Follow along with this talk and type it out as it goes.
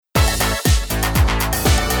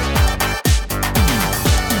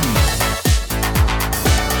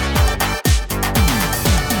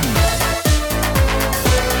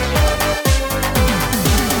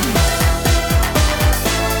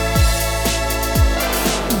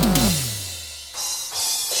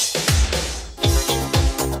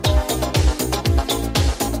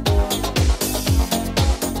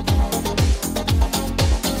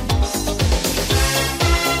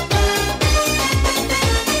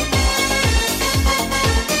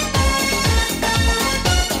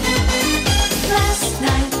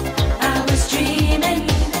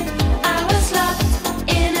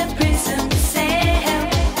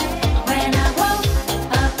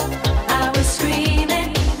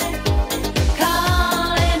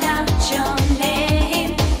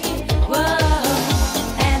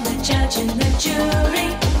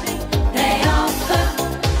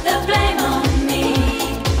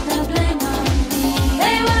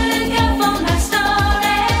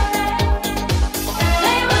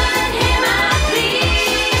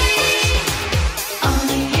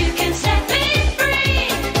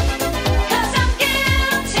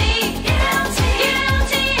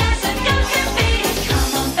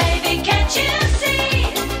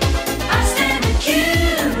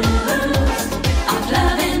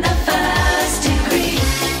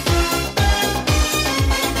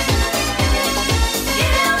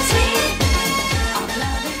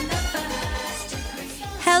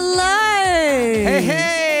Hello.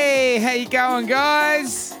 Hey, how you going,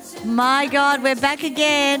 guys? My God, we're back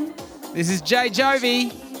again. This is Jay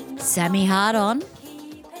Jovi. Sammy Hard on.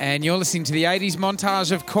 And you're listening to the 80s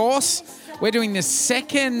montage, of course. We're doing the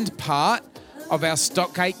second part of our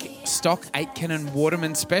Stock Aitken and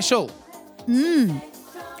Waterman special. Absolutely.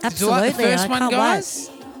 Did you like the first one, guys?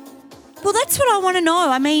 Wait. Well, that's what I want to know.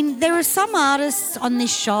 I mean, there are some artists on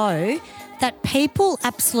this show that people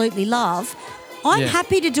absolutely love. I'm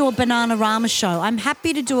happy to do a Bananarama show. I'm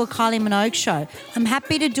happy to do a Kylie Minogue show. I'm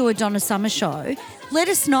happy to do a Donna Summer show. Let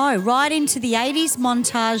us know. Write into the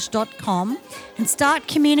 80smontage.com and start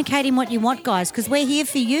communicating what you want, guys, because we're here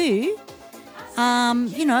for you.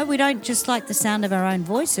 You know, we don't just like the sound of our own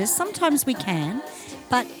voices. Sometimes we can.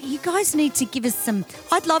 But you guys need to give us some...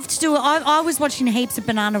 I'd love to do it. I was watching heaps of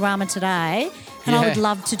Bananarama today, and I would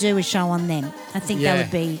love to do a show on them. I think that would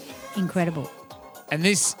be incredible. And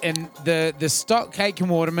the Stock Aitken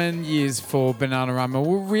Waterman years for Bananarama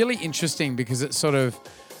were really interesting because it sort of...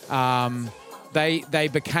 They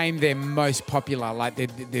became their most popular, like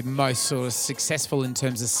their most sort of successful in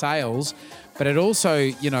terms of sales, but it also,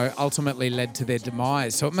 you know, ultimately led to their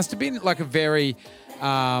demise. So it must have been like a very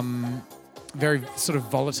sort of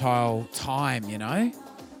volatile time, you know,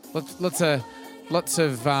 lots of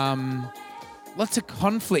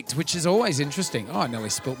conflict, which is always interesting. Oh, I nearly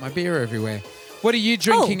spilt my beer everywhere. What are you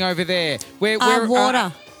drinking over there? We're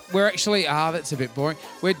water. We're actually that's a bit boring.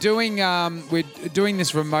 We're doing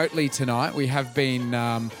this remotely tonight. We have been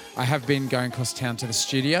I have been going across town to the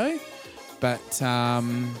studio, but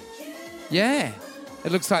it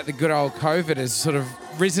looks like the good old COVID has sort of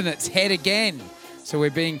risen its head again. So we're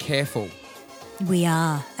being careful. We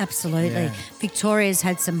are, absolutely. Yeah. Victoria's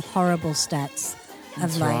had some horrible stats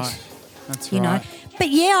of late. Right. That's you right. know. But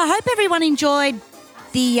yeah, I hope everyone enjoyed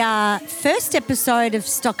the first episode of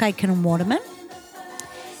Stock Aitken and Waterman.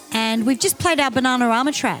 And we've just played our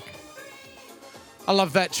Bananarama track. I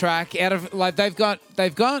love that track. Out of like they've got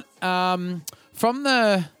from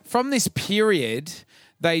this period,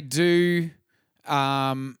 they do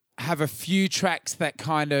have a few tracks that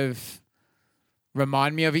kind of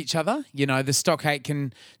remind me of each other. You know, the Stock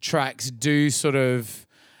Aitken tracks do sort of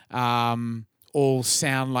all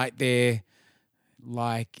sound like they're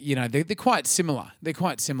like, you know, they're quite similar. They're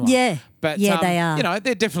quite similar. Yeah. But yeah, they are. You know,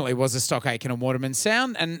 there definitely was a Stock Aitken and Waterman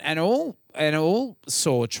sound, and all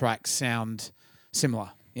Saw tracks sound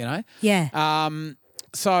similar. You know. Yeah.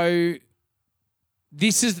 So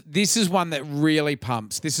this is one that really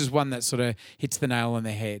pumps. This is one that sort of hits the nail on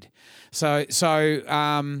the head. So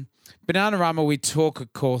Bananarama, we talk,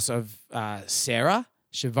 of course, of Sarah,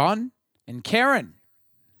 Siobhan, and Karen.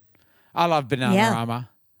 I love Bananarama.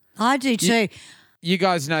 Yeah. I do too. You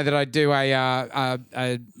guys know that I do a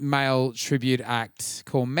male tribute act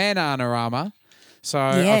called Mananarama. So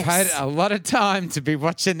I've had a lot of time to be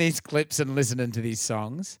watching these clips and listening to these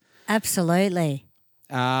songs. Absolutely.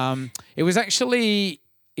 It was actually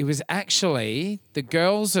the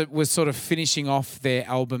girls that were sort of finishing off their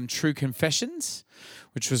album True Confessions,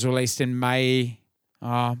 which was released in May.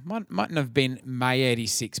 Mightn't have been May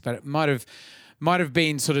 '86, but it might have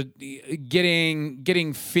been sort of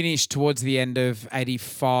getting finished towards the end of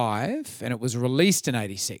 '85, and it was released in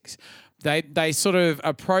 '86. They sort of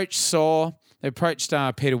approached Saw. They approached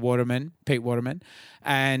Pete Waterman,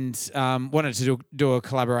 and wanted to do a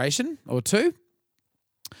collaboration or two.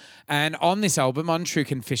 And on this album, on True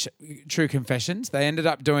Confessions, they ended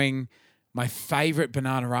up doing my favourite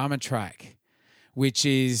Bananarama track, which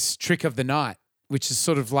is Trick of the Night, which is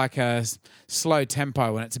sort of like a slow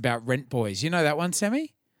tempo and it's about rent boys. You know that one,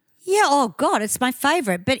 Sammy? Yeah, oh God, it's my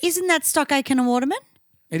favourite. But isn't that Stock Aitken and Waterman?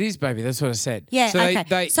 It is, baby. That's what I said. Yeah, so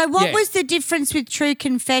okay. So what was the difference with True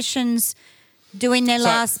Confessions doing their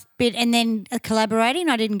last bit and then collaborating?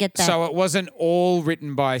 I didn't get that. So it wasn't all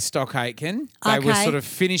written by Stock Aitken. They were sort of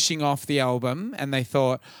finishing off the album and they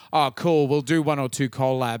thought, oh, cool, we'll do one or two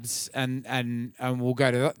collabs and we'll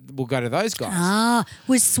go to those guys. Ah,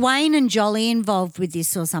 was Swain and Jolly involved with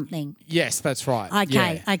this or something? Yes, that's right.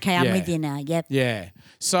 Okay, I'm with you now. Yep. Yeah.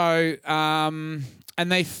 So and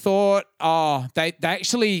they thought, they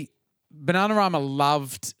actually Bananarama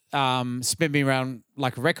loved Spin Me Around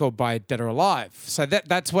Like a Record by Dead or Alive. So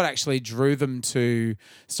that's what actually drew them to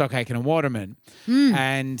Stock Aitken and Waterman.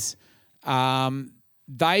 And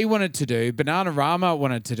they wanted to do, Bananarama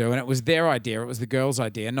wanted to do, and it was their idea, it was the girls'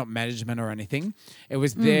 idea, not management or anything. It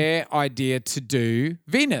was their idea to do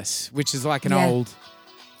Venus, which is like an old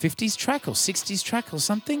 50s track or 60s track or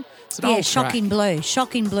something. It's an old Shocking track.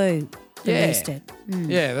 Shocking Blue released it.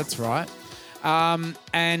 Yeah, that's right.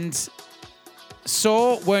 And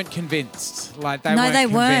Saw weren't convinced. Like they No, weren't they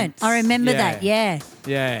weren't. convinced. I remember that, yeah.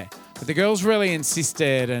 Yeah. But the girls really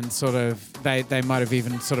insisted and sort of they might have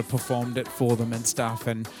even sort of performed it for them and stuff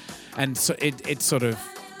and so it sort of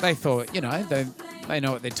they thought, you know, they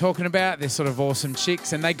know what they're talking about. They're sort of awesome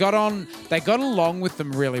chicks and they got along with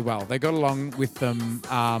them really well. They got along with them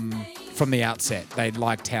from the outset. They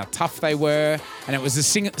liked how tough they were and it was a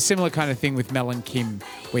similar kind of thing with Mel and Kim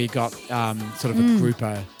where you got sort of a group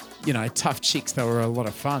of, you know, tough chicks that were a lot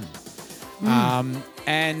of fun.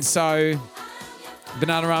 And so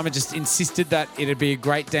Bananarama just insisted that it'd be a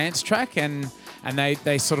great dance track and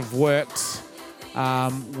they sort of worked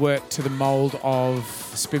to the mould of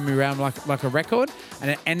Spin Me Round like a record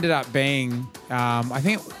and it ended up being I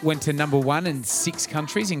think it went to number 1 in 6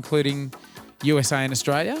 countries including USA and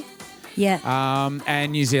Australia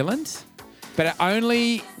and New Zealand. But it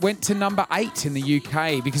only went to number 8 in the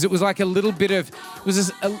UK because it was like a bit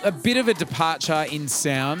of a departure in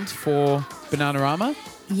sound for Bananarama.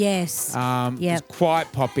 Yes. It was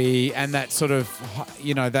quite poppy and that sort of,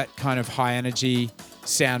 you know, that kind of high energy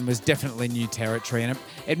sound was definitely new territory and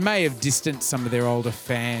it may have distanced some of their older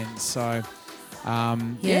fans. So,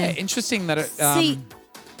 interesting that it... See,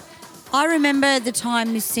 I remember the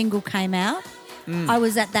time this single came out. I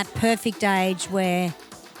was at that perfect age where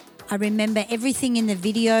I remember everything in the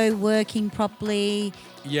video working properly.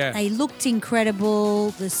 Yeah. They looked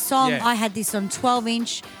incredible. The song, I had this on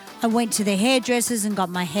 12-inch. I went to the hairdressers and got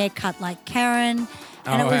my hair cut like Karen.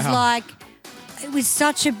 And it was like, it was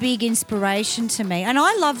such a big inspiration to me. And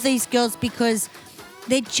I love these girls because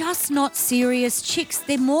they're just not serious chicks.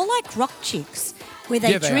 They're more like rock chicks where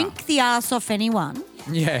they drink the ass off anyone.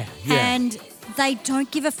 Yeah. And they don't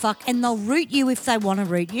give a fuck and they'll root you if they want to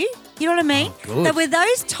root you. You know what I mean? Oh, they were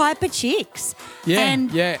those type of chicks.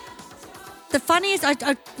 The funniest,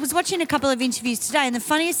 I was watching a couple of interviews today and the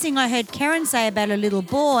funniest thing I heard Karen say about her little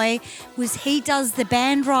boy was he does the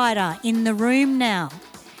band rider in the room now.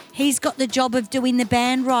 He's got the job of doing the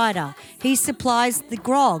band rider. He supplies the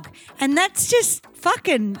grog. And that's just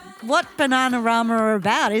fucking what Bananarama are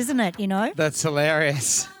about, isn't it, you know? That's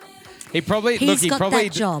hilarious. He's got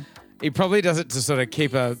that job. He probably does it to sort of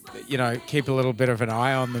keep a little bit of an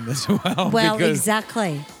eye on them as well. Well, because,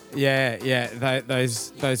 exactly. Yeah.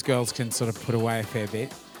 Those girls can sort of put away a fair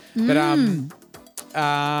bit. But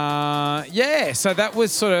so that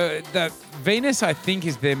was sort of that. Venus, I think,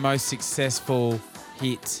 is their most successful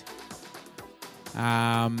hit.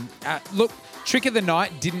 Look, Trick of the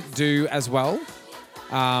Night didn't do as well,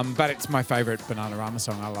 but it's my favourite Bananarama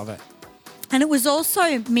song. I love it. And it was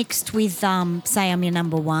also mixed with Say I'm Your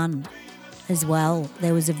Number One as well.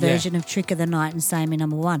 There was a version of Trick of the Night and Say I'm Your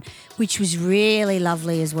Number One, which was really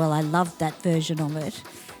lovely as well. I loved that version of it.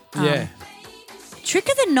 Trick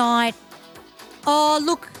of the Night,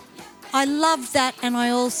 look, I loved that and I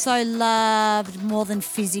also loved More Than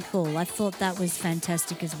Physical. I thought that was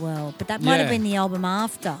fantastic as well. But that might have been the album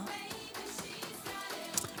after.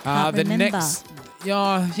 Can't remember.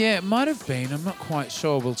 It might have been. I'm not quite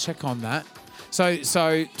sure. We'll check on that.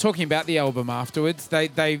 So talking about the album afterwards,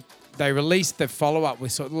 they released the follow-up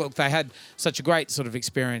with they had such a great sort of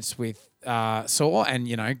experience with Saw and,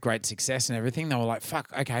 you know, great success and everything. They were like, fuck,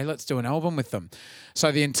 okay, let's do an album with them.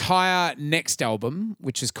 So the entire next album,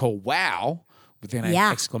 which is called Wow, with an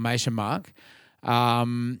exclamation mark,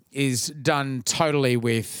 is done totally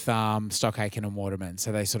with Stock Aitken and Waterman.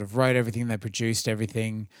 So they sort of wrote everything, they produced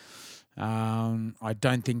everything. I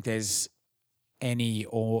don't think there's any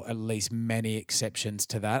or at least many exceptions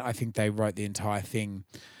to that. I think they wrote the entire thing.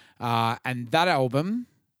 And that album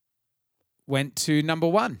went to number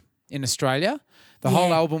 1 in Australia. The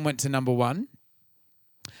whole album went to number 1.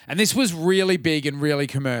 And this was really big and really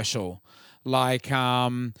commercial. Like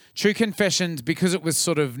True Confessions, because it was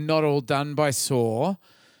sort of not all done by Saw,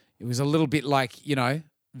 it was a little bit like, you know,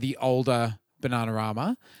 the older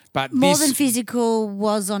Bananarama. But More Than Physical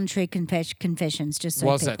was on True Confessions, just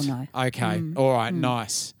so people know. Okay. All right.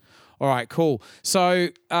 Nice. All right. Cool. So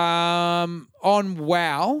on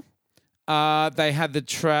Wow, they had the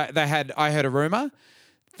track. They had I Heard a Rumour.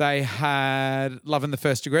 They had Love in the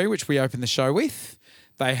First Degree, which we opened the show with.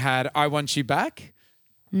 They had I Want You Back.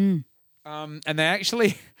 And they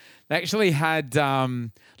actually had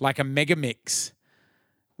like a mega mix,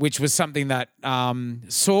 which was something that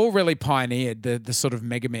Saw really pioneered, the sort of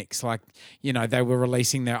mega mix. Like, you know, they were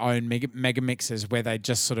releasing their own mega mixes where they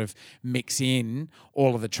just sort of mix in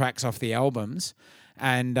all of the tracks off the albums.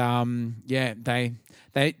 And,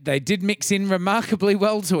 they did mix in remarkably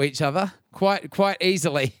well to each other, quite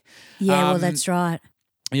easily. Yeah, well, that's right.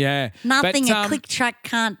 Yeah. Nothing a click track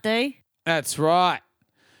can't do. That's right.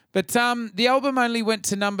 But the album only went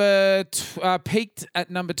to peaked at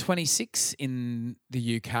number 26 in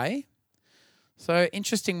the UK. So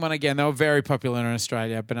interesting one again. They were very popular in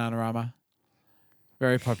Australia, Bananarama.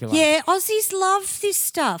 Very popular. Yeah, Aussies love this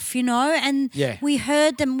stuff, and we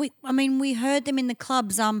heard them. We heard them in the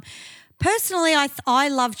clubs. Personally, I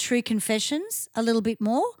love True Confessions a little bit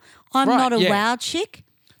more. I'm not a WoW chick.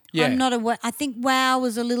 Yeah. I think WoW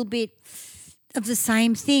was a little bit of the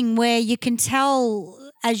same thing where you can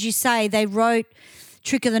tell, as you say, they wrote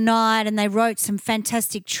Trick of the Night and they wrote some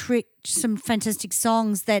fantastic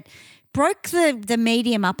songs that broke the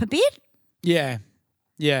medium up a bit. Yeah.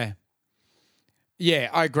 Yeah. Yeah,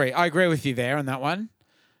 I agree. I agree with you there on that one.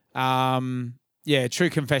 True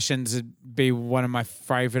Confessions would be one of my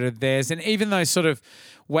favourite of theirs. And even though sort of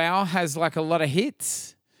WoW has like a lot of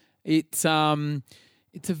hits, it's a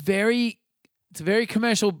very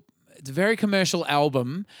commercial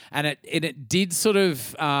album, and it did sort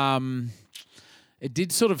of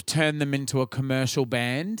turn them into a commercial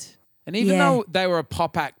band. And even though they were a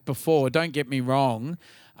pop act before, don't get me wrong,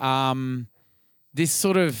 this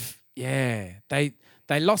sort of they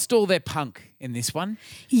lost all their punk in this one.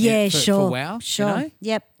 Yeah, for WoW. Sure.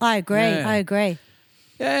 Yep, I agree. Yeah. I agree.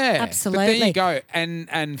 Yeah, absolutely. But there you go.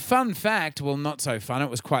 And fun fact, well, not so fun. It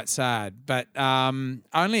was quite sad, but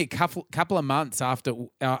only a couple of months after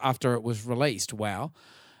it was released, WoW,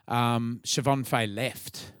 Siobhan Fay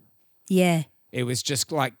left. Yeah. It was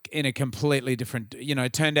just like in a completely different,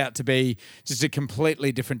 turned out to be just a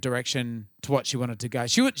completely different direction to what she wanted to go.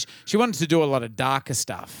 She wanted to do a lot of darker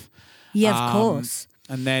stuff. Yeah, of course.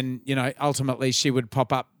 And then, ultimately she would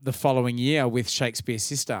pop up the following year with Shakespeare's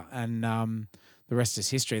Sister, and the rest is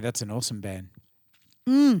history. That's an awesome band.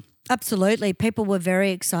 Absolutely. People were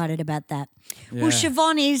very excited about that. Yeah. Well,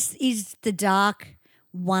 Siobhan is the dark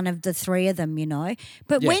one of the three of them,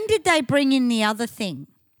 But when did they bring in the other thing?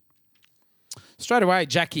 Straight away,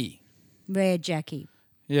 Jackie. Rare Jackie.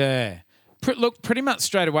 Yeah. Look, pretty much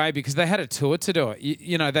straight away, because they had a tour to do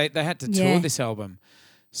it. They had to tour this album.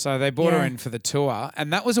 So they brought her in for the tour,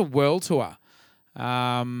 and that was a world tour.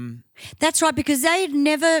 That's right, because they had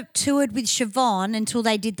never toured with Siobhan until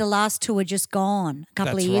they did the last tour just gone a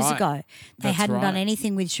couple of years ago. They hadn't done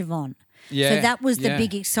anything with Siobhan. Yeah. So that was the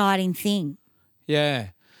big exciting thing.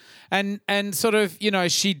 Yeah. And sort of,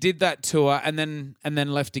 she did that tour and then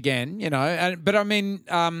left again, but I mean,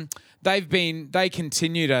 they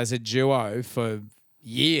continued as a duo for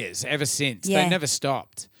years, ever since. Yeah. They never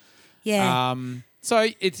stopped. Yeah. So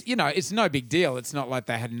it's it's no big deal. It's not like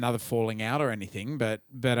they had another falling out or anything, but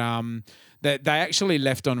they actually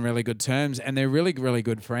left on really good terms, and they're really, really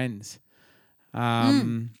good friends.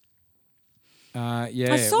 Yeah.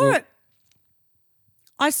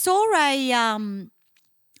 I saw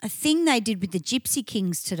a thing they did with the Gypsy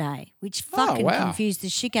Kings today, which fucking confused the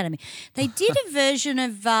shit out of me. They did a version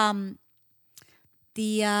of the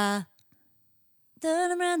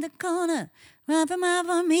around the corner, right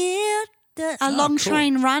from here. Long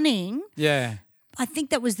Train Running. Yeah. I think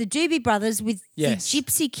that was the Doobie Brothers with the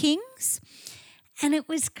Gypsy Kings. And it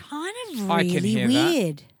was kind of really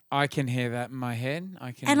weird. I can hear that in my head.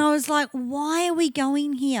 And I was like, why are we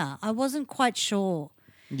going here? I wasn't quite sure.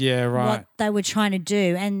 Yeah, right. What they were trying to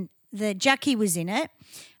do. And the Jackie was in it.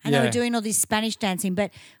 And they were doing all this Spanish dancing.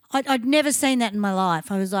 But I'd never seen that in my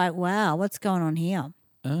life. I was like, wow, what's going on here?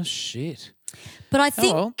 Oh, shit. But I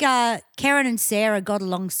think Karen and Sarah got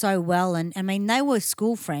along so well, and I mean they were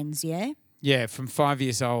school friends, yeah. Yeah, from 5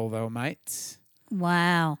 years old they were mates.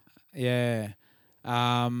 Wow. Yeah,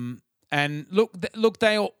 and look,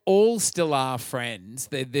 they all still are friends.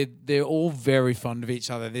 They're all very fond of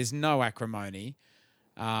each other. There's no acrimony.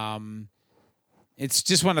 It's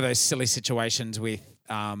just one of those silly situations with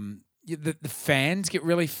the fans get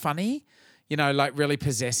really funny. Like really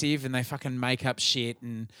possessive, and they fucking make up shit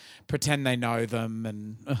and pretend they know them,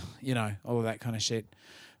 and all of that kind of shit.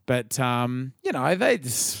 But they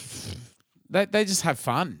just have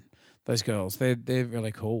fun. Those girls, they're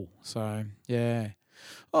really cool. So yeah.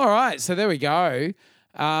 All right, so there we go.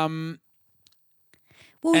 Well,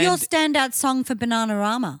 your standout song for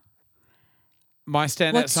Bananarama. My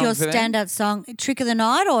standout What's song. What's your standout song? Trick of the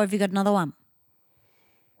Night, or have you got another one?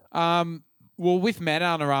 Well, with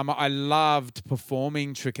Bananarama, I loved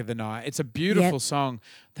performing Trick of the Night. It's a beautiful song.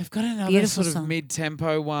 They've got another sort of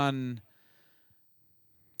mid-tempo one.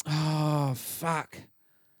 Oh, fuck.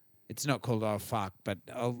 It's not called Oh Fuck, but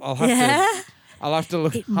I'll have to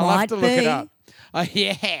look. I'll have to look it up.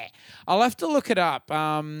 Yeah, I'll have to look it up. Fuck,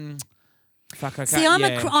 I can't. See,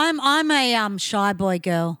 I'm a Shy Boy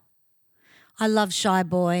girl. I love Shy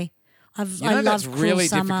Boy. I love that's Cruel really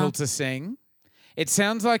Summer. difficult to sing. It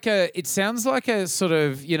sounds like a sort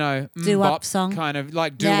of, Doo-wop song. kind of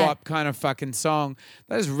like doo-wop kind of fucking song.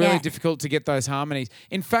 That is really difficult to get those harmonies.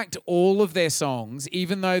 In fact, all of their songs,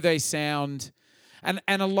 even though they sound, and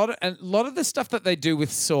a lot of the stuff that they do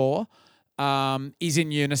with Saw is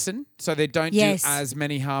in unison, so they don't do as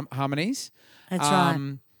many harmonies. That's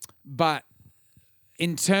right. But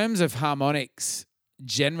in terms of harmonics,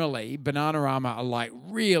 generally, Bananarama are like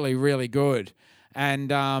really, really good. And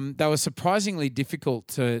they were surprisingly difficult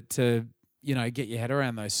to get your head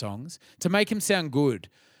around those songs, to make them sound good,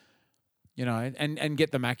 and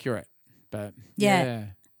get them accurate. But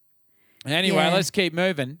Anyway, let's keep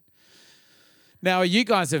moving. Now, you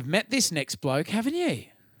guys have met this next bloke, haven't you?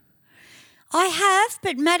 I have,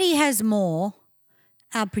 but Maddie has more.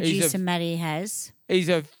 Our producer, Maddie, has. He's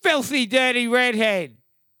a filthy, dirty redhead.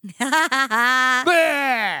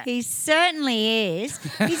 He certainly is.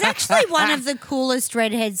 He's actually one of the coolest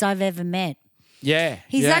redheads I've ever met. Yeah.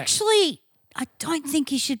 He's actually, I don't think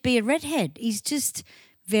he should be a redhead. He's just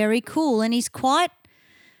very cool, and he's quite,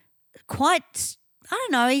 I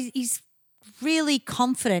don't know, he's really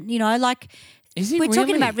confident, like is he we're really?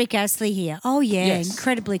 talking about Rick Astley here. Oh, yeah, yes.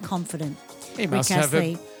 Incredibly confident. He must have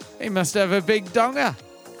a big donger.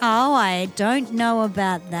 Oh, I don't know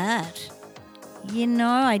about that.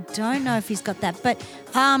 I don't know if he's got that, but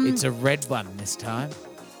it's a red one this time.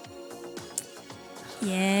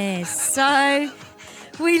 Yes. So I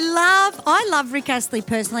love Rick Astley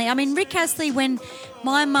personally. I mean, Rick Astley, when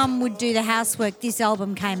my mum would do the housework, this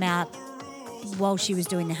album came out while she was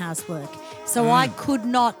doing the housework. So I could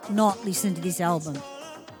not listen to this album.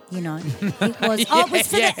 It was it was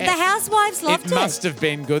for the housewives loved it. It must have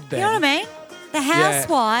been good then. You know what I mean? The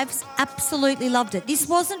housewives absolutely loved it. This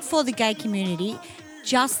wasn't for the gay community,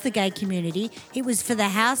 just the gay community. It was for the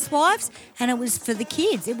housewives and it was for the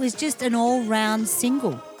kids. It was just an all-round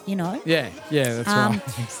single, Yeah, that's right.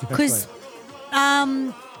 Because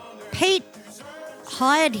Pete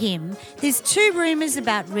hired him. There's two rumours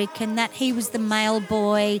about Rick, and that he was the mail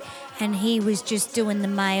boy and he was just doing the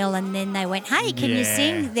mail, and then they went, hey, can you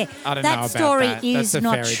sing? I don't know about story that. is That's a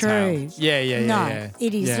not fairy true. Tale. No,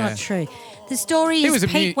 it is not true. The story is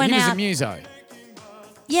Pete went out. He was a muso.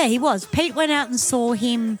 Yeah, he was. Pete went out and saw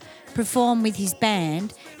him perform with his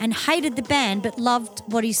band and hated the band but loved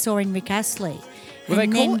what he saw in Rick Astley. Were they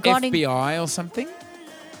called FBI or something?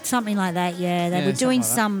 Something like that, yeah. They were doing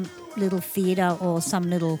some little theatre or some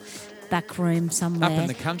little back room somewhere. Up in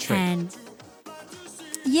the country. And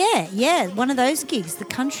yeah, one of those gigs, the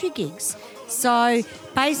country gigs. So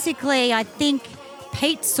basically I think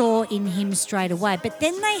Pete saw in him straight away. But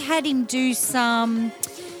then they had him do some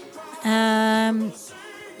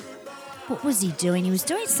what was he doing? He was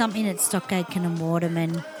doing something at Aitken and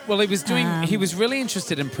Waterman. Well, he was doing. He was really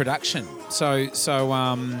interested in production. So,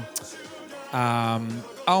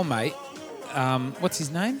 mate, what's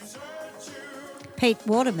his name? Pete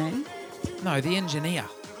Waterman. No, the engineer.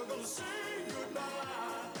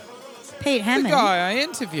 Pete Hammond. The guy I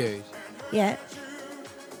interviewed. Yeah.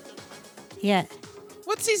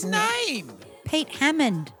 What's his name? Pete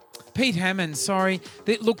Hammond. Pete Hammond, sorry.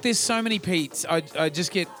 Look, there's so many Petes. I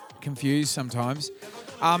just get confused sometimes.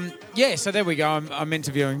 So there we go. I'm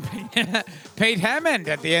interviewing Pete Hammond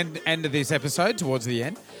at the end of this episode, towards the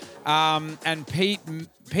end. And Pete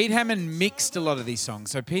Hammond mixed a lot of these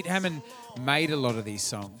songs. So Pete Hammond made a lot of these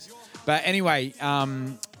songs. But anyway,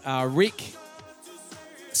 Rick.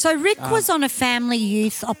 So Rick was on a family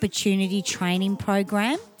youth opportunity training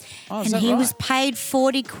program. And he was paid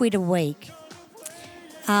 40 quid a week.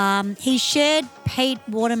 He shared Pete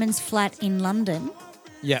Waterman's flat in London.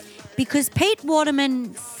 Yeah. Because Pete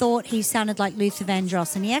Waterman thought he sounded like Luther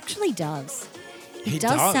Vandross, and he actually does. He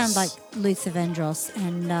does sound like Luther Vandross,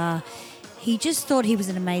 and he just thought he was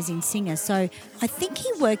an amazing singer. So I think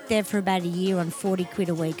he worked there for about a year on 40 quid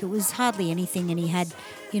a week. It was hardly anything, and he had,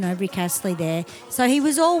 Rick Astley there. So he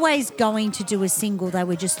was always going to do a single. They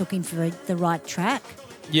were just looking for the right track.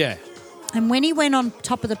 Yeah. And when he went on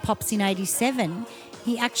Top of the Pops in 87,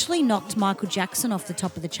 he actually knocked Michael Jackson off the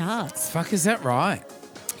top of the charts. Fuck, is that right?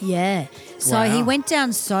 Yeah. So he went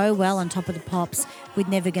down so well on Top of the Pops with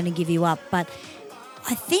Never Gonna Give You Up. But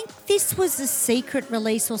I think this was a secret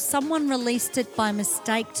release, or someone released it by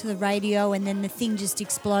mistake to the radio and then the thing just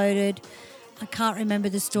exploded. I can't remember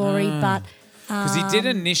the story, but... Because he did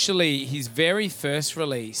initially, his very first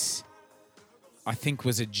release, I think,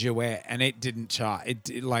 was a duet, and it didn't chart. It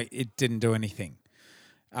didn't do anything.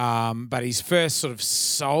 But his first sort of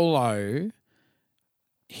solo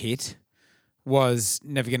hit was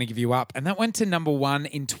Never Gonna Give You Up, and that went to number 1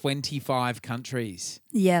 in 25 countries.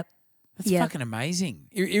 Yep. That's fucking amazing.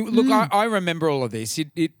 Look, I remember all of this.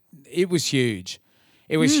 It was huge.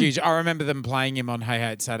 It was huge. I remember them playing him on Hey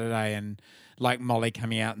Hey It's Saturday and like Molly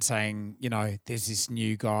coming out and saying, you know, there's this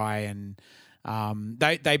new guy, and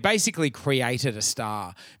they basically created a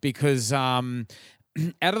star because out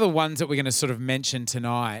of the ones that we're going to sort of mention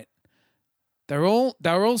tonight, they were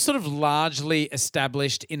all sort of largely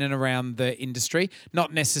established in and around the industry,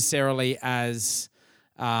 not necessarily as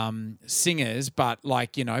singers, but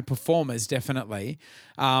like, you know, performers definitely.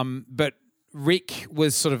 But Rick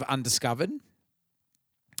was sort of undiscovered,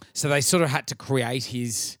 so they sort of had to create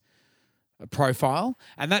his profile,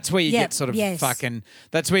 and that's where you get sort of fucking.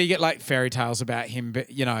 That's where you get like fairy tales about him,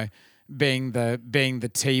 you know, being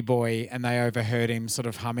the T-boy, and they overheard him sort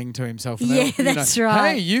of humming to himself. And that's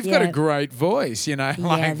right. Hey, you've got a great voice, you know.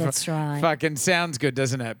 Yeah, that's right. Fucking sounds good,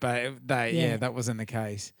 doesn't it? But that wasn't the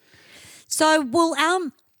case. So, well,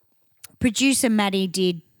 our producer Maddie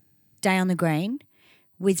did Day on the Green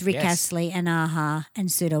with Rick Astley and Aha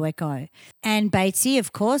and Pseudo Echo. And Batesy,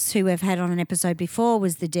 of course, who we've had on an episode before,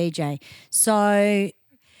 was the DJ. So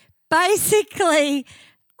basically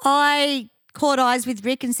I caught eyes with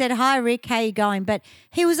Rick and said, "Hi, Rick, how you going?" But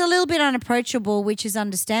he was a little bit unapproachable, which is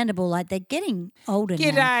understandable. Like, they're getting older now.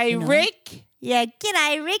 G'day, Rick. Yeah,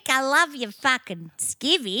 g'day, Rick. I love your fucking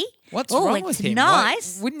skivvy. What's wrong with him?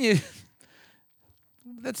 Nice. Like, wouldn't you...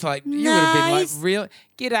 That's like, you would have been like, real.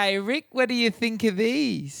 G'day, Rick. What do you think of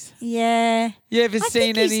these? Yeah. You ever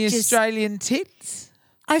seen any Australian tits?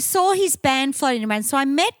 I saw his band floating around. So I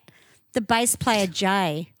met the bass player,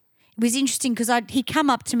 Jay. It was interesting because he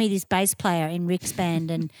come up to me, this bass player in Rick's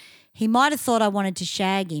band, and he might have thought I wanted to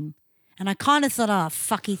shag him. And I kind of thought, oh,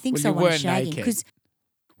 fuck, he thinks I want to shag him.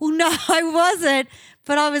 Well, no, I wasn't.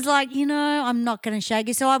 But I was like, you know, I'm not going to shag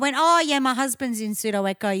you. So I went, oh, yeah, my husband's in Pseudo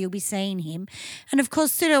Echo. You'll be seeing him. And, of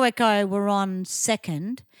course, Pseudo Echo were on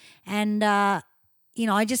second. And, you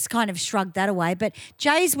know, I just kind of shrugged that away. But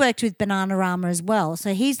Jay's worked with Bananarama as well.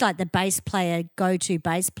 So he's like the bass player, go-to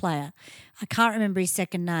bass player. I can't remember his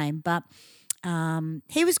second name, but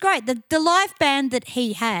he was great. The live band that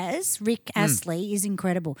he has, Rick Astley, is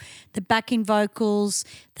incredible. The backing vocals,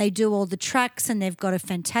 they do all the tracks, and they've got a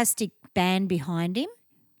fantastic band behind him.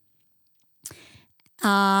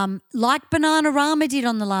 Like Bananarama did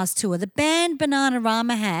on the last tour. The band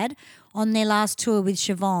Bananarama had on their last tour with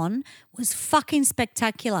Siobhan was fucking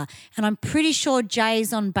spectacular. And I'm pretty sure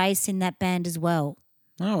Jay's on bass in that band as well.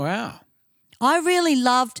 Oh, wow. I really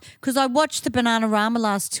loved, because I watched the Bananarama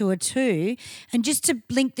last tour too, and just to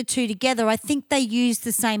link the two together, I think they used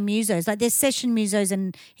the same musos, like there's session musos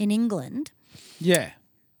in England. Yeah.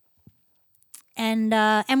 And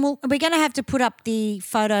we're going to have to put up the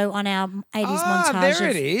photo on our 80s montage. There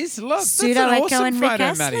it is. Look, that's Pseudo an Echo awesome and Rick photo,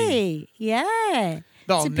 Astley. Maddie. Yeah.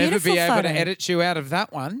 They'll never be able photo. to edit you out of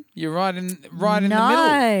that one. You're right in the middle.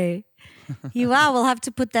 No, you are. We'll have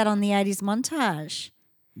to put that on the 80s montage.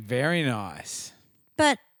 Very nice.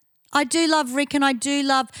 But I do love Rick, and I do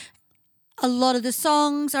love a lot of the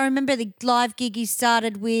songs. I remember the live gig he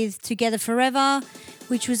started with Together Forever,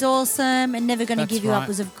 which was awesome, and Never Gonna Give You Up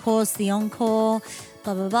was, of course, the encore,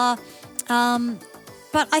 blah, blah, blah.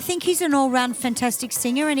 But I think he's an all-round fantastic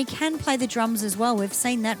singer, and he can play the drums as well. We've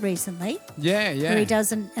seen that recently. Yeah. Where he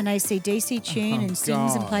does an AC/DC tune and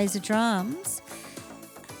sings and plays the drums.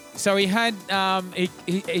 So he had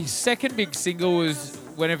his second big single was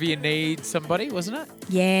Whenever You Need Somebody, wasn't it?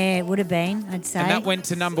 Yeah, it would have been, I'd say. And that went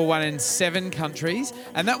to number 1 in 7 countries.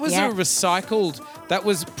 And that was a recycled, that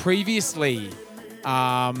was previously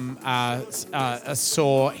a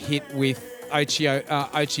sore hit with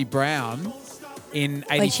Ochi Brown in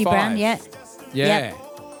 85. Ochi Brown, yeah. Yeah.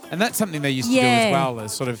 And that's something they used to do as well,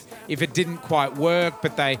 as sort of, if it didn't quite work,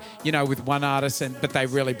 but they, you know, with one artist, but they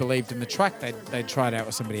really believed in the track, they'd try it out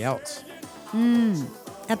with somebody else.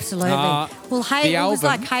 Absolutely. Well, it was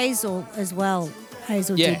like Hazel as well.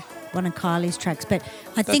 Hazel did one of Kylie's tracks, but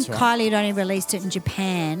I think Kylie had only released it in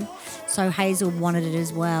Japan, so Hazel wanted it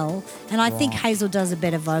as well. And I think Hazel does a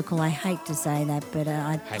better vocal. I hate to say that, but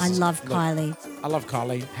I love Kylie. I love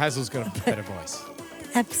Kylie. Hazel's got a better voice.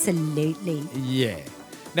 Absolutely. Yeah.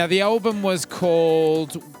 Now, the album was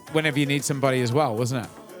called Whenever You Need Somebody as well, wasn't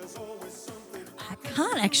it? I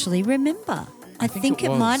can't actually remember. I think it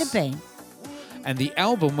might have been. And the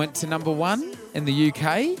album went to number 1 in the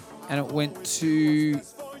UK, and it went to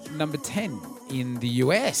number 10 in the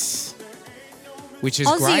US, which is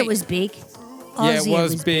great. Aussie, it was big. It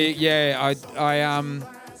was big. Yeah,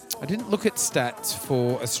 I didn't look at stats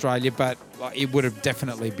for Australia, but it would have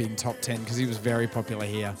definitely been top 10 because he was very popular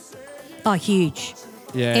here. Oh, huge.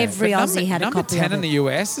 Yeah. Every Aussie had a copy of it. Number 10 in the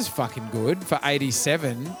US is fucking good for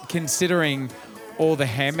 87, considering all the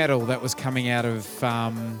hair metal that was coming out of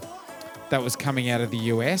the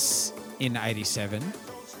US in '87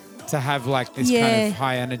 to have like this kind of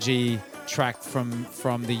high energy track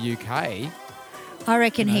from the UK. I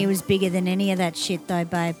reckon he was bigger than any of that shit, though,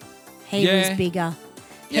 babe. He was bigger.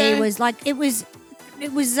 Yeah. He was like it was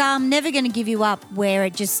Never Gonna Give You Up, where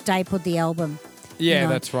it just stapled the album. Yeah,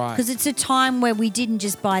 that's right. Because it's a time where we didn't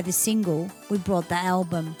just buy the single; we bought the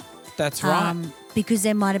album. That's right. Because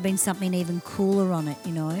there might have been something even cooler on it,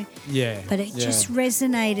 Yeah. But it just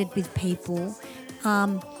resonated with people.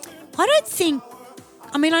 I don't think.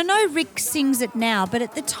 I mean, I know Rick sings it now, but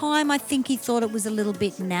at the time I think he thought it was a little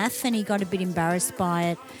bit naff and he got a bit embarrassed by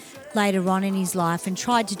it later on in his life and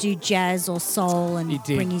tried to do jazz or soul and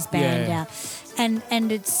bring his band out.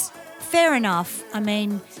 And it's fair enough. I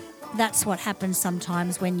mean, that's what happens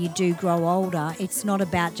sometimes when you do grow older. It's not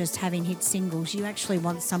about just having hit singles. You actually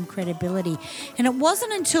want some credibility. And it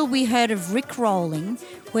wasn't until we heard of Rick rolling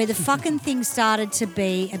where the fucking thing started to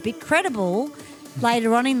be a bit credible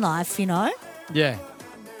later on in life, Yeah.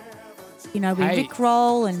 We Rick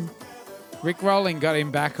roll and... Rick rolling got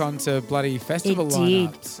him back onto bloody festival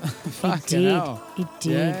lineups. Fucking hell. It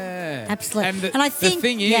did. Yeah. Absolutely. And I think the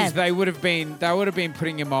thing is, they would have been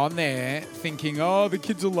putting him on there thinking, oh, the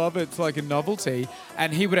kids will love it. It's like a novelty.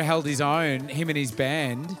 And he would have held his own. Him and his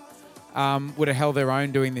band would have held their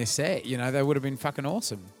own doing their set. They would have been fucking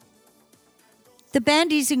awesome. The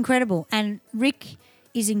band is incredible, and Rick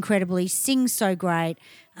is incredible. He sings so great.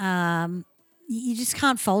 You just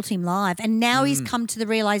can't fault him live. And now he's come to the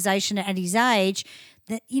realisation at his age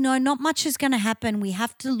that, not much is going to happen. We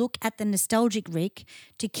have to look at the nostalgic Rick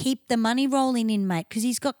to keep the money rolling in, mate, because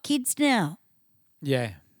he's got kids now.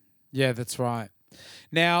 Yeah. Yeah, that's right.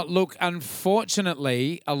 Now, look,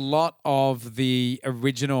 unfortunately, a lot of the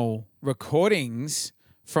original recordings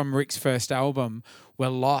from Rick's first album were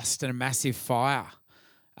lost in a massive fire.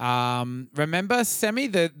 Remember, Sammy,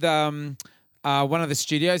 one of the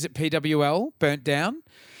studios at PWL burnt down?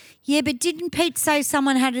 Yeah, but didn't Pete say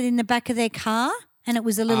someone had it in the back of their car and it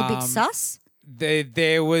was a little bit sus?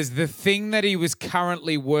 There was the thing that he was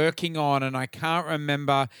currently working on, and I can't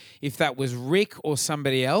remember if that was Rick or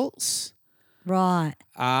somebody else. Right.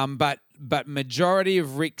 But majority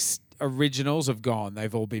of Rick's originals have gone.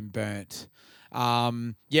 They've all been burnt.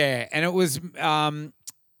 And it was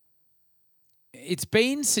it's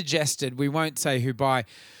been suggested, we won't say who by,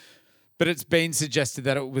 but it's been suggested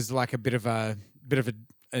that it was like a bit of an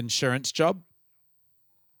insurance job.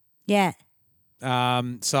 Yeah.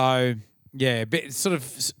 So yeah, a bit sort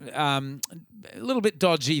of a little bit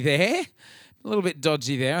dodgy there. A little bit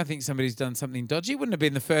dodgy there. I think somebody's done something dodgy. Wouldn't have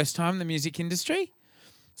been the first time in the music industry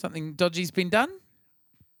something dodgy's been done.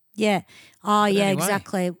 Yeah. Oh, But yeah, anyway.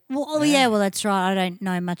 exactly. Well, yeah, well, that's right. I don't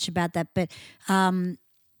know much about that, but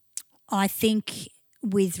I think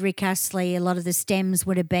with Rick Astley, a lot of the stems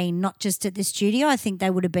would have been not just at the studio. I think they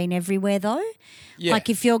would have been everywhere, though. Yeah. Like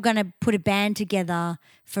if you're going to put a band together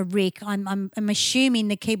for Rick, I'm assuming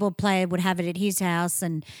the keyboard player would have it at his house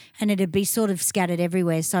and it'd be sort of scattered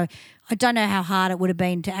everywhere. So I don't know how hard it would have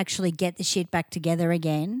been to actually get the shit back together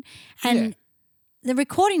again. And the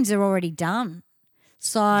recordings are already done.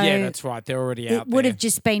 So yeah, that's right. They're already out there. It would have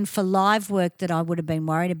just been for live work that I would have been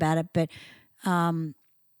worried about it, but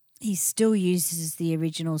he still uses the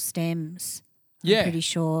original stems. Yeah. I'm pretty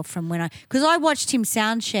sure from when because I watched him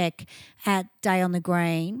sound check at Day on the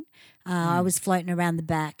Green. I was floating around the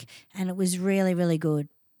back and it was really, really good.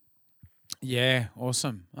 Yeah,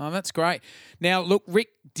 awesome. Oh, that's great. Now, look, Rick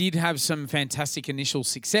did have some fantastic initial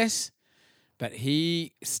success, but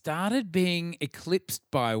he started being eclipsed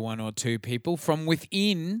by one or two people from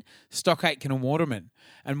within Stock Aitken and Waterman.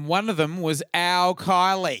 And one of them was our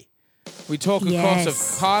Kylie. We talk, of course, of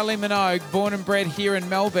Kylie Minogue, born and bred here in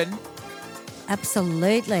Melbourne.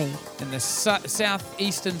 Absolutely. In the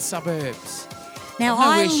southeastern suburbs. Now,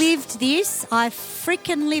 I lived this. I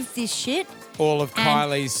freaking lived this shit. All of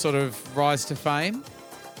Kylie's sort of rise to fame.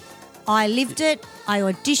 I lived it. I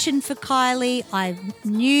auditioned for Kylie. I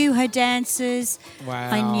knew her dances.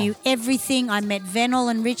 Wow. I knew everything. I met Venel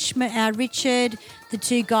and Richard, the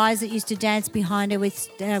two guys that used to dance behind her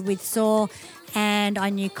with Saw. And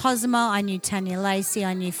I knew Cosima, I knew Tanya Lacey,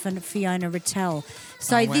 I knew Fiona Rattel.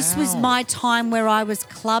 So this was my time where I was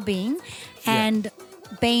clubbing and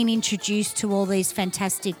being introduced to all these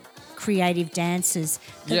fantastic creative dancers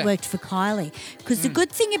that worked for Kylie. Because the good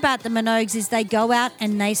thing about the Minogues is they go out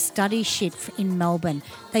and they study shit in Melbourne.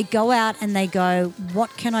 They go out and they go, what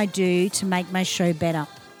can I do to make my show better?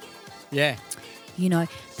 Yeah. You know,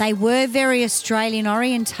 they were very Australian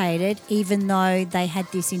orientated, even though they had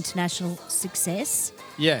this international success.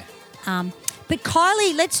 Yeah. But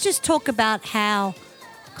Kylie, let's just talk about how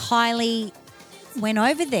Kylie went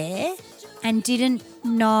over there and didn't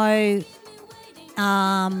know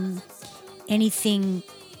anything.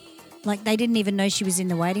 Like, they didn't even know she was in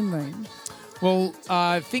the waiting room. Well,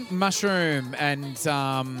 I think Mushroom and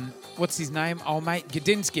what's his name? Oh, mate,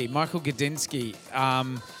 Michael Gudinski.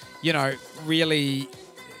 Really,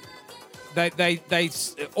 they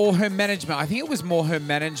or her management. I think it was more her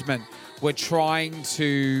management were trying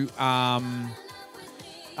to,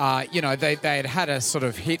 they had a sort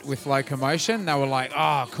of hit with Locomotion. They were like,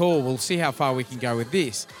 oh, cool, we'll see how far we can go with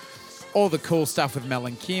this. All the cool stuff with Mel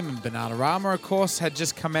and Kim and Bananarama, of course, had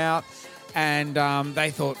just come out, and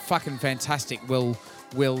they thought, fucking fantastic. We'll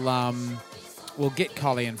get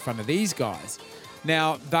Kylie in front of these guys.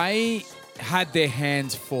 Now they had their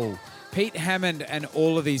hands full. Pete Hammond and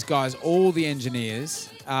all of these guys, all the engineers,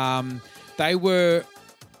 they were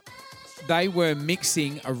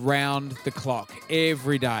mixing around the clock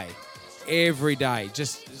every day,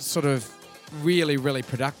 just sort of really, really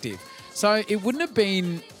productive. So it wouldn't have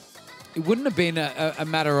been a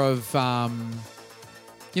matter of,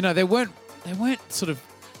 they weren't sort of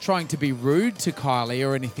trying to be rude to Kylie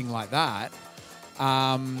or anything like that.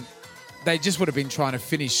 They just would have been trying to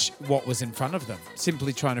finish what was in front of them,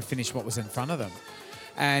 simply trying to finish what was in front of them.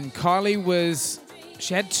 And Kylie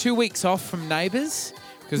she had 2 weeks off from Neighbours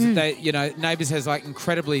because Neighbours has like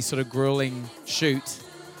incredibly sort of grueling shoot.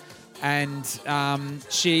 And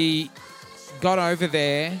she got over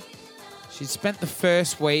there. She spent the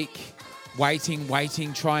first week waiting,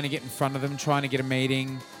 trying to get in front of them, trying to get a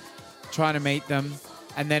meeting, trying to meet them.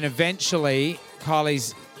 And then eventually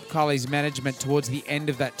Kylie's management towards the end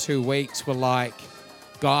of that 2 weeks were like,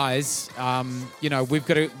 guys, we've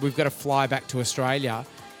got to fly back to Australia.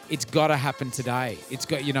 It's got to happen today.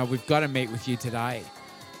 We've got to meet with you today.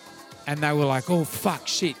 And they were like, oh, fuck,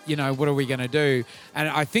 shit, what are we going to do? And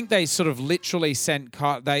I think they sort of literally sent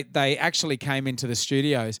they actually came into the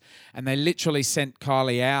studios and they literally sent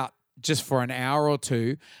Kylie out just for an hour or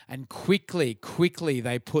two, and quickly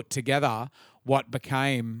they put together what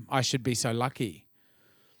became I Should Be So Lucky.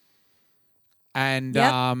 And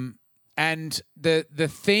and the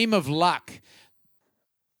theme of luck,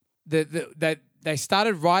 that they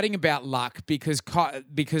started writing about luck because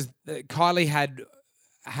Kylie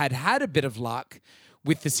had a bit of luck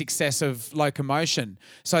with the success of Locomotion.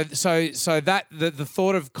 So that the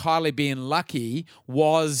thought of Kylie being lucky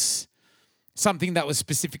was something that was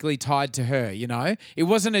specifically tied to her, It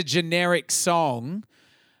wasn't a generic song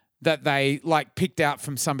that they like picked out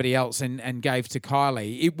from somebody else and gave to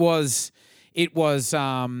Kylie. It was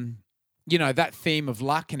that theme of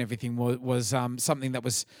luck and everything was something that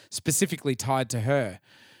was specifically tied to her.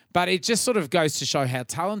 But it just sort of goes to show how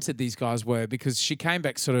talented these guys were, because she came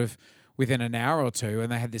back sort of within an hour or two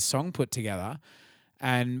and they had this song put together.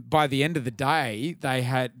 And by the end of the day,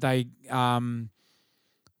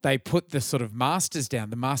 they put the sort of masters down,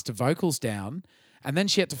 the master vocals down, and then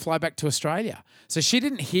she had to fly back to Australia. So she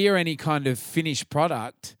didn't hear any kind of finished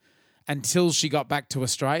product until she got back to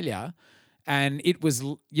Australia. And it was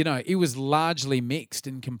largely mixed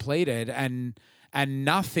and completed and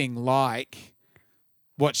nothing like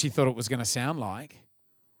what she thought it was going to sound like.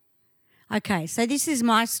 Okay, so this is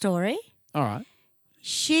my story. All right.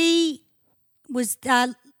 She was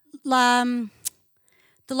the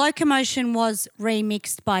Locomotion was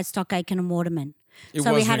remixed by Stock Aitken and Waterman.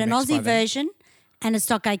 So we had an Aussie version and a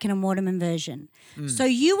Stock Aitken and Waterman version. So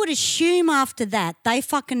you would assume after that they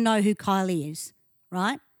fucking know who Kylie is,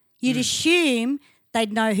 right? You'd assume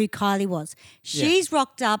they'd know who Kylie was. She's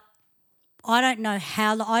rocked up. I don't know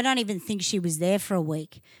how. I don't even think she was there for a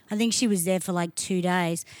week. I think she was there for like 2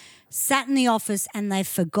 days. Sat in the office and they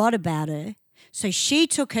forgot about her. So she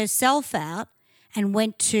took herself out and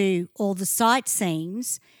went to all the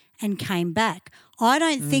sightseeings and came back. I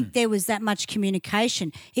don't think there was that much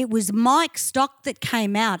communication. It was Mike Stock that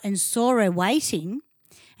came out and saw her waiting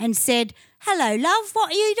and said, "Hello, love,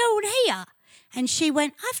 what are you doing here?" And she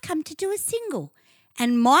went, "I've come to do a single."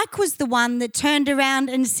 And Mike was the one that turned around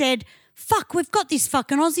and said, "Fuck, we've got this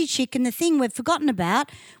fucking Aussie chick and the thing we've forgotten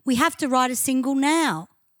about. We have to write a single now."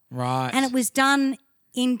 Right. And it was done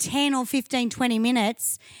in 10 or 15, 20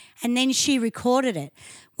 minutes, and then she recorded it.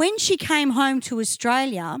 When she came home to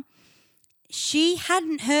Australia, she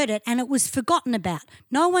hadn't heard it and it was forgotten about.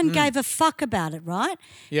 No one gave a fuck about it, right?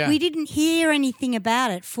 Yeah. We didn't hear anything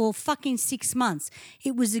about it for fucking 6 months.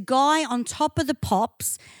 It was a guy on top of the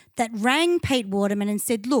pops that rang Pete Waterman and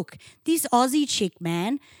said, "Look, this Aussie chick,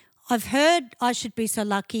 man, I've heard I Should Be So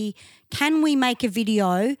Lucky. Can we make a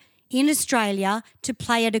video in Australia to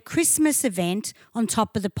play at a Christmas event on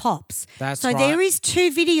top of the pops?" That's so right. there is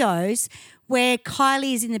 2 videos where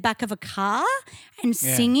Kylie is in the back of a car and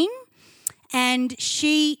singing.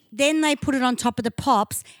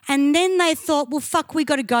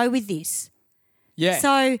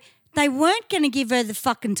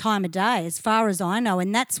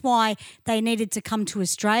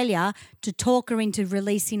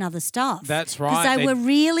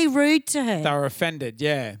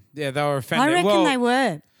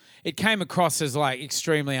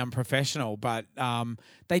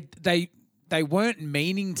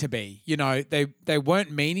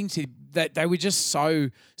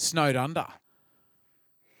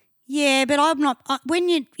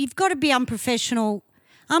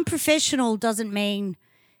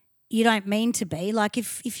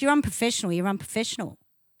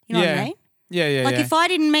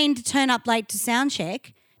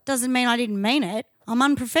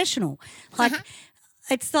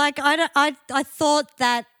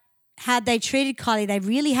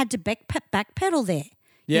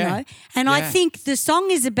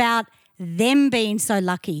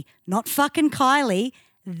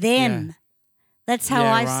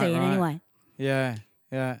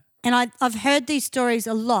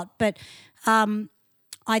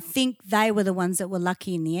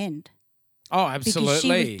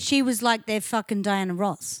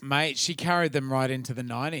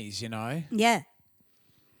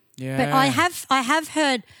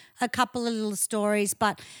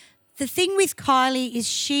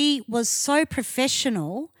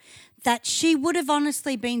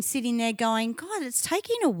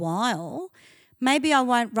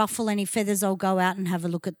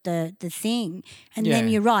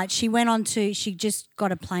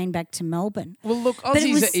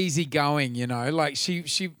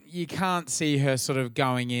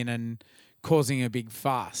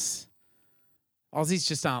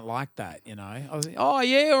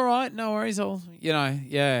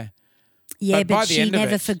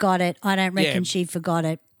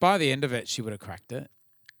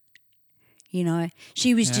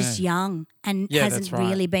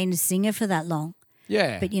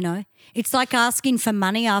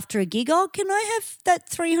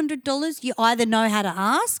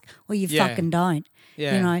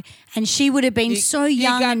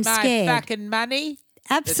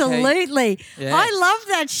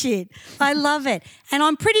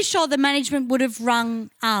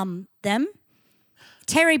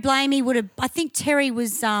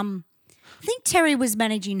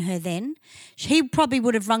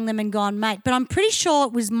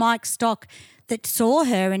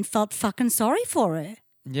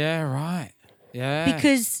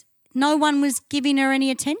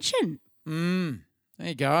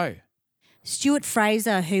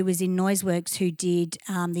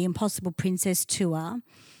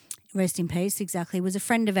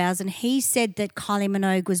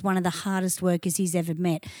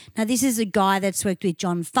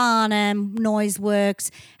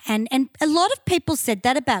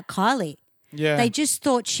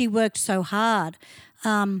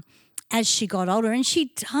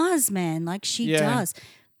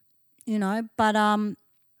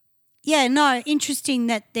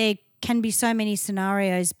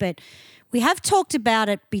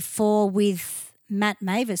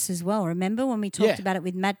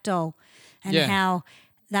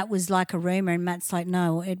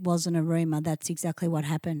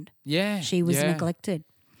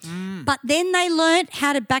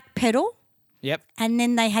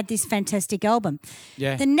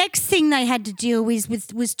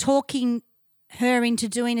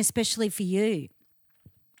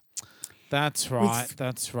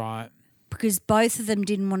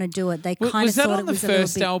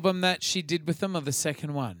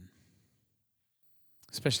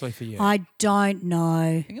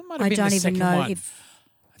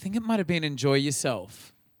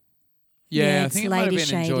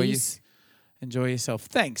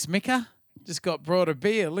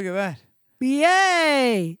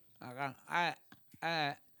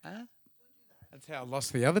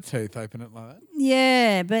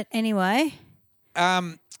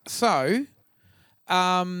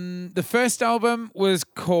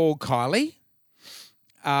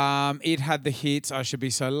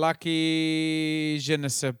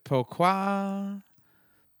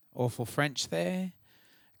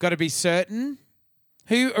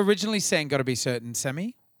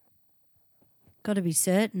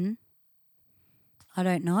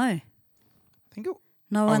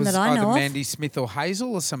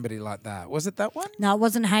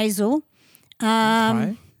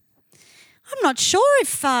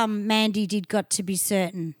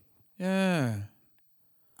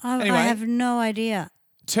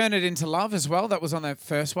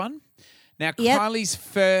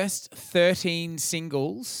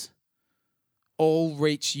 all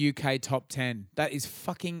reach UK top 10. That is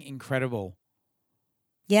fucking incredible.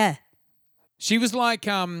 Yeah. She was like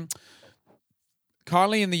Kylie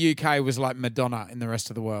in the UK was like Madonna in the rest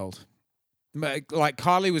of the world. Like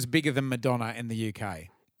Kylie was bigger than Madonna in the UK.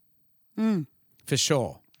 For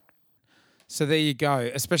sure. So there you go.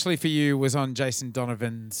 Especially for you, was on Jason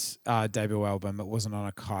Donovan's debut album. It wasn't on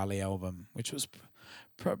a Kylie album, which was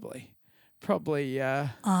probably. Yeah.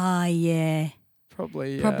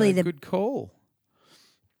 Probably the good call.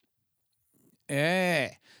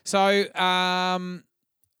 Yeah. So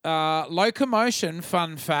Locomotion,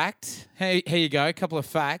 fun fact. Here you go. A couple of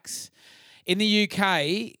facts. In the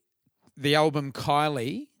UK, the album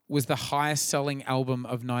Kylie was the highest selling album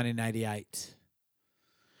of 1988.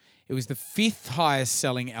 It was the 5th highest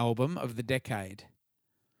selling album of the decade.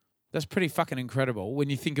 That's pretty fucking incredible. When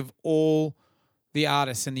you think of all the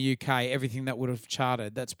artists in the UK, everything that would have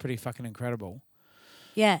charted, that's pretty fucking incredible.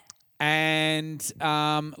 Yeah. And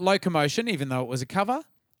Locomotion, even though it was a cover,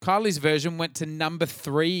 Kylie's version went to number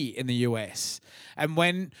 3 in the US. And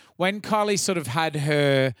when Kylie sort of had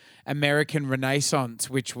her American Renaissance,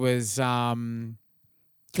 which was Can't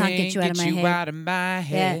Get You Out of My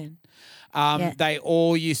Head. They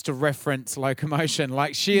all used to reference Locomotion.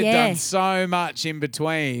 Like she had done so much in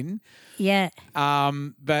between. Yeah.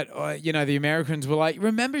 But the Americans were like,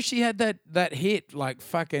 remember she had that hit like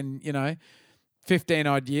fucking, 15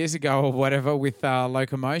 odd years ago or whatever with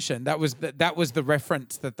Locomotion. That was the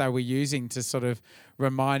reference that they were using to sort of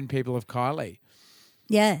remind people of Kylie.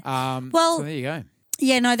 Yeah. So there you go.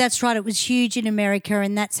 Yeah, no, that's right. It was huge in America,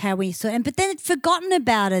 and that's how we saw it. But then it's forgotten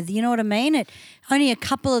about it. You know what I mean? Only a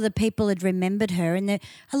couple of the people had remembered her, and a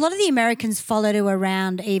lot of the Americans followed her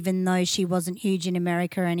around, even though she wasn't huge in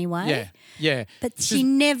America anyway. Yeah. But she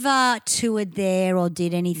never toured there or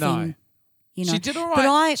did anything. No. She did all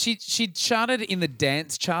right. She charted in the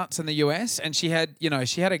dance charts in the US, and she had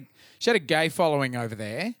a gay following over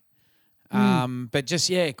there. But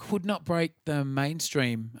just could not break the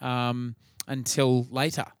mainstream until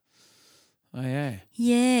later. Oh yeah.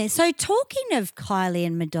 Yeah. So talking of Kylie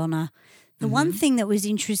and Madonna, the one thing that was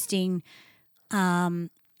interesting, when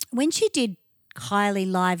she did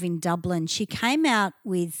Kylie live in Dublin, she came out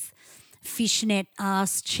with fishnet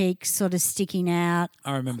ass cheeks sort of sticking out.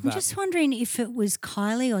 I remember that. I'm just wondering if it was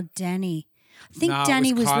Kylie or Danny. I think No, Danny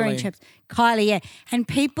it was wearing Kylie. chaps. Kylie, yeah. And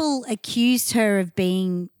people accused her of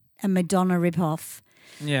being a Madonna ripoff.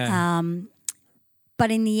 Yeah.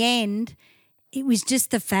 But in the end, it was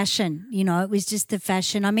just the fashion, it was just the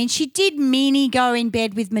fashion. I mean, she did go in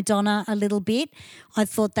bed with Madonna a little bit. I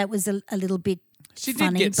thought that was a little bit She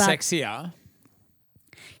funny, did get but sexier.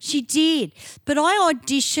 She did. But I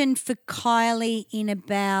auditioned for Kylie in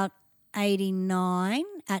about 89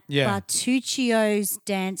 at Bartuccio's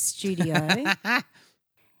dance studio.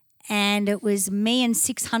 And it was me and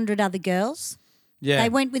 600 other girls. Yeah. They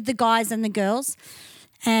went with the guys and the girls.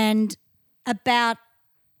 And about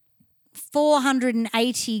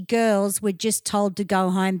 480 girls were just told to go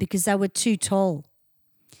home because they were too tall.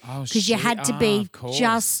 Oh, because you had to be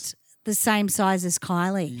just the same size as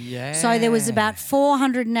Kylie. Yeah. So there was about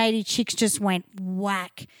 480 chicks just went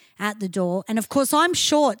whack at the door. And, of course, I'm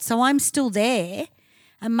short, so I'm still there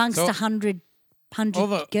amongst 100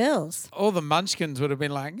 girls. All the munchkins would have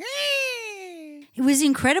been like, It was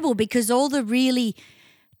incredible because all the really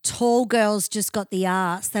tall girls just got the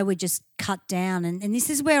arse. They were just cut down. And this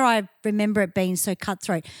is where I remember it being so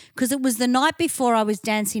cutthroat because it was the night before I was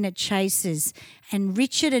dancing at Chase's and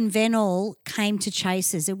Richard and Venel came to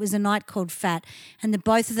Chase's. It was a night called Fat and the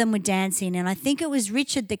both of them were dancing and I think it was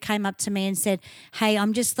Richard that came up to me and said, hey,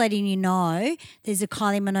 I'm just letting you know there's a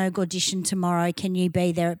Kylie Minogue audition tomorrow. Can you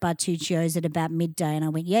be there at Bartuccio's at about midday? And I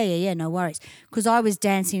went, yeah, no worries because I was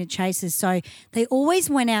dancing at Chase's. So they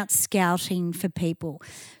always went out scouting for people.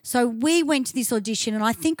 So we went to this audition and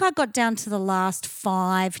I think I got down to the last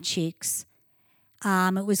 5 chicks.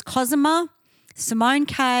 It was Cosima, Simone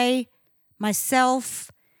Kay,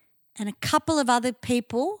 myself, and a couple of other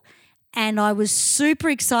people. And I was super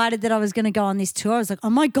excited that I was going to go on this tour. I was like, oh,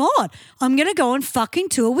 my God, I'm going to go on fucking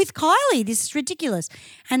tour with Kylie. This is ridiculous.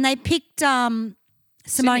 And they picked Simone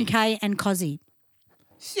Kay and Cozzy.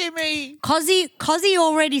 Shimmy. Cozzy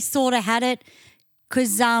already sort of had it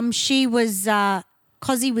because she was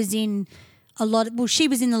Cozzy was in she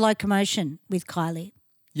was in the Locomotion with Kylie.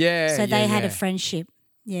 Yeah. So they had a friendship.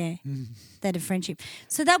 Yeah. They had a friendship.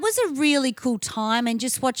 So that was a really cool time and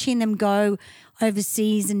just watching them go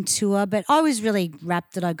overseas and tour. But I was really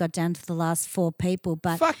rapt that I got down to the last 4 people.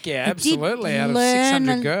 But fuck yeah, absolutely. Out of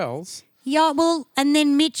 600 girls. Yeah, well, and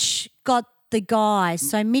then Mitch got the guy.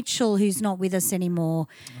 So Mitchell, who's not with us anymore,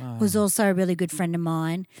 was also a really good friend of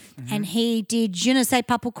mine. And he did Je ne sais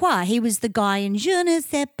pas pourquoi. He was the guy in Je ne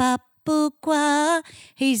sais pas pourquoi.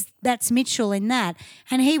 That's Mitchell in that.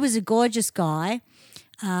 And he was a gorgeous guy,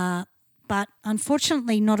 but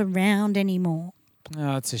unfortunately not around anymore.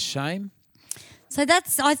 Oh, it's a shame. So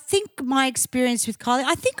that's, I think, my experience with Kylie.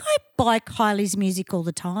 I think I buy Kylie's music all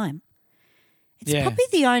the time. It's probably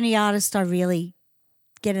the only artist I really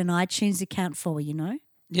get an iTunes account for, you know?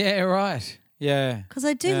 Yeah, right. Yeah. Because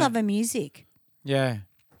I do love her music. Yeah.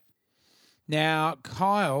 Now,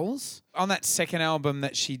 Kyle's, on that second album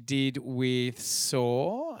that she did with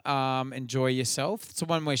Saw, Enjoy Yourself, it's the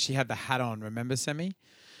one where she had the hat on, remember, Semi?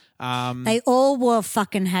 They all wore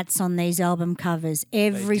fucking hats on these album covers.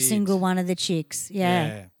 Every single one of the chicks.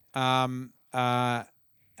 Yeah. Hand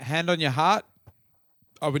on Your Heart,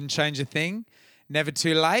 I wouldn't change a thing. Never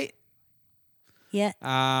Too Late. Yeah.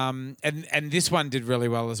 And this one did really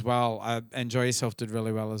well as well. Enjoy Yourself did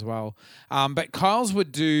really well as well. But Kyle's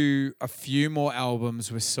would do a few more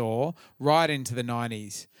albums with Saw right into the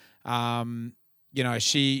 90s. You know,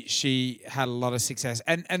 she had a lot of success.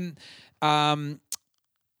 And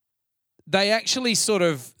they actually sort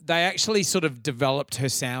of developed her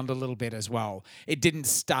sound a little bit as well. It didn't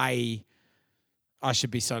stay, I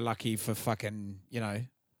should be so lucky for fucking,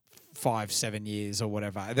 5-7 years or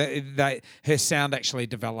whatever. Her sound actually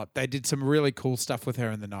developed. They did some really cool stuff with her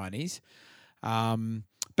in the 90s.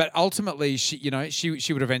 But ultimately she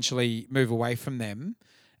would eventually move away from them,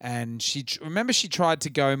 and she tried to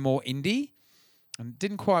go more indie and it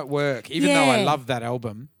didn't quite work, even though I love that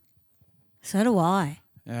album. So do I.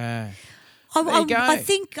 Yeah. I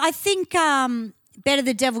think Better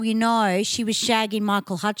the Devil You Know, she was shagging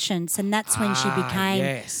Michael Hutchence, and that's when she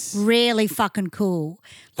became really fucking cool.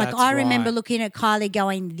 Like, I remember looking at Kylie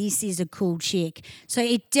going, this is a cool chick. So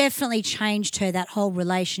it definitely changed her, that whole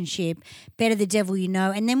relationship. Better the Devil You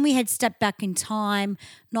Know. And then we had Step Back in Time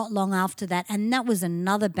not long after that, and that was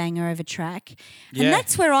another banger of a track. Yeah. And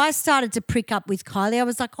that's where I started to prick up with Kylie. I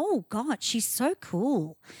was like, oh, God, she's so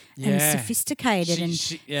cool and sophisticated.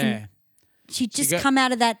 And she'd just come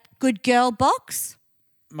out of that good girl box.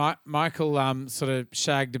 Michael sort of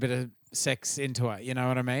shagged a bit of sex into her, you know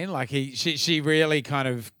what I mean? Like she really kind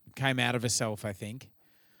of came out of herself, I think.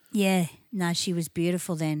 Yeah, no, she was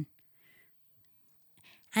beautiful then.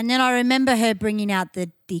 And then I remember her bringing out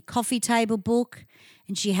the coffee table book,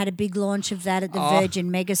 and she had a big launch of that at the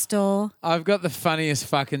Virgin Megastore. I've got the funniest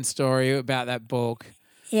fucking story about that book.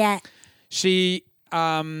 Yeah. She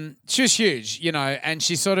was huge, and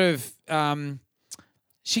she sort of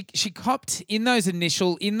she copped in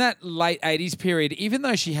that late 80s period, even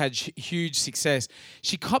though she had huge success,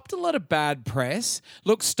 she copped a lot of bad press.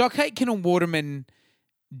 Look, Aitken and Waterman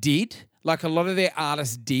did, like a lot of their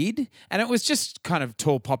artists did, and it was just kind of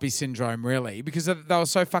tall poppy syndrome, really, because they were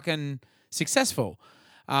so fucking successful.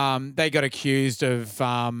 They got accused of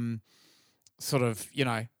sort of,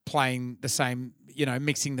 playing the same,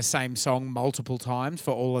 mixing the same song multiple times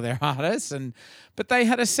for all of their artists, but they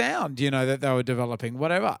had a sound, that they were developing,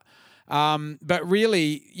 whatever. But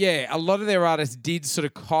really, a lot of their artists did sort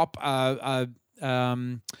of cop.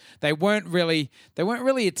 They weren't really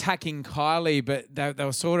attacking Kylie, but they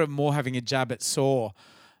were sort of more having a jab at Saw.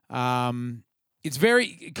 Kylie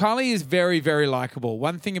is very, very likable.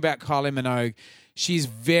 One thing about Kylie Minogue, she's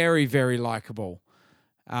very, very likable.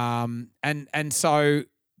 And so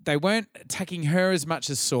they weren't attacking her as much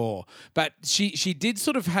as Saw, but she did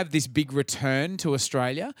sort of have this big return to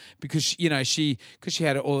Australia because she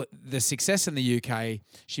had all the success in the UK.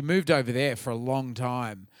 She moved over there for a long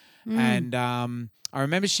time, and I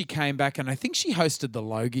remember she came back, and I think she hosted the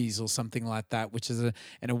Logies or something like that, which is an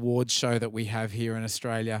awards show that we have here in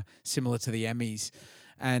Australia, similar to the Emmys,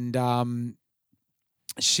 and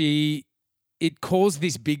it caused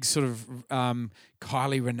this big sort of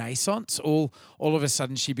Kylie renaissance. All of a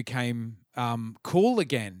sudden, she became cool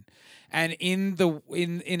again, and in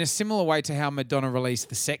a similar way to how Madonna released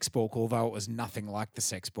the Sex Book, although it was nothing like the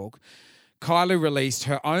Sex Book, Kylie released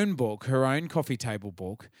her own book, her own coffee table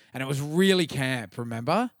book, and it was really camp.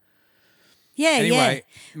 Remember? Yeah. Anyway,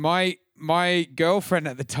 my girlfriend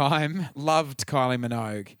at the time loved Kylie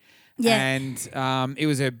Minogue. Yeah. And it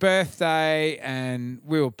was her birthday, and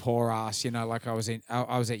we were poor ass, like I was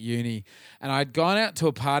at uni, and I'd gone out to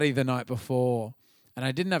a party the night before, and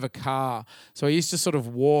I didn't have a car, so I used to sort of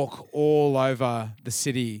walk all over the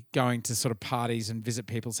city, going to sort of parties and visit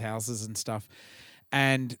people's houses and stuff.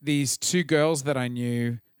 And these two girls that I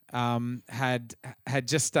knew had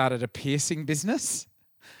just started a piercing business,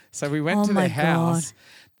 so we went to their house. God.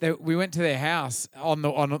 We went to their house on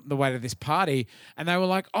the way to this party, and they were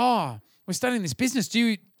like, "Oh, we're starting this business. Do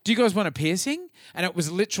you guys want a piercing? And it was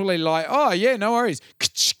literally like, oh, yeah, no worries.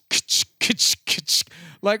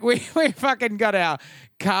 Like we fucking got our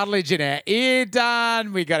cartilage in our ear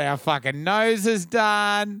done. We got our fucking noses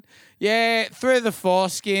done. Yeah, through the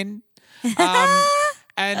foreskin.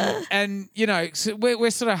 And you know, so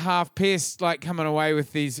we're sort of half pierced, like coming away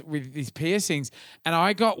with these piercings. And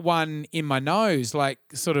I got one in my nose, like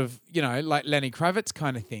sort of, you know, like Lenny Kravitz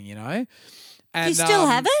kind of thing, you know. And, do you still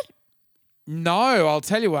have it? No, I'll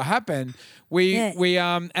tell you what happened.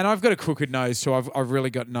 And I've got a crooked nose, so I've really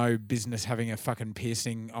got no business having a fucking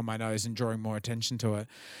piercing on my nose and drawing more attention to it.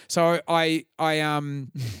 So I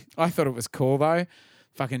thought it was cool though.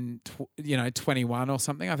 Fucking 21 or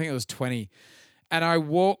something. I think it was 20. And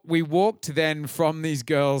we walked then from these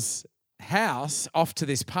girls' house off to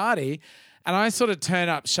this party, and I sort of turn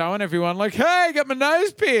up showing everyone like, hey, got my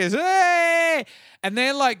nose pierced, hey! And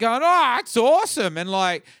they're like going, oh, that's awesome, and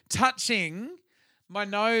like touching my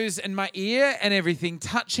nose and my ear and everything,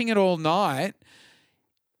 touching it all night.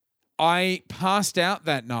 I passed out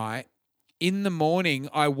that night. In the morning,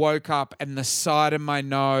 I woke up and the side of my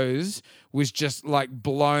nose was just like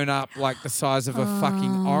blown up like the size of a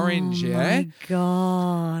fucking orange, yeah? Oh, my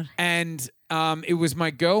God. And it was my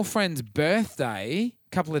girlfriend's birthday a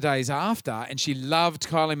couple of days after, and she loved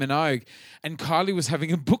Kylie Minogue, and Kylie was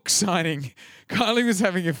having a book signing. Kylie was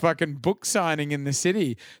having a fucking book signing in the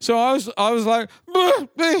city. So I was like,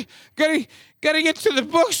 gotta get to the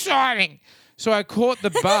book signing. So I caught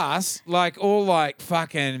the bus, like all like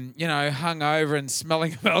fucking, you know, hungover and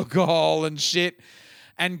smelling of alcohol and shit,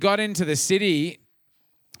 and got into the city.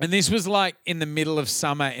 And this was like in the middle of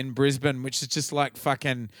summer in Brisbane, which is just like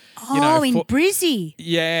fucking, in Brizzy.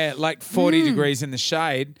 Yeah, like 40 degrees in the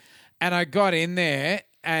shade. And I got in there,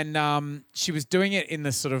 and she was doing it in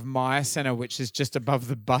the sort of Maya Centre, which is just above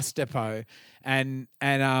the bus depot, and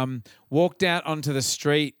walked out onto the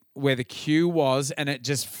street where the queue was, and it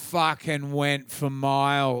just fucking went for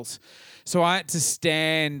miles. So I had to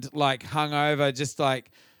stand like hungover, just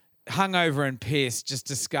like hungover and pissed,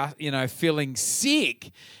 just feeling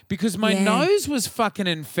sick because my nose was fucking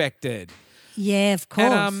infected. Yeah, of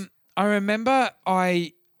course. And I remember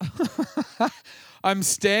I'm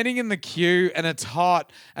standing in the queue and it's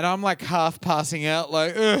hot, and I'm like half passing out,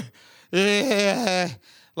 like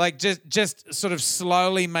like just sort of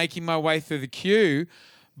slowly making my way through the queue.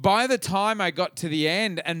 By the time I got to the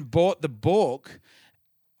end and bought the book,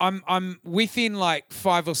 I'm within like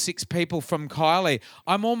 5 or 6 people from Kylie.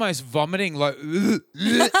 I'm almost vomiting, like,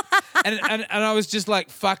 and I was just like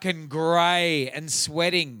fucking grey and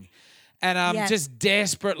sweating, and just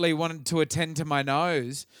desperately wanted to attend to my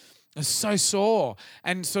nose. I was so sore,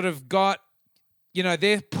 and sort of got, you know,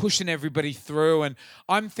 they're pushing everybody through, and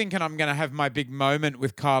I'm thinking I'm going to have my big moment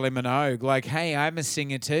with Kylie Minogue. Like, hey, I'm a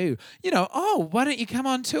singer too. You know, oh, why don't you come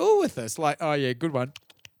on tour with us? Like, oh yeah, good one.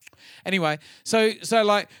 Anyway, so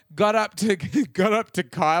like got up to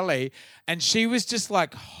Kylie, and she was just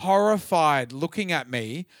like horrified looking at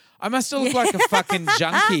me. I must have looked like a fucking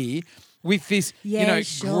junkie with this,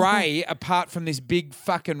 grey apart from this big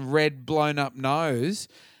fucking red blown up nose.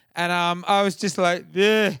 And I was just like,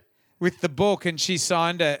 yeah, with the book, and she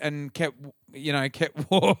signed it and kept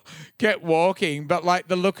walking. But like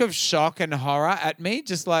the look of shock and horror at me,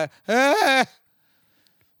 just like,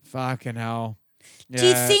 fucking hell. Yeah. Do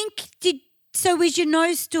you think so was your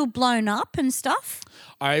nose still blown up and stuff?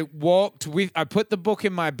 I put the book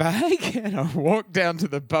in my bag and I walked down to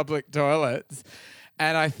the public toilets,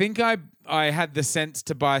 and I think I had the sense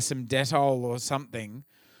to buy some Dettol or something.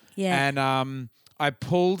 Yeah. And I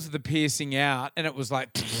pulled the piercing out, and it was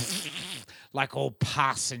like like all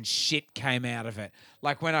pus and shit came out of it.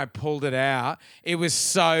 Like when I pulled it out, it was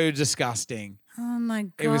so disgusting. Oh, my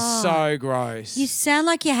God. It was so gross. You sound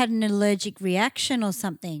like you had an allergic reaction or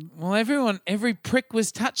something. Well, every prick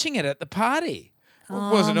was touching it at the party. It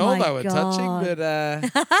wasn't all they were touching, but...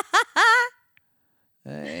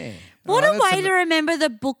 hey. What a way to remember the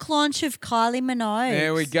book launch of Kylie Minogue.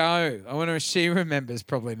 There we go. I wonder if she remembers.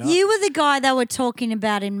 Probably not. You were the guy they were talking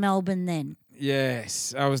about in Melbourne then.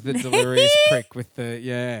 Yes. I was the delirious prick with the...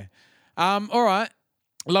 Yeah. All right.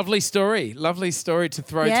 Lovely story. Lovely story to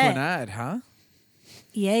throw to an ad, huh?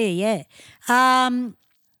 Yeah.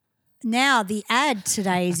 Now, the ad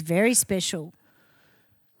today is very special.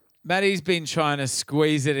 Maddie's been trying to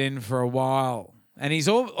squeeze it in for a while, and he's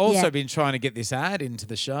also been trying to get this ad into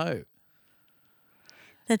the show.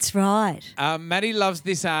 That's right. Maddie loves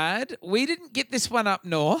this ad. We didn't get this one up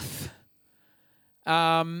north,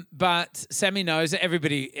 but Sammy knows it.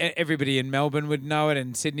 Everybody in Melbourne would know it,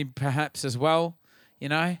 and Sydney perhaps as well, you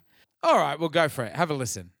know. All right, we'll go for it. Have a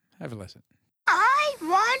listen. I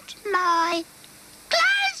want want my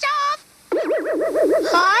clothes off.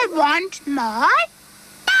 I want my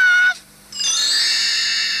bath.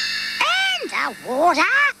 And the water.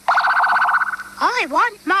 I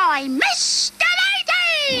want my Mr.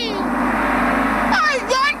 Matey. I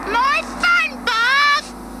want my fun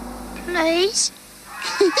bath. Please.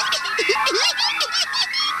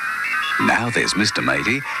 Now there's Mr.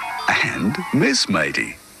 Matey and Miss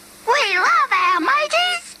Matey. We love our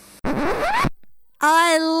mateys.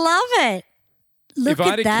 I love it. Look If I at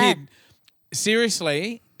had a that. kid,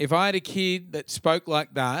 seriously, if I had a kid that spoke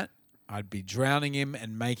like that, I'd be drowning him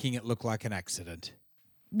and making it look like an accident.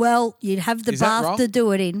 Well, you'd have the Is that bath wrong? to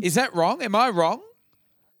do it in. Is that wrong? Am I wrong?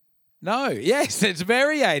 No. Yes, it's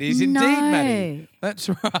very 80s indeed, No. Maddie. That's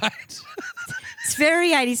right. It's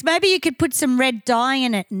very 80s. Maybe you could put some red dye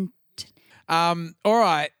in it. And All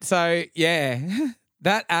right. So, yeah,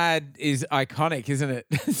 that ad is iconic, isn't it,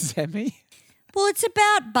 Sammy? well, it's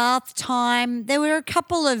about bath time. There were a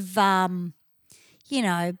couple of, bubble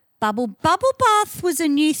bath was a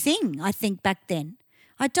new thing, I think, back then.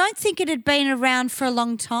 I don't think it had been around for a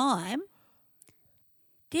long time.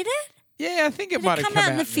 Did it? Yeah, I think it Did might it have come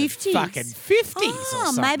out in the 50s? fucking 50s or Oh,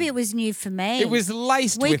 something. maybe it was new for me. It was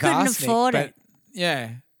laced We with couldn't arsenic, afford but it. yeah,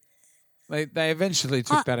 they eventually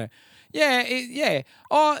took that out. Yeah, yeah.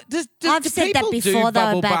 Oh, do I've said that people before, do though,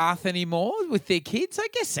 bubble about- bath anymore with their kids? I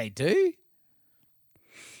guess they do.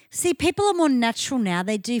 See, people are more natural now.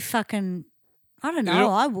 They do fucking, I don't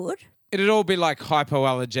know, I would. It'd all be like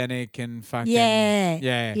hypoallergenic and fucking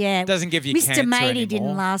Yeah. yeah. Doesn't give you cancer Mr. Matey anymore.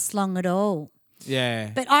 didn't last long at all. Yeah,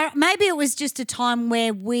 But maybe it was just a time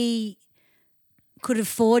where we could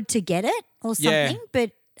afford to get it or Yeah. something.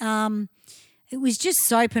 But it was just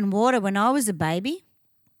soap and water when I was a baby.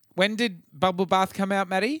 when did bubble bath come out,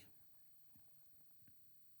 Maddie?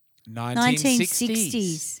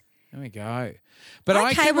 1960s. There we go. But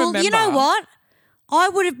I Okay, can well, remember. you know what? I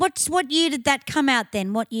would have. What year did that come out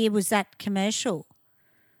then? What year was that commercial?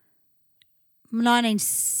 19.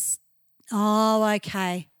 Oh,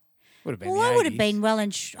 okay. Would have been Well, the I would have 80s.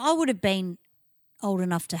 been I would have been old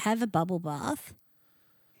enough to have a bubble bath.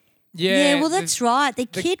 Yeah, well, that's right. The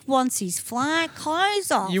kid wants his flat clothes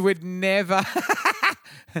off. You would never,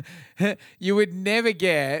 you would never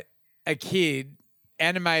get a kid,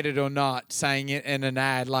 animated or not, saying it in an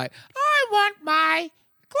ad like, "I want my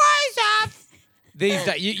clothes off." These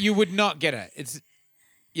days, you would not get it. It's,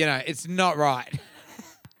 it's not right.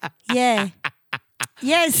 Yeah.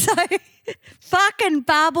 Yeah, so fucking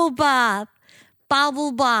bubble bath.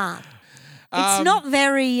 Bubble bath. It's not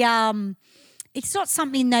very it's not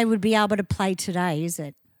something they would be able to play today, is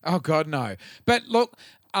it? Oh God, no. But look,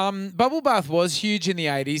 bubble bath was huge in the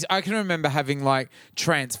 80s. I can remember having like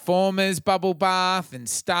Transformers bubble bath and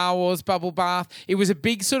Star Wars bubble bath. It was a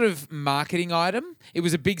big sort of marketing item. It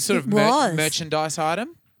was a big sort of merchandise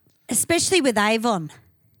item. Especially with Avon.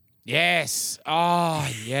 Yes. Oh,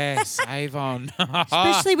 yes, Avon.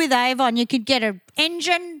 Especially with Avon. You could get an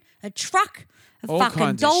engine, a truck, a All fucking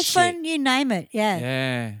kinds of dolphin, shit. you name it. Yeah.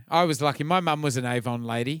 Yeah. I was lucky. My mum was an Avon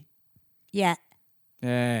lady. Yeah.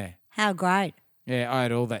 Yeah. How great. Yeah, I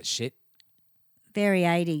had all that shit. Very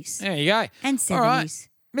 80s. There you go. And 70s. All right.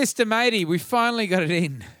 Mr. Matey, we finally got it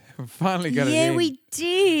in. We finally got it in. Yeah, we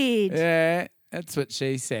did. Yeah, that's what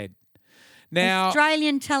she said. Now,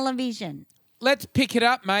 Australian television. let's pick it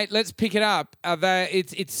up, mate. Let's pick it up.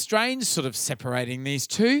 It's strange sort of separating these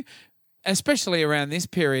two, especially around this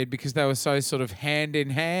period because they were so sort of hand in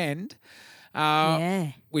hand.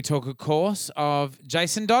 Yeah. We talk, of course, of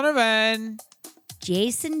Jason Donovan.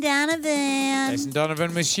 Jason Donovan. Jason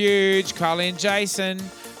Donovan was huge. Kylie and Jason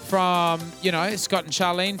from, Scott and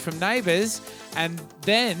Charlene from Neighbours. And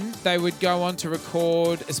then they would go on to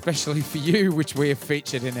record, especially for you, which we have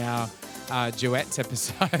featured in our duets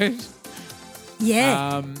episode.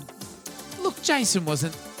 Yeah. Look, Jason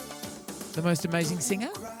wasn't the most amazing singer.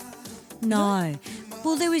 No.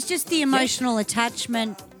 Well, there was just the emotional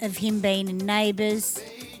attachment of him being in Neighbours.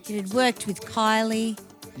 It had worked with Kylie.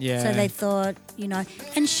 Yeah. So they thought,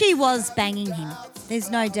 and she was banging him. There's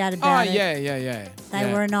no doubt about it. Yeah.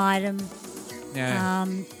 They were an item. Yeah.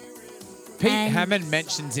 Pete and- Hammond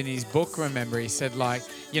mentions in his book, remember, he said,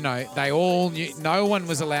 they all knew, no one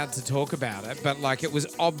was allowed to talk about it, but, it was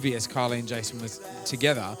obvious Kylie and Jason was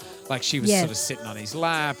together. She was sort of sitting on his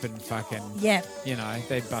lap and fucking, Yeah.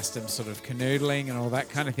 they'd bust him sort of canoodling and all that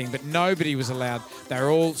kind of thing, but nobody was allowed. They were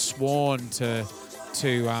all sworn to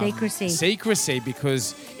secrecy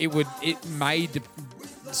because it made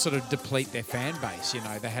sort of deplete their fan base.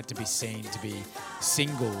 They had to be seen to be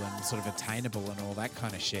single and sort of attainable and all that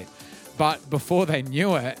kind of shit. But before they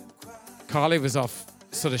knew it, Kylie was off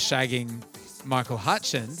sort of shagging Michael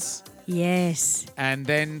Hutchence. Yes. And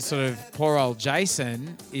then sort of poor old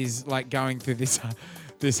Jason is like going through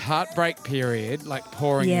this heartbreak period, like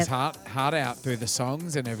pouring his heart out through the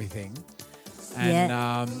songs and everything.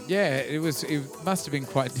 And it must have been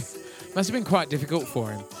quite difficult for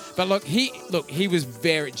him. But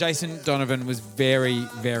Jason Donovan was very,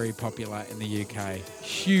 very popular in the UK.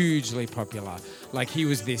 Hugely popular. Like he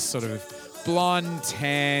was this sort of blonde,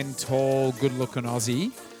 tan, tall, good-looking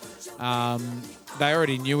Aussie. They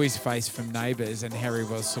already knew his face from Neighbours, and Harry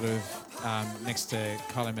was sort of next to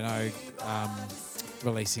Kylie Minogue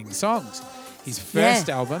releasing songs. His first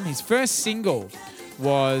album, his first single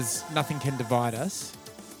was Nothing Can Divide Us.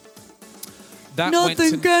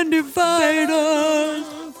 Nothing can divide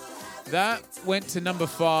us. That went to number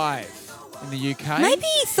 5 in the UK. Maybe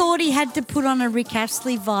he thought he had to put on a Rick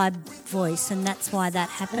Astley vibe voice, and that's why that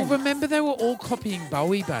happened. Well, remember they were all copying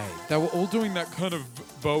Bowie, babe. They were all doing that kind of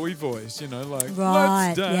Bowie voice, you know, like,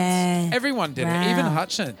 let's dance. Yeah. Everyone did it, even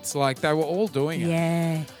Hutchence. Like, they were all doing it.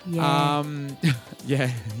 Yeah. Yeah.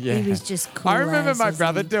 He was just cool. I remember my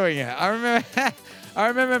brother doing it. I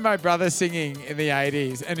remember my brother singing in the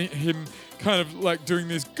 80s and him kind of like doing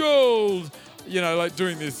this gold, you know, like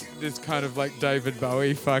doing this kind of like David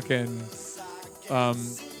Bowie fucking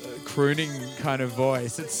crooning kind of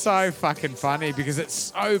voice. It's so fucking funny because it's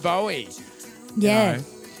so Bowie. Yeah. You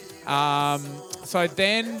know? So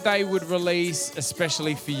then they would release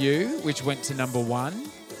Especially For You, which went to number 1.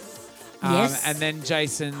 Yes. And then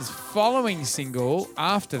Jason's following single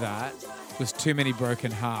after that was Too Many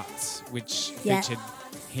Broken Hearts, which featured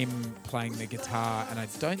him playing the guitar, and I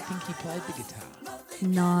don't think he played the guitar.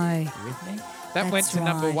 No. You with me? That went to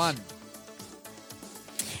number 1.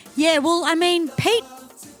 Yeah, well, I mean, Pete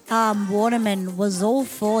Waterman was all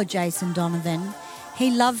for Jason Donovan. He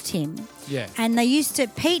loved him. Yeah. And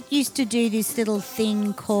Pete used to do this little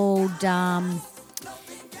thing called, I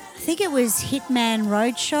think it was Hitman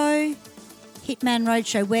Roadshow,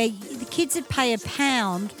 where the kids would pay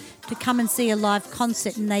 £1 to come and see a live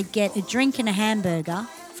concert, and they'd get a drink and a hamburger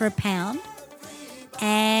for £1.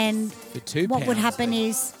 And for £2, what would happen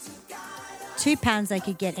is £2 they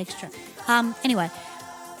could get extra. Anyway,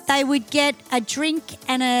 they would get a drink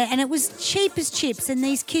and it was cheap as chips, and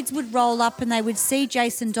these kids would roll up and they would see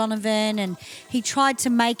Jason Donovan, and he tried to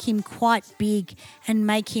make him quite big and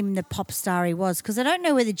make him the pop star he was, because I don't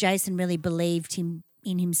know whether Jason really believed in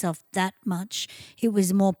himself that much. It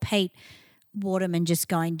was more Pete Waterman just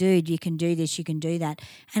going, dude, you can do this, you can do that.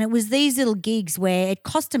 And it was these little gigs where it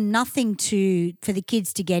cost them nothing for the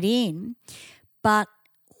kids to get in, but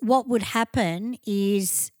what would happen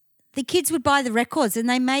is the kids would buy the records and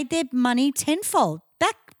they made their money tenfold.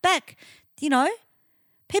 Back, you know.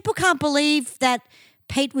 People can't believe that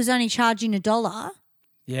Pete was only charging $1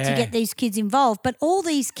 to get these kids involved, but all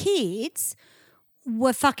these kids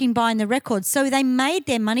were fucking buying the records, so they made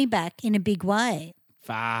their money back in a big way.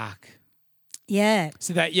 Fuck. Yeah.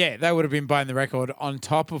 So they would have been buying the record on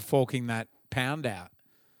top of forking that £1 out.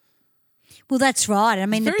 Well, that's right. I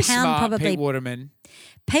mean, Very the pound smart, probably. Pete Waterman.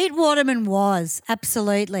 Pete Waterman was,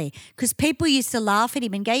 absolutely. Because people used to laugh at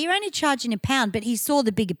him and go, you're only charging £1, but he saw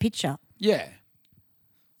the bigger picture. Yeah.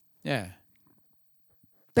 Yeah.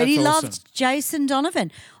 But he That's awesome. loved Jason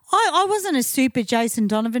Donovan. I wasn't a super Jason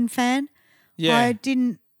Donovan fan. Yeah. I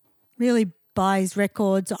didn't really buy his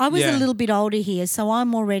records. I was a little bit older here, so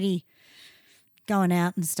I'm already going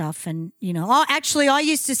out and stuff. And, you know, I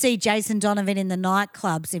used to see Jason Donovan in the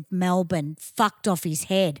nightclubs of Melbourne, fucked off his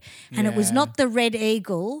head. And it was not the Red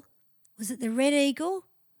Eagle. Was it the Red Eagle?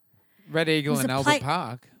 Red Eagle in Albert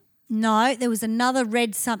Park? No, there was another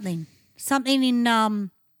red something. Something in,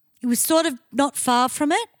 it was sort of not far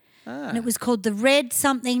from it. And it was called the Red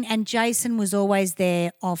something, and Jason was always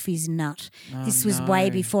there off his nut. This was way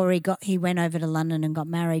before he went over to London and got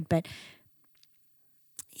married. But,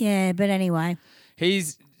 yeah, but anyway.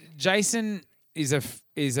 Jason is a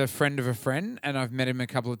friend of a friend, and I've met him a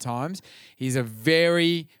couple of times. He's a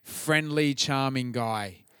very friendly, charming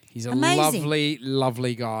guy. He's a lovely,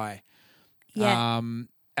 lovely guy. Yeah. And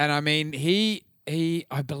I mean,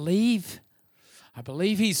 I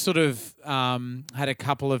believe he's sort of had a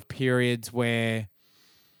couple of periods where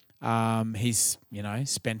he's, you know,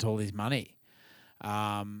 spent all his money.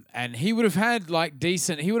 And he would have had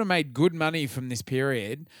he would have made good money from this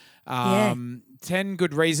period. 10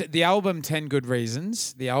 Good Reasons. The album 10 Good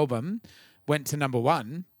Reasons, the album went to number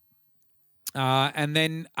 1. And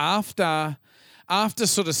then after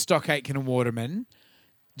sort of Stock Aitken and Waterman,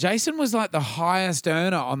 Jason was like the highest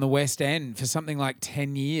earner on the West End for something like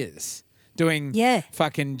 10 years. Doing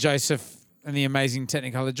fucking Joseph and the Amazing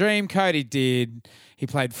Technicolor Dreamcoat. He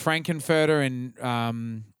played Frankenfurter in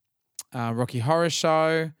Rocky Horror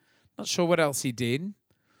Show. Not sure what else he did.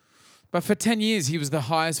 But for 10 years, he was the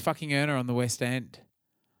highest fucking earner on the West End.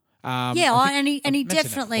 And he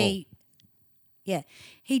definitely,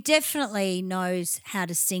 he definitely knows how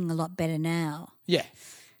to sing a lot better now. Yeah.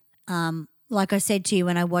 Like I said to you,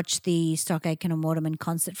 when I watched the Stock Aitken and Waterman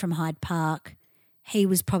concert from Hyde Park, he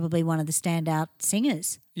was probably one of the standout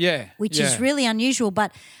singers. Yeah. Which is really unusual.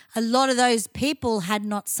 But a lot of those people had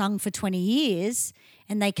not sung for 20 years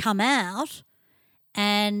and they come out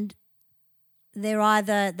and they're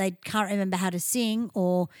either they can't remember how to sing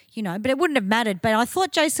or, but it wouldn't have mattered. But I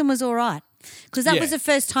thought Jason was all right because that was the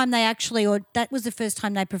first time that was the first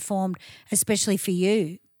time they performed, especially for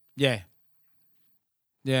you. Yeah.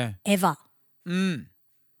 Yeah. Ever.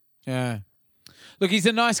 Yeah. Look, he's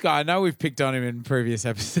a nice guy. I know we've picked on him in previous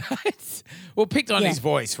episodes. Well, picked on his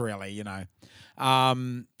voice, really,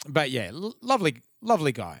 But yeah,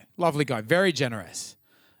 lovely guy. Lovely guy. Very generous.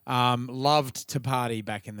 Loved to party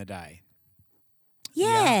back in the day.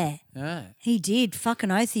 Yeah. Yeah. He did.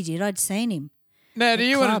 Fucking oath he did. I'd seen him. Now, do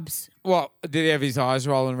you clubs. What, did he have his eyes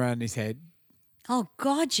rolling around his head? Oh,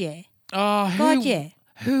 God, yeah. Oh, God, yeah.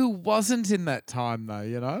 Who wasn't in that time,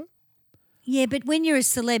 though, Yeah, but when you're a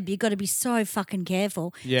celeb, you've got to be so fucking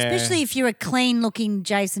careful. Yeah. Especially if you're a clean-looking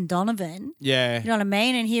Jason Donovan. Yeah. You know what I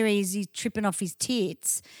mean? And here he's tripping off his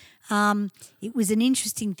tits. It was an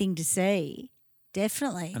interesting thing to see.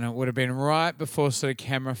 Definitely. And it would have been right before sort of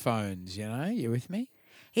camera phones, You with me?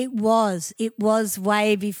 It was. It was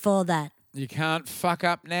way before that. You can't fuck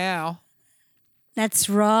up now. That's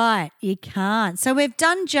right. You can't. So we've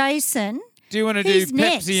done Jason. Do you want to do Who's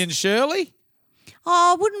next? Pepsi and Shirley?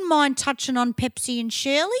 Oh, I wouldn't mind touching on Pepsi and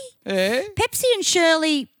Shirley. Yeah. Pepsi and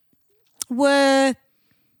Shirley were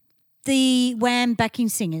the Wham backing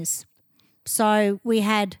singers. So we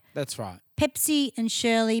had That's right. Pepsi and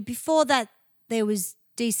Shirley. Before that, there was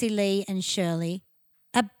DC Lee and Shirley.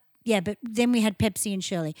 But then we had Pepsi and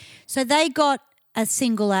Shirley. So they got a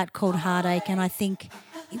single out called Heartache, and I think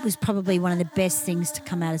it was probably one of the best things to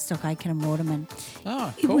come out of Stock Aitken and Waterman.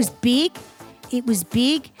 Oh, It cool. was big. They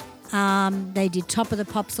did Top of the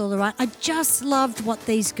Pops all the right. I just loved what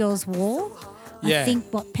these girls wore. Yeah. I think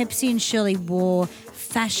what Pepsi and Shirley wore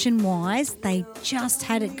fashion-wise, they just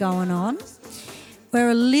had it going on. Where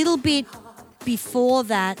a little bit before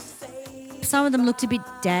that, some of them looked a bit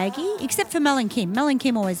daggy, except for Mel and Kim. Mel and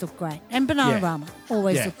Kim always looked great. And Bananarama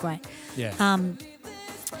always looked great. Yeah.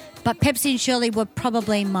 But Pepsi and Shirley were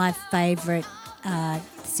probably my favourite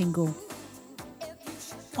single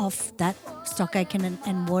off that Stock Aitken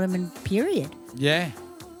and Waterman period. Yeah.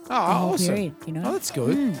 Oh, The whole awesome. period, Oh, that's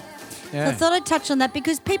good. Yeah. I thought I'd touch on that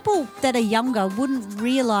because people that are younger wouldn't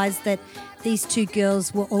realise that these two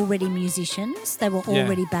girls were already musicians. They were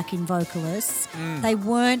already backing vocalists. They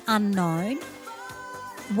weren't unknown.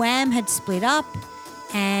 Wham had split up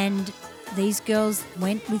and these girls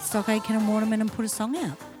went with Stock Aitken and Waterman and put a song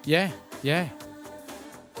out. Yeah. Yeah.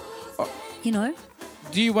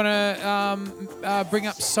 Do you want to bring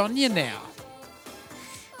up Sonia now?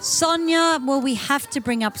 Sonia, well, we have to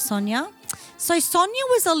bring up Sonia. So Sonia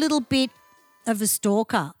was a little bit of a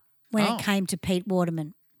stalker when it came to Pete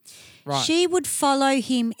Waterman. Right. She would follow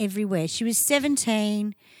him everywhere. She was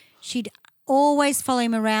 17. She'd always follow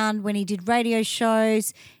him around when he did radio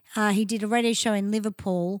shows. He did a radio show in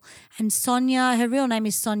Liverpool, and Sonia, her real name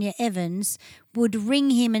is Sonia Evans, would ring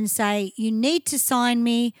him and say, "You need to sign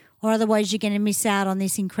me or otherwise you're going to miss out on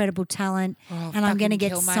this incredible talent and I'm going to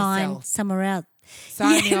get signed somewhere else."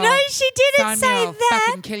 No, she didn't say that.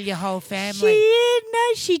 Fucking kill your whole family.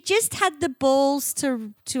 She just had the balls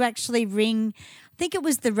to actually ring. I think it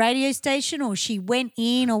was the radio station, or she went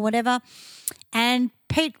in or whatever. And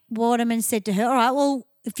Pete Waterman said to her, "All right, well,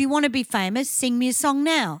 if you want to be famous, sing me a song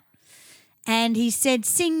now." And he said,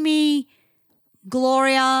 "Sing me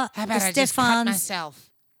Gloria, How about the I just cut Stephans." myself?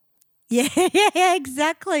 Yeah,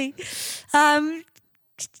 exactly.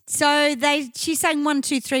 So she sang 1,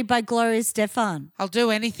 2, 3 by Gloria Stefan. I'll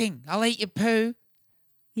do anything. I'll eat your poo.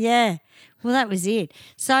 Yeah. Well, that was it.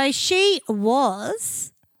 So she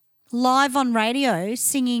was live on radio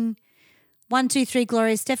singing 1, 2, 3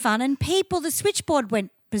 Gloria Stefan, and the switchboard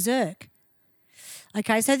went berserk.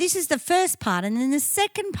 Okay, so this is the first part. And then the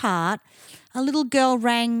second part, a little girl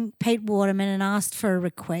rang Pete Waterman and asked for a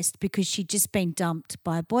request because she'd just been dumped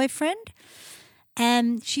by a boyfriend.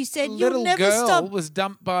 And she said, Little "You'll never girl stop." was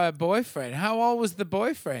dumped by a boyfriend. How old was the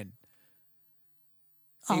boyfriend?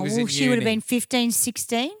 He Oh, was well, in she would have uni. been 15,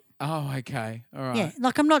 16. Oh, okay. All right. Yeah,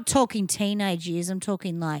 like I'm not talking teenage years. I'm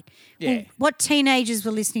talking like, Yeah. what teenagers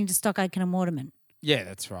were listening to Stock Aitken and Waterman? Yeah,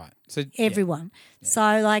 that's right. So Everyone.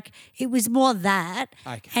 So like it was more that.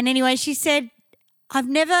 Okay. And anyway, she said,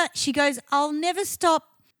 she goes, I'll never stop.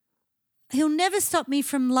 He'll never stop me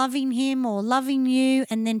from loving him or loving you.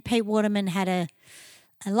 And then Pete Waterman had a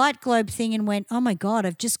light globe thing and went, oh my God,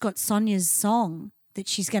 I've just got Sonia's song that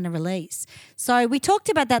she's going to release. So we talked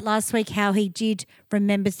about that last week, how he did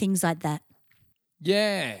remember things like that.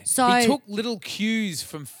 Yeah. So he took little cues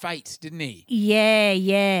from fate, didn't he?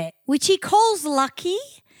 Yeah. Which he calls lucky,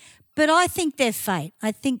 but I think they're fate.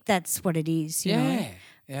 I think that's what it is, you know.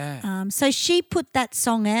 Yeah. So she put that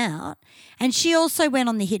song out, and she also went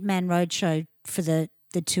on the Hitman Roadshow for the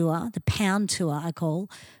tour, the Pound Tour, I call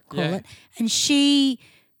it. And she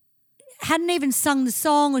hadn't even sung the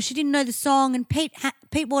song, or she didn't know the song. And Pete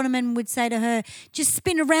Waterman would say to her, "Just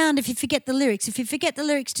spin around if you forget the lyrics. If you forget the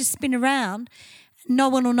lyrics, just spin around. No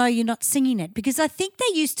one will know you're not singing it." Because I think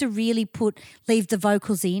they used to really leave the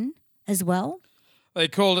vocals in as well. They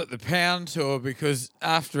called it the Pound Tour because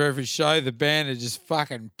after every show, the band would just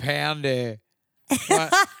fucking pound there.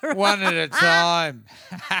 One at a time.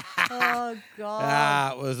 Oh,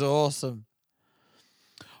 God. It was awesome.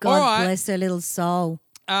 God bless her little soul.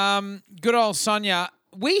 Good old Sonia.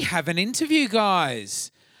 We have an interview,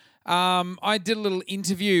 guys. I did a little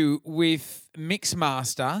interview with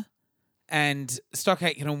Mixmaster and Stock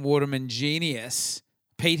Aitken and Waterman genius,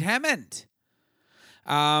 Pete Hammond.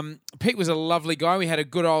 Pete was a lovely guy. We had a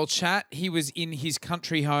good old chat. He was in his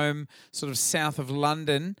country home, sort of south of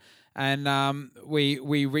London, and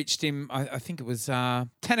we reached him, I think it was 10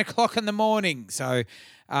 o'clock in the morning. So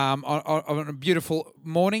on a beautiful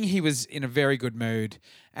morning, he was in a very good mood,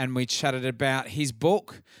 and we chatted about his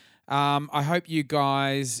book. I hope you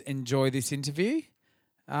guys enjoy this interview.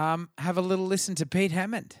 Have a little listen to Pete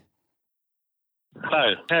Hammond.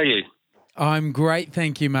 Hello, how are you? I'm great,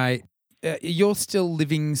 thank you, mate. You're still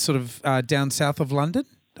living sort of down south of London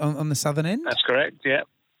on the southern end? That's correct, yeah.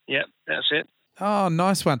 Yep, that's it. Oh,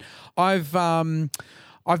 nice one. I've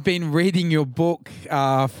been reading your book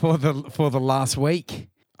for the last week.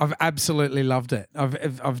 I've absolutely loved it.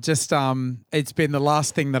 I've just it's been the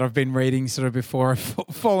last thing that I've been reading sort of before I've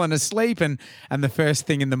fallen asleep, and the first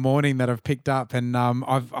thing in the morning that I've picked up, and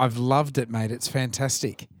I've loved it, mate. It's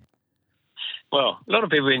fantastic. Well, a lot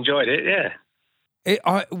of people enjoyed it, yeah.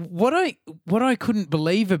 What I couldn't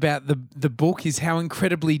believe about the book is how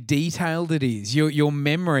incredibly detailed it is. Your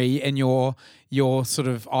memory and your sort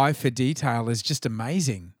of eye for detail is just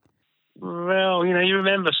amazing. Well, you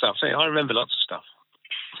remember stuff. I remember lots of stuff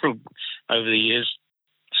over the years,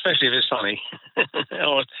 especially if it's funny,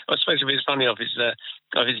 or especially if it's funny of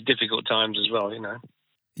its difficult times as well.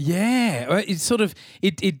 Yeah, it sort of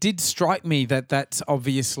it did strike me that that's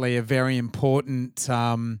obviously a very important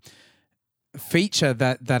feature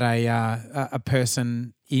that a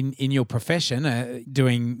person in your profession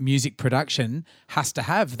doing music production has to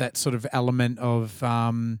have, that sort of element of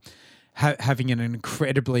having an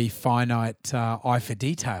incredibly finite eye for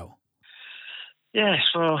detail. Yes,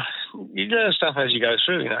 well, you learn stuff as you go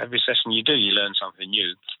through. Every session you do, you learn something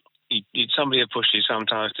new. Somebody will push you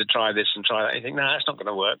sometimes to try this and try that. You think, no, that's not going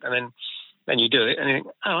to work, and then you do it, and you think,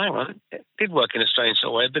 oh, hang on, it did work in a strange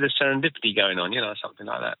sort of way, a bit of serendipity going on, something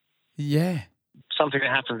like that. Yeah. Something that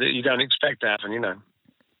happens that you don't expect to happen,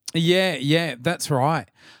 Yeah, that's right.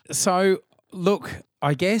 So, look,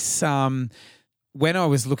 I guess when I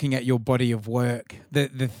was looking at your body of work, the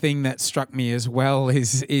thing that struck me as well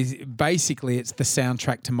is basically it's the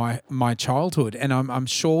soundtrack to my childhood, and I'm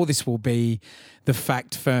sure this will be the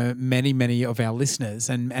fact for many of our listeners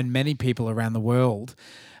and many people around the world.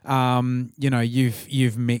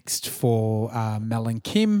 You've mixed for Mel and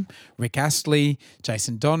Kim, Rick Astley,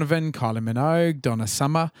 Jason Donovan, Kylie Minogue, Donna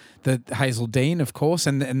Summer, the Hazel Dean, of course,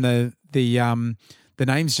 and the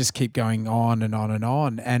names just keep going on and on and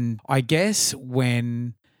on. And I guess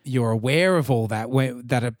when you're aware of all that,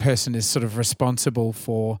 that a person is sort of responsible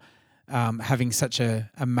for having such a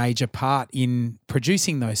major part in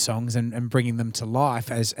producing those songs and bringing them to life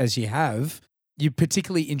as you have, you're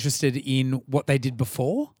particularly interested in what they did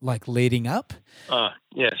before, like leading up.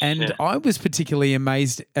 Yes. And yeah. I was particularly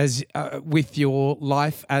amazed as with your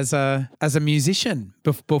life as a musician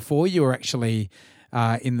before you were actually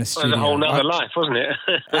in the studio. It was a whole other life, wasn't it?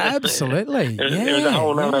 Absolutely. It was a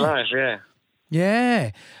whole other life, yeah.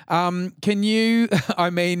 Yeah. Can you, I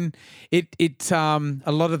mean, it a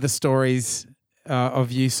lot of the stories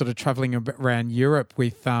of you sort of traveling around Europe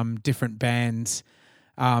with different bands,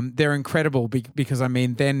 they're incredible because I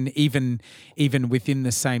mean, then even within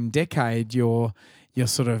the same decade, you're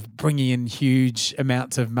sort of bringing in huge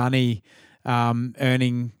amounts of money,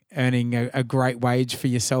 earning a great wage for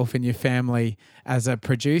yourself and your family as a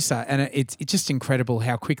producer, and it's just incredible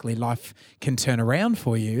how quickly life can turn around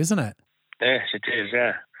for you, isn't it? Yes, it is.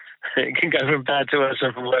 Yeah, It can go from bad to worse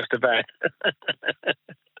and from worse to bad.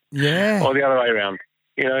 Yeah. Or the other way around,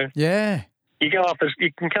 you know? Yeah. You go up,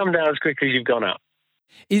 you can come down as quickly as you've gone up.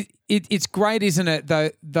 It's great, isn't it,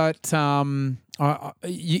 that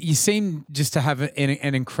you seem just to have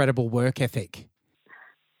an incredible work ethic.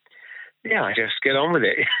 Yeah, I just get on with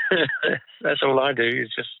it. That's all I do.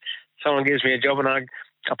 It's just someone gives me a job and I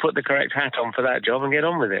put the correct hat on for that job and get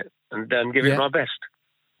on with it and give it my best.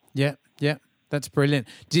 Yeah, yeah, that's brilliant.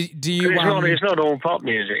 Do you? It's not all pop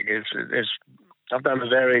music. I've done a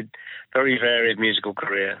very varied musical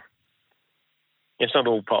career. It's not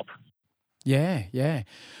all pop. Yeah, yeah.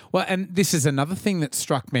 Well, and this is another thing that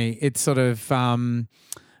struck me. It's sort of, I'm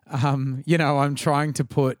trying to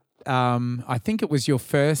put. I think it was your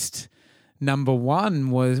first number one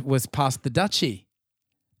was Past the Dutchie.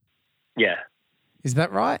 Yeah. Is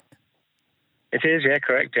that right? It is, yeah,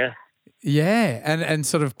 correct, yeah. Yeah, and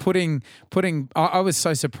sort of putting. I was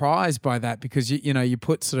so surprised by that because you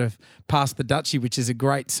put sort of Past the Dutchie, which is a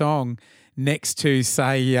great song, next to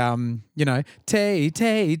say Tay. I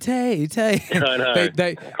know.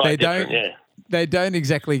 They don't. Yeah. They don't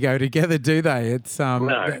exactly go together, do they? It's no,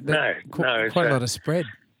 quite a lot of spread.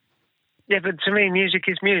 Yeah, but to me, music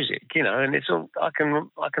is music, and it's all I can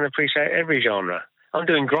appreciate every genre. I'm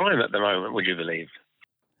doing grime at the moment. Would you believe?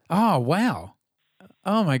 Oh wow!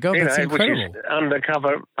 Oh my God, that's incredible. Which is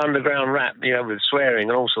underground rap, with swearing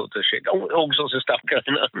and all sorts of shit, all sorts of stuff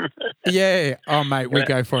going on. Yeah. Oh mate, we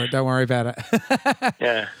go for it. Don't worry about it.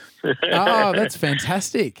 Yeah. Oh, that's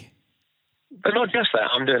fantastic. But not just that.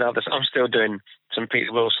 I'm still doing some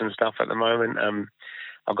Peter Wilson stuff at the moment.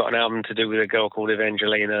 I've got an album to do with a girl called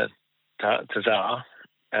Evangelina Tazar.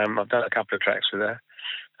 I've done a couple of tracks with her.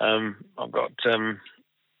 I've got, I don't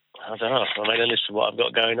know, I made a list of what I've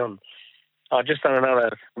got going on. I've just done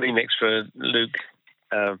another remix for Luke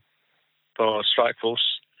for Strike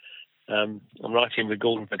Force. I'm writing with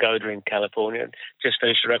Gordon Pagoda in California. Just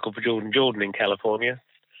finished a record for Jordan in California.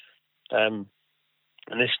 And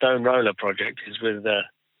this Stone Roller project is with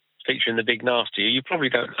featuring the Big Nasty. You probably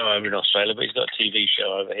don't know over in Australia, but he's got a TV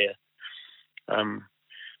show over here. And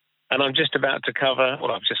I'm just about to cover,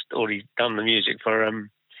 I've just already done the music for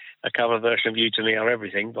a cover version of You to Me Are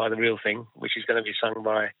Everything by The Real Thing, which is going to be sung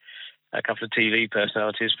by a couple of TV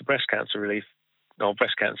personalities for breast cancer relief, or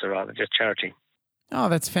breast cancer rather, just charity. Oh,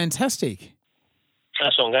 that's fantastic.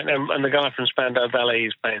 That's all going, and the guy from Spandau Ballet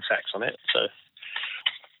is playing sax on it. So,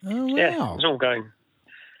 oh wow, yeah, it's all going.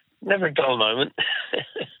 Never a dull moment.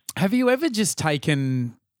 Have you ever just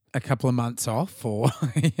taken a couple of months off, or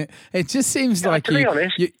it just seems like to be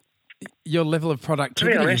honest, your level of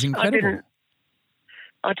productivity is incredible.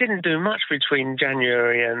 I didn't do much between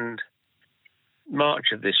January and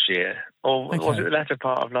March of this year, or was it the latter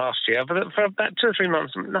part of last year? But for about 2 or 3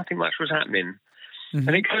 months, nothing much was happening. Mm-hmm.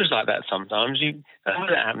 And it goes like that sometimes. When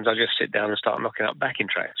that happens, I just sit down and start knocking up backing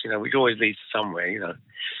tracks, which always leads to somewhere,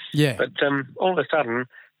 Yeah. But all of a sudden,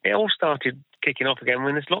 it all started kicking off again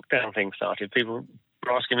when this lockdown thing started. People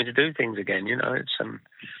were asking me to do things again, It's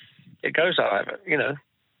it goes like that,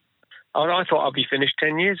 I thought I'd be finished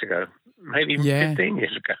 10 years ago, maybe even 15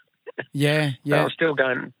 years ago. Yeah. But I'm still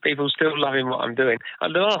going. People still loving what I'm doing. The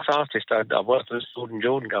last artist I worked with,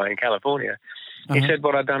 Jordan guy in California, he said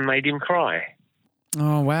what I'd done made him cry.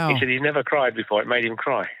 Oh, wow. He said he's never cried before. It made him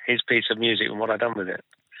cry, his piece of music and what I'd done with it.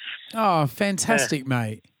 Oh, fantastic,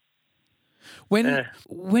 mate. When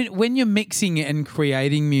you're mixing and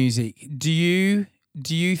creating music, do you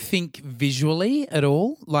think visually at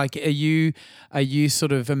all? Like, are you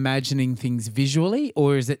sort of imagining things visually,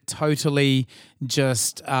 or is it totally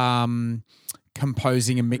just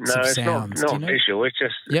composing a mix of sounds? No, it's not visual. It's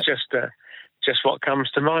just what comes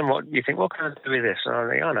to mind. What you think? What can I do with this? And I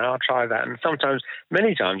think, I'll try that. And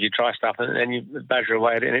many times, you try stuff and then you badger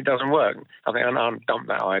away at it and it doesn't work. I think I'll dump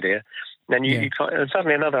that idea. Then you try, and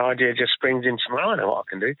suddenly another idea just springs into my mind. I know what I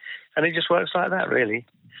can do, and it just works like that, really.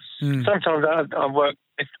 Mm. Sometimes I work.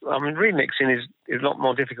 Remixing is a lot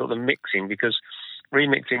more difficult than mixing, because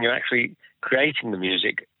remixing, you're actually creating the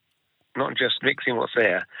music, not just mixing what's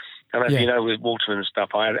there. And as you know, with Waterman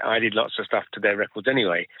stuff, I did lots of stuff to their records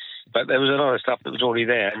anyway. But there was a lot of stuff that was already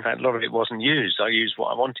there. In fact, a lot of it wasn't used. I used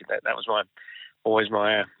what I wanted. That was always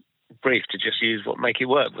my brief, to just make it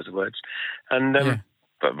work, was the words. And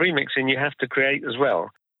but remixing, you have to create as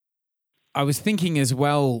well. I was thinking as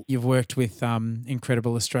well, you've worked with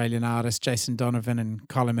incredible Australian artists Jason Donovan and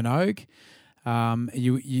Kylie Minogue.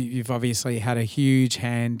 You've obviously had a huge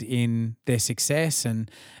hand in their success and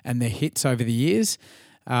their hits over the years.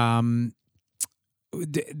 That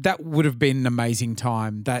would have been an amazing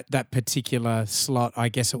time, that particular slot. I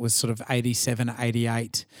guess it was sort of 87,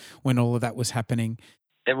 88 when all of that was happening.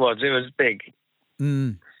 It was big.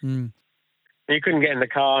 Mm, mm. You couldn't get in the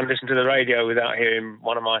car and listen to the radio without hearing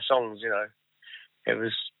one of my songs, you know. It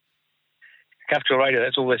was Capital Radio,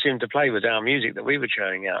 that's all they seemed to play was our music that we were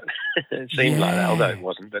churning out. It seemed like that, although it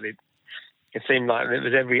wasn't, but it seemed like it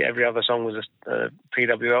was every other song was a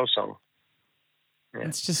PWL song. Yeah.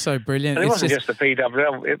 It's just so brilliant. And it wasn't just the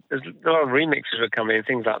PWL. A lot of remixes were coming in,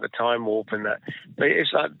 things like the Time Warp and that. But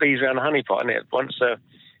it's like bees around a honeypot, isn't it? Once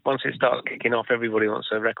it starts kicking off, everybody wants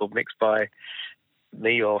a record mixed by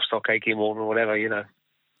me or Stock Aitken or whatever, you know.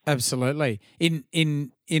 Absolutely.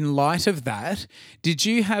 In light of that, did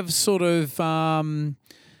you have sort of I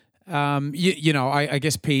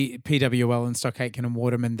guess PWL and Stock Aitken and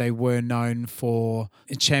Waterman, they were known for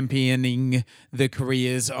championing the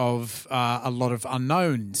careers of a lot of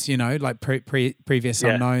unknowns, you know, like previous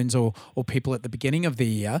unknowns or people at the beginning of the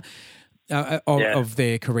year. Of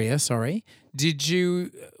their career, sorry.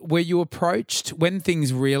 Were you approached when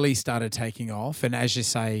things really started taking off, and as you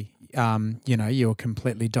say, you were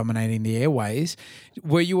completely dominating the airways,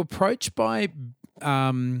 were you approached by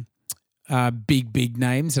big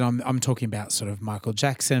names? And I'm talking about sort of Michael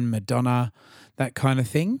Jackson, Madonna, that kind of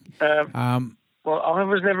thing? Well, I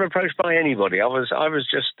was never approached by anybody. I was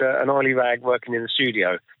just an oily rag working in the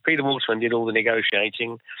studio. Peter Waterman did all the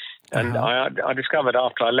negotiating, and I discovered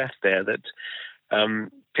after I left there that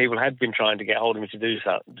people had been trying to get hold of me to do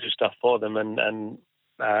stuff for them, and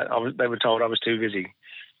they were told I was too busy.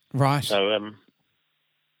 Right. So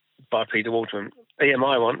by Peter Waterman,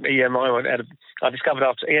 EMI I discovered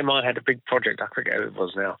after EMI had a big project. I forget who it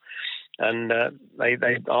was now. And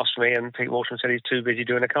they asked me, and Pete Waterman said he's too busy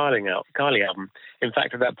doing a Kylie album. In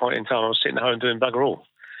fact, at that point in time, I was sitting at home doing bugger all.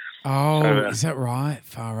 Oh, so, is that right?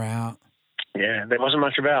 Far out. Yeah, there wasn't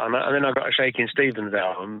much about it. And then I got a Shakin' Stevens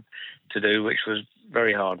album to do, which was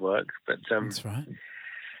very hard work. But that's right.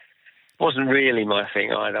 Wasn't really my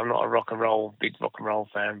thing either. I'm not a big rock and roll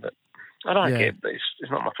fan, but I like it, but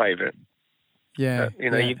it's not my favourite. Yeah.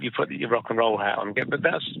 You put your rock and roll hat on, but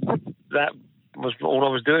that was all I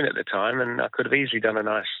was doing at the time, and I could have easily done a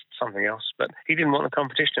nice something else. But he didn't want the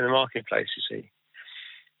competition in the marketplace, you see.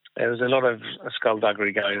 There was a lot of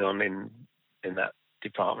skullduggery going on in that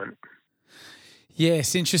department.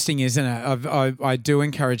 Yes, interesting, isn't it? I do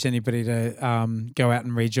encourage anybody to go out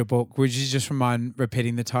and read your book. Would you just mind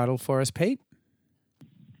repeating the title for us, Pete?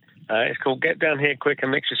 It's called Get Down Here Quick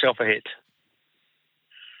and Mix Yourself a Hit.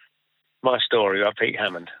 My Story by Pete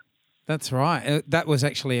Hammond. That's right. That was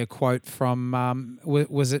actually a quote from,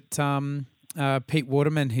 was it Pete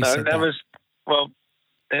Waterman who said that?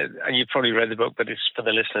 And you've probably read the book, but it's for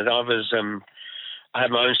the listeners. I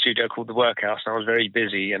had my own studio called The Workhouse, and I was very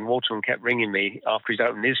busy, and Waterman kept ringing me after he's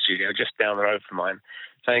opened his studio just down the road from mine,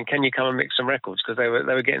 saying, can you come and mix some records? Because they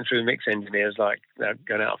were getting through mix engineers like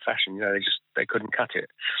going out of fashion. You know, they couldn't cut it.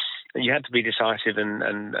 And you had to be decisive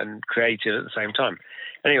and creative at the same time.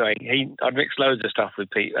 Anyway, I'd mixed loads of stuff with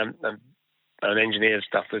Pete and engineered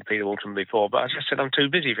stuff with Peter Waterman before, but I just said, I'm too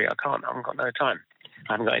busy for it. I haven't got no time.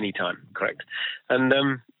 I haven't got any time, correct. And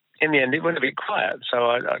in the end, it went a bit quiet. So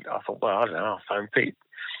I thought, well, I don't know, I'll phone Pete.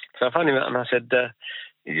 So I phoned him up and I said,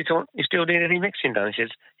 you still need any mixing done? He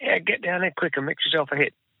says, yeah, get down there quick and mix yourself a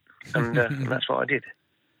hit. And that's what I did.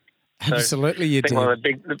 Absolutely, you did.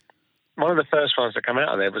 One of the first ones that come out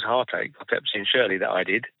of there was Heartache by Pepsi and Shirley that I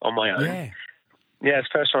did on my own. Yeah, it's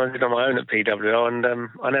the first one I did on my own at PWO, and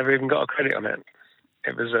I never even got a credit on it.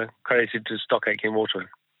 It was credited to Stock Aitken Waterman.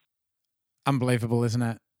 Unbelievable, isn't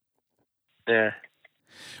it? Yeah.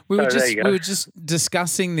 We were just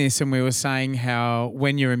discussing this, and we were saying how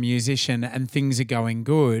when you're a musician and things are going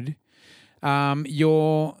good,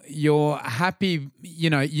 you're happy. You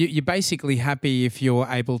know, you're basically happy if you're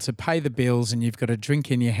able to pay the bills and you've got a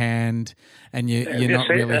drink in your hand, and you're not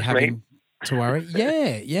really having to worry.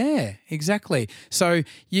 Yeah, exactly. So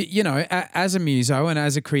you know, as a muso and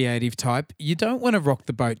as a creative type, you don't want to rock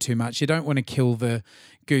the boat too much. You don't want to kill the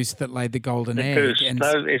goose that laid the golden egg. Goose.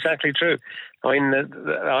 No, exactly true. I mean,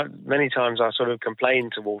 many times I sort of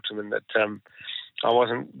complained to Waterman that I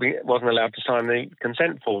wasn't allowed to sign the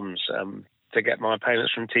consent forms to get my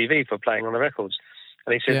payments from TV for playing on the records.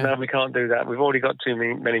 And he said, no, we can't do that. We've already got too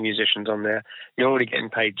many musicians on there. You're already getting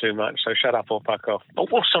paid too much, so shut up or fuck off. Oh,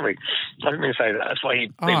 sorry. I didn't mean to say that. That's what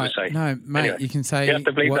he would say. No, mate, anyway, you can say... You have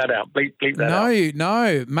to bleep that out. Bleep that out.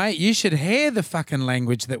 No, mate, you should hear the fucking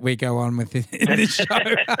language that we go on with in this show.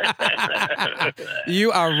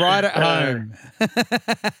 You are right at home.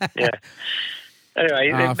 Yeah.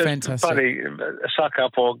 Anyway, fantastic. Funny, a suck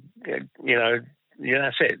up or, you know,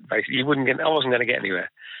 that's it, basically. I wasn't going to get anywhere.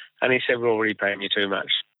 And he said, we're already paying you too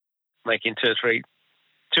much, making 2 or 3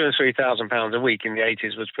 £2,000 or £3,000 a week in the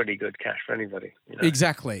 80s was pretty good cash for anybody. You know?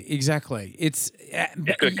 Exactly. It's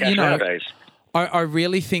good cash nowadays. I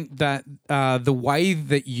really think that the way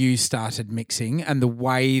that you started mixing and the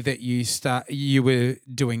way that you were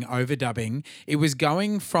doing overdubbing, it was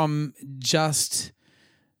going from just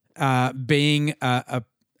being a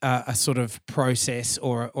sort of process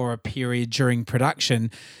or a period during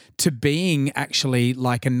production to being actually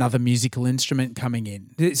like another musical instrument coming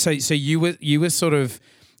in. So you were sort of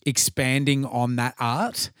expanding on that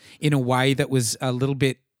art in a way that was a little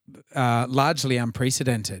bit largely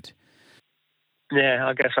unprecedented. Yeah,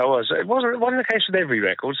 I guess I was. It wasn't the case with every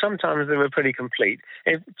record. Sometimes they were pretty complete.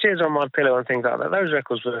 Tears on My Pillow and things like that, those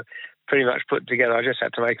records were pretty much put together. I just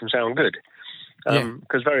had to make them sound good.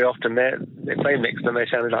 Because very often if they mixed them, they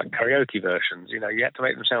sounded like karaoke versions. You know, you had to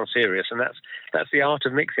make them sound serious, and that's the art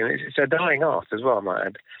of mixing. It's a dying art as well, I might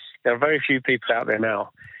add. There are very few people out there now,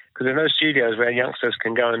 because there are no studios where youngsters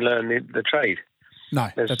can go and learn the trade. No,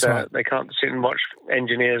 that's right. They can't sit and watch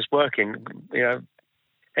engineers working, you know,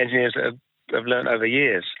 engineers that have learned over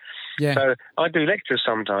years. Yeah. So I do lectures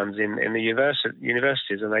sometimes in the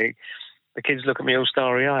universities, and the kids look at me all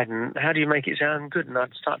starry-eyed, and how do you make it sound good? And I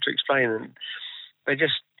start to explain, and they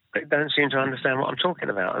don't seem to understand what I'm talking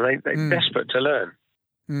about, and they're desperate to learn.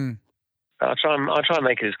 Mm. I try and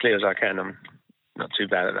make it as clear as I can. I'm not too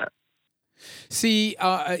bad at that. See,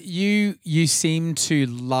 you seem to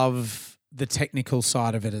love the technical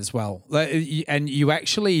side of it as well, and you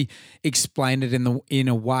actually explained it in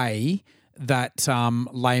a way that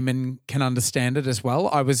laymen can understand it as well.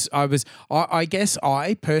 I guess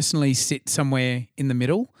I personally sit somewhere in the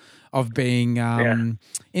middle of being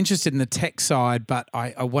interested in the tech side, but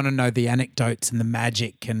I want to know the anecdotes and the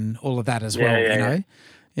magic and all of that as well. You know,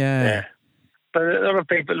 yeah. But a lot of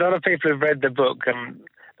people have read the book, and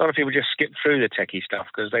a lot of people just skip through the techie stuff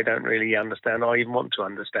because they don't really understand or even want to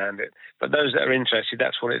understand it. But those that are interested,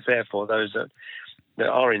 that's what it's there for. Those that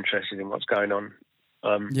are interested in what's going on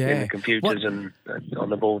in the computers and on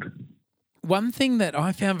the board. One thing that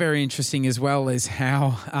I found very interesting as well is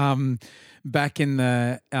how back in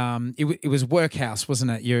the it was Workhouse, wasn't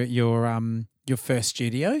it? Your first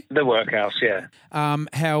studio? The Workhouse, yeah.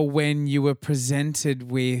 How when you were presented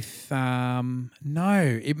with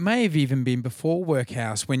it may have even been before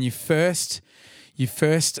Workhouse, when you first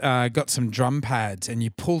got some drum pads and you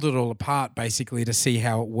pulled it all apart basically to see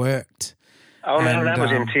how it worked. Oh, no, that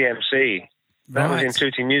was in TMC. That was in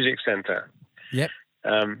Tooting Music Centre. Yep.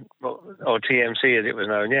 Or TMC as it was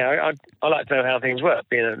known. Yeah, I like to know how things work,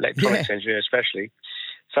 being an electronics engineer especially.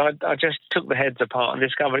 So I just took the heads apart and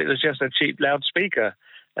discovered it was just a cheap loudspeaker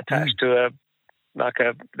attached to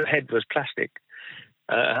the head was plastic,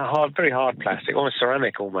 very hard plastic, almost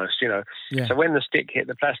ceramic almost, you know. Yeah. So when the stick hit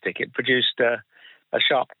the plastic, it produced a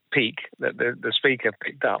sharp peak that the speaker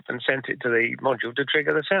picked up and sent it to the module to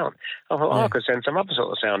trigger the sound. I thought, I could send some other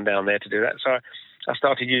sort of sound down there to do that. So I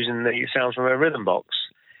started using the sounds from a rhythm box,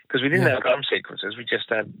 because we didn't have drum sequencers. We just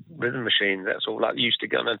had rhythm machines. That's all like used to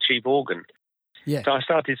get on a cheap organ. Yeah. So I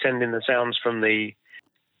started sending the sounds from the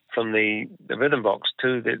rhythm box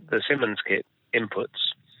to the Simmons kit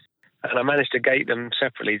inputs, and I managed to gate them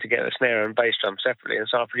separately to get a snare and bass drum separately. And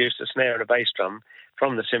so I produced a snare and a bass drum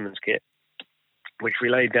from the Simmons kit, which we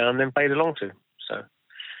laid down and then played along to. So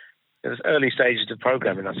it was early stages of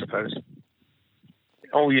programming, I suppose.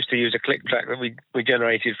 I used to use a click track that we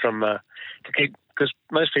generated from to keep, because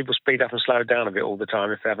most people speed up and slow down a bit all the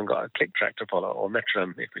time if they haven't got a click track to follow, or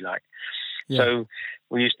metronome, if we like. Yeah. So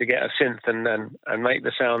we used to get a synth and make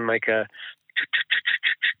the sound make a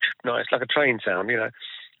nice, like a train sound, you know,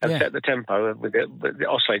 and set the tempo with the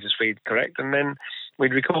oscillator speed correct, and then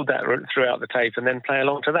we'd record that throughout the tape and then play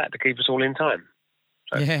along to that to keep us all in time.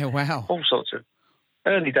 So wow. All sorts of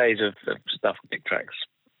early days of stuff, click tracks.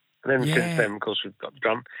 And then since then, of course, we've got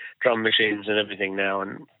drum machines and everything now,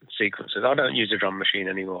 and sequencers. I don't use a drum machine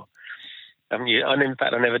anymore. In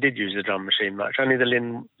fact, I never did use the drum machine much. Only the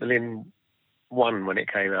Lin 1 when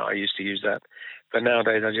it came out, I used to use that. But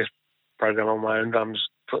nowadays, I just program on my own drums,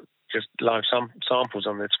 put just live samples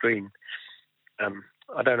on the screen.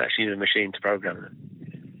 I don't actually use a machine to program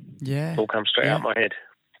them. Yeah. It all comes straight out my head.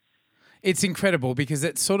 It's incredible because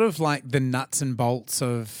it's sort of like the nuts and bolts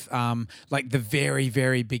of like the very,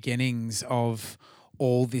 very beginnings of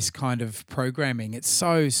all this kind of programming. It's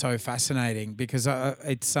so fascinating because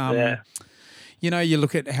it's you know, you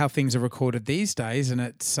look at how things are recorded these days and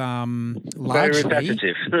it's largely very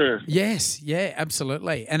repetitive. Yes, yeah,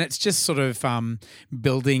 absolutely. And it's just sort of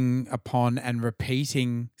building upon and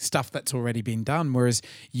repeating stuff that's already been done. Whereas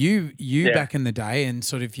you back in the day and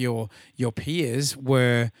sort of your peers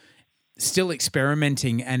were still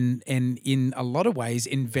experimenting and in a lot of ways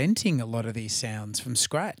inventing a lot of these sounds from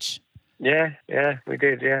scratch. Yeah, we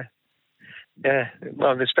did, yeah.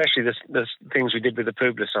 Well, especially the things we did with the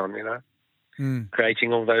Poobla song,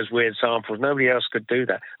 creating all those weird samples. Nobody else could do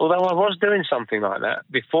that. Although I was doing something like that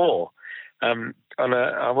before.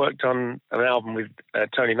 I worked on an album with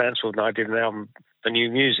Tony Mansfield, and I did an album for New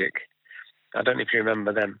Music. I don't know if you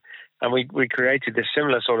remember them. And we created this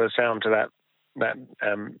similar sort of sound to that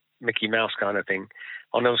Mickey Mouse kind of thing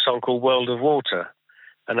on a song called World of Water.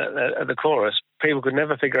 And at the chorus, people could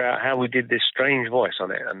never figure out how we did this strange voice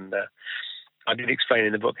on it. And I did explain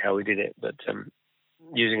in the book how we did it, but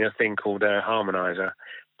using a thing called a harmonizer,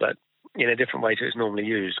 but in a different way to it's normally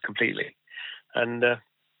used completely. And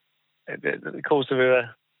it caused a bit of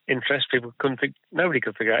interest. Nobody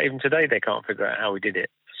could figure out. Even today, they can't figure out how we did it.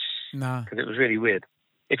 No. Because it was really weird.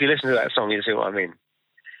 If you listen to that song, you'll see what I mean.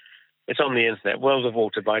 It's on the internet, World of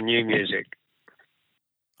Water by New Music.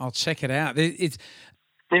 I'll check it out. It's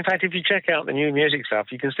In fact, if you check out the New Music stuff,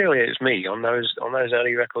 you can still hear it's me on those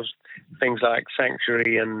early records. Things like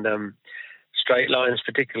Sanctuary and Straight Lines,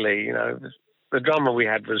 particularly. The drummer we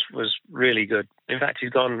had was really good. In fact,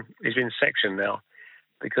 he's been sectioned now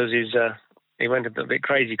because he went a bit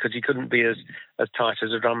crazy because he couldn't be as tight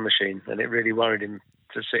as a drum machine, and it really worried him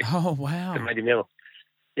to see. Oh wow! It made him ill.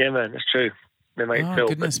 Yeah, man, that's true. They make Oh Phil,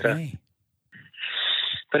 goodness me!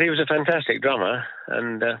 But he was a fantastic drummer,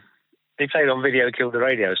 and he played on Video Killed the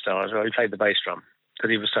Radio Star as well. He played the bass drum because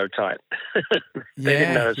he was so tight. They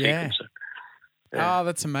didn't know a sequencer. Yeah. Oh,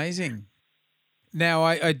 that's amazing. Now,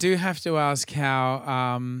 I do have to ask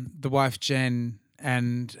how the wife Jen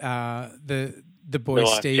and the boy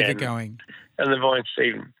Steve Jen are going. And the boy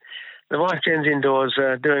Stephen. The wife Jen's indoors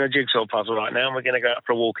doing a jigsaw puzzle right now, and we're going to go out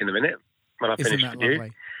for a walk in a minute when I finish with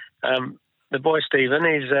you. The boy Stephen,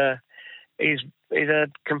 he's a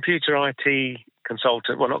computer IT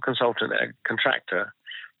consultant. Well, not consultant, a contractor.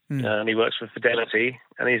 And he works for Fidelity,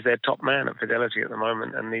 and he's their top man at Fidelity at the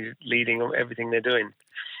moment, and he's leading everything they're doing.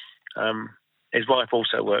 His wife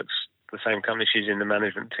also works the same company. She's in the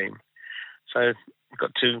management team. So we've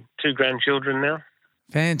got two grandchildren now.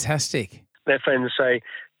 Fantastic. Their friends say,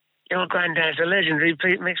 your granddad's a legendary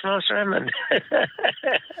Mixmaster Hammond.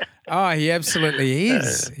 Oh, he absolutely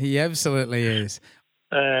is. He absolutely is.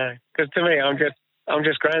 Because to me, I'm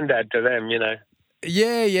just granddad to them,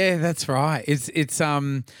 Yeah, that's right. It's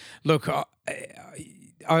look,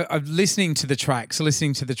 I'm listening to the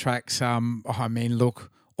tracks. I mean, look,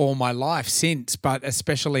 all my life since, but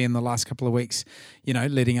especially in the last couple of weeks,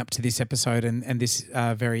 leading up to this episode and this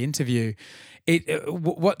very interview,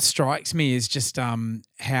 what strikes me is just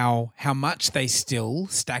how much they still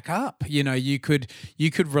stack up. You could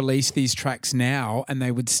release these tracks now and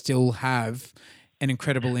they would still have an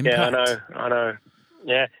incredible impact. Yeah, I know.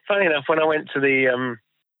 Yeah, funny enough, when I went to the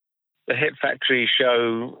Hit Factory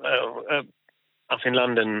show up in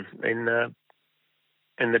London in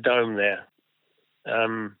the Dome there,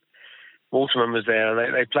 Waterman was there,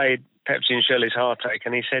 and they played Pepsi and Shirley's Heartache,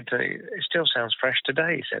 and he said to me, "It still sounds fresh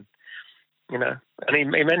today." He said, and he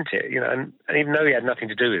meant it, and even though he had nothing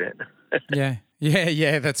to do with it.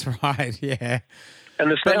 Yeah, that's right. Yeah.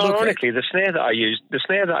 And the snare, ironically, the snare that I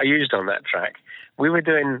used on that track, we were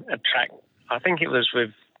doing a track. I think it was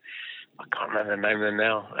with, I can't remember the name of them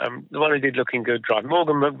now. The one who did Looking Good Drive,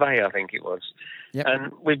 Morgan McVeigh, I think it was. Yep.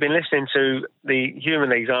 And we've been listening to the Human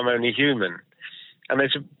League's I'm Only Human. And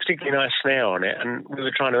there's a particularly nice snare on it, and we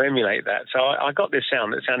were trying to emulate that. So I got this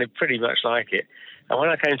sound that sounded pretty much like it. And when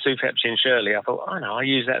I came to Pepsi and Shirley, I thought, I'll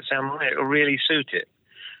use that sound on it. It'll really suit it.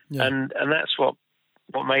 Yeah. And that's what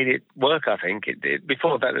made it work, I think.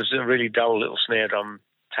 Before that, there was a really dull little snare drum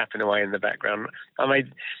tapping away in the background. I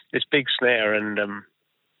made this big snare and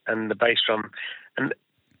the bass drum, and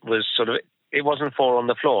was sort of, it wasn't 4 on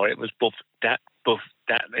the floor. It was buff, dat,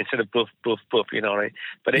 instead of buff, buff, buff, you know what I mean?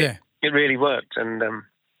 But it really worked. And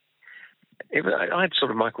I had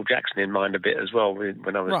sort of Michael Jackson in mind a bit as well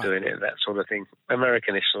when I was doing it, that sort of thing.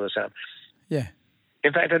 Americanish sort of sound. Yeah.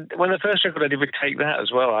 In fact, when the first record I did would take that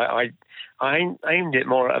as well. I aimed it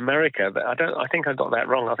more at America, but I think I got that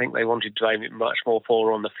wrong. I think they wanted to aim it much more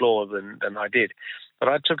 4 on the floor than I did. But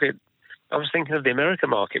I took it. I was thinking of the American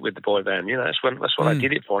market with the boy band. That's what I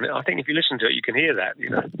did it for. And I think if you listen to it, you can hear that.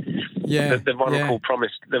 Yeah. The one called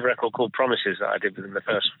Promise, the record called Promises that I did with them, the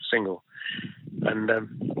first single. And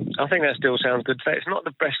I think that still sounds good today. It's not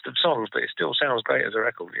the best of songs, but it still sounds great as a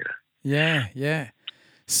record. Yeah.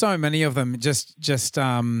 So many of them just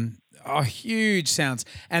huge sounds.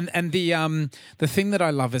 And the thing that I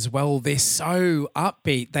love as well, they're so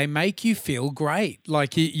upbeat. They make you feel great.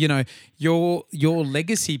 Like you know, your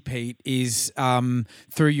legacy, Pete, is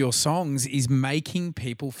through your songs is making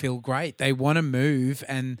people feel great. They want to move,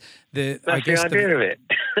 and that's the idea of it.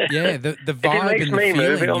 Yeah, the vibe if it makes and the me feeling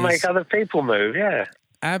move, it'll make other people move. Yeah.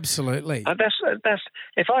 Absolutely. That's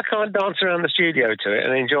if I can't dance around the studio to it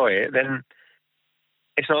and enjoy it, then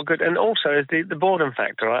it's not good. And also the boredom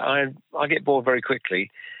factor. I get bored very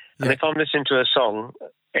quickly, and if I'm listening to a song,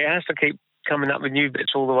 it has to keep coming up with new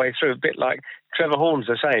bits all the way through. A bit like Trevor Horn's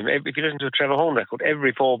the same. If you listen to a Trevor Horn record,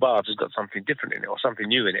 every 4 bars has got something different in it or something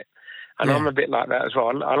new in it. And I'm a bit like that as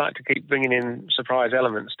well. I like to keep bringing in surprise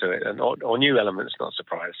elements to it, or new elements, not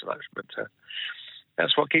surprise so much, but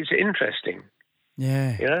that's what keeps it interesting.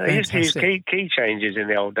 Yeah, you know, they used to use key changes in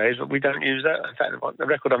the old days, but we don't use that. In fact, the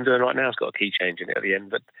record I'm doing right now has got a key change in it at the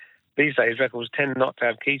end. But these days, records tend not to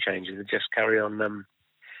have key changes; they just carry on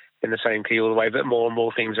in the same key all the way. But more and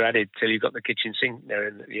more things are added till you've got the kitchen sink there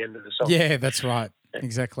at the end of the song. Yeah, that's right.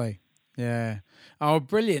 Exactly. Yeah. Oh,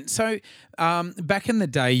 brilliant. So, back in the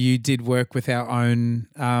day, you did work with our own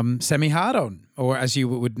Sammy Hardon, or as you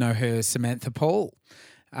would know her, Samantha Paul.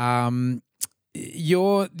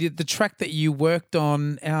 The track that you worked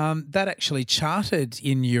on that actually charted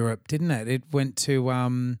in Europe, didn't it? It went to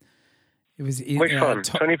it was which one?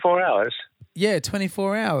 24 Hours. Yeah,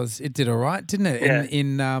 24 Hours. It did all right, didn't it? Yeah.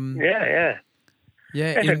 Yeah.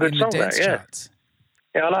 It's a good in song, the dance charts.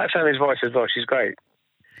 Yeah, I like Sammy's voice as well. She's great.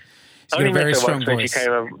 She's got a very strong voice.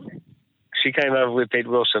 She came over with Pete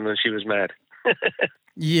Wilson and she was mad.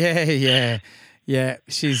 Yeah.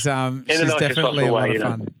 She's definitely a lot of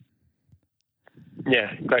fun.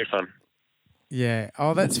 Yeah, great fun. Yeah.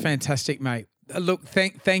 Oh, that's fantastic, mate. Look,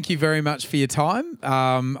 thank you very much for your time.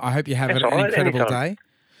 I hope you have an incredible day.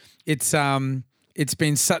 It's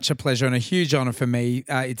been such a pleasure and a huge honour for me.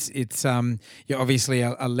 You're obviously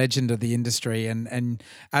a legend of the industry, and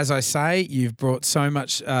as I say, you've brought so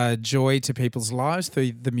much joy to people's lives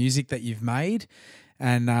through the music that you've made,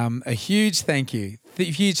 and a huge thank you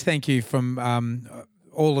from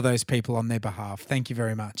all of those people on their behalf. Thank you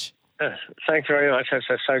very much. Thanks very much. That's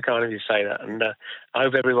so kind of you to say that, and I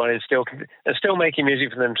hope everyone is still making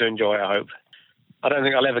music for them to enjoy. I hope. I don't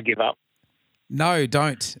think I'll ever give up. No,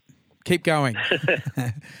 don't. Keep going.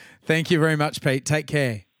 Thank you very much, Pete. Take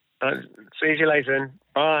care. See you later then.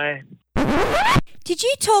 Bye. Did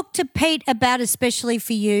you talk to Pete about Especially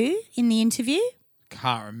For You in the interview?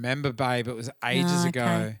 Can't remember, babe. It was ages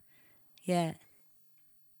ago. Yeah.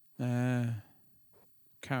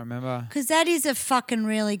 Can't remember. Because that is a fucking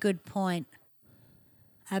really good point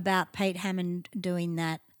about Pete Hammond doing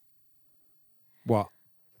that. What?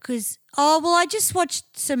 Because, I just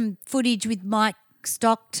watched some footage with Mike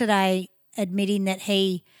Stock today admitting that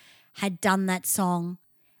he had done that song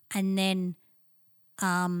and then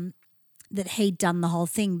that he'd done the whole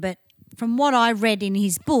thing. But from what I read in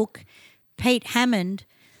his book, Pete Hammond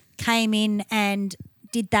came in and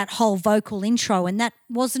did that whole vocal intro, and that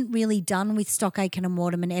wasn't really done with Stock, Aitken and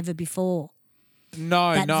Waterman ever before.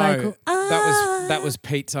 No. Vocal, that was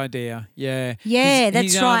Pete's idea. Yeah. Yeah,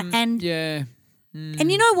 that's right. And yeah.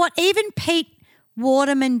 And you know what? Even Pete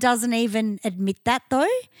Waterman doesn't even admit that though.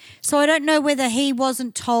 So I don't know whether he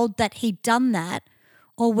wasn't told that he'd done that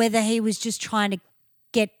or whether he was just trying to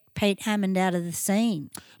get Pete Hammond out of the scene.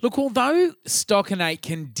 Look, although Stock and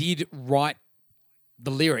Aitken did write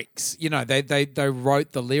the lyrics, you know, they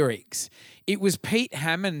wrote the lyrics, it was Pete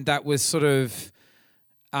Hammond that was sort of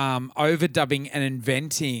overdubbing and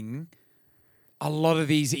inventing a lot of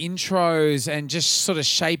these intros and just sort of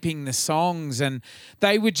shaping the songs, and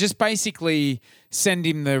they would just basically send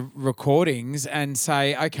him the recordings and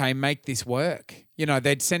say, okay, make this work. You know,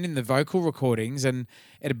 they'd send him the vocal recordings and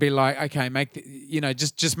it'd be like, okay,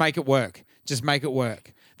 just make it work. Just make it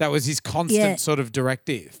work. That was his constant sort of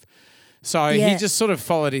directive. So he just sort of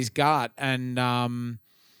followed his gut and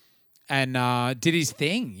did his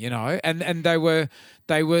thing, you know, and they were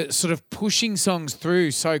sort of pushing songs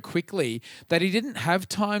through so quickly that he didn't have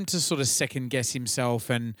time to sort of second guess himself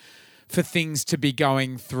and for things to be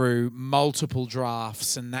going through multiple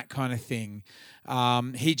drafts and that kind of thing.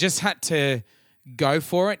 He just had to go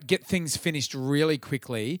for it, get things finished really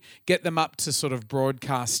quickly, get them up to sort of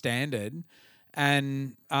broadcast standard,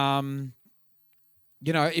 and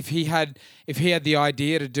you know, if he had the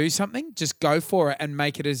idea to do something, just go for it and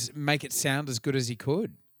make it sound as good as he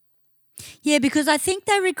could. Yeah, because I think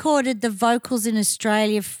they recorded the vocals in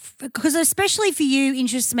Australia because Especially For You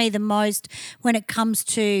interests me the most when it comes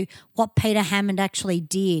to what Peter Hammond actually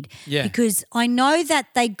did. Yeah. Because I know that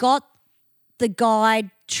they got the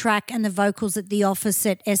guy track and the vocals at the office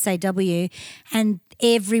at SAW, and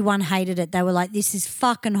everyone hated it. They were like, "This is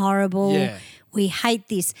fucking horrible. Yeah. We hate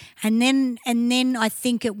this." And then I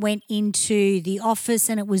think it went into the office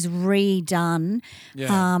and it was redone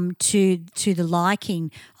to the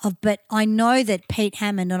liking of. But I know that Pete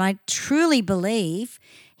Hammond, and I truly believe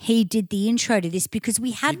he did the intro to this, because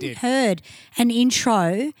we hadn't heard an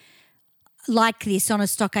intro like this on a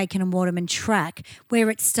Stock Aitken and Waterman track where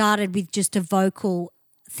it started with just a vocal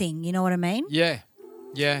thing. You know what I mean? Yeah.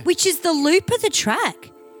 Yeah. Which is the loop of the track.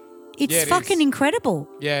 It's Yeah, it fucking is. incredible.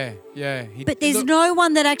 Yeah. Yeah. But there's no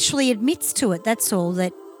one that actually admits to it. That's all,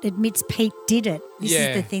 that admits Pete did it. This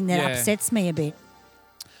is the thing that upsets me a bit.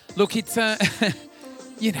 Look, it's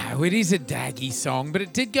you know, it is a daggy song, but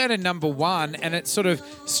it did go to number 1, and it sort of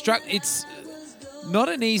struck. It's not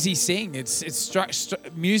an easy sing. It's struck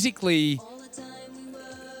musically.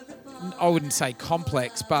 I wouldn't say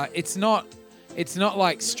complex, but it's not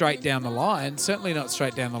like straight down the line. Certainly not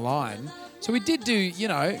straight down the line. So we did do, you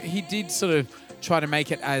know, he did sort of try to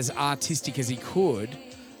make it as artistic as he could.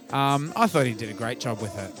 I thought he did a great job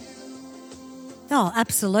with it. Oh,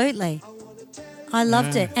 absolutely. I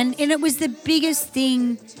loved it. And it was the biggest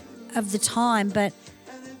thing of the time. But,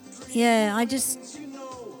 yeah, I just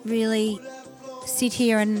really sit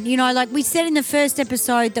here and, you know, like we said in the first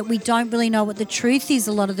episode that we don't really know what the truth is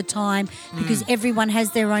a lot of the time, because everyone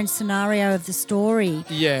has their own scenario of the story,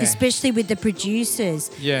 especially with the producers.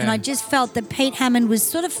 Yeah. And I just felt that Pete Hammond was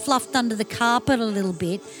sort of fluffed under the carpet a little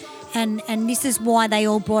bit, and this is why they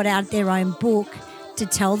all brought out their own book to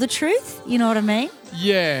tell the truth. You know what I mean?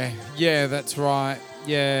 Yeah, that's right.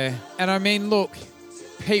 Yeah. And I mean, look,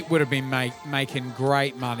 Pete would have been making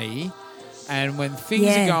great money. And when things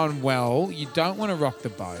are going well, you don't want to rock the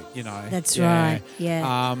boat, you know. That's right.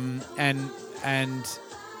 Yeah. And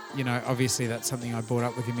you know, obviously that's something I brought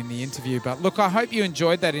up with him in the interview. But look, I hope you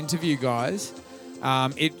enjoyed that interview, guys.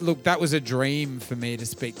 That was a dream for me to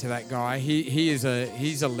speak to that guy. He's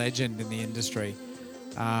a legend in the industry.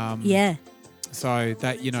 So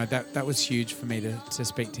that, you know, that was huge for me to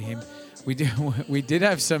speak to him. We did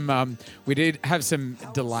have some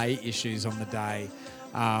delay issues on the day.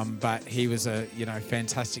 But he was a, you know,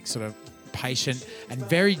 fantastic sort of patient and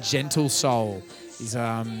very gentle soul. He's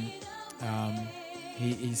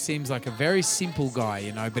he seems like a very simple guy,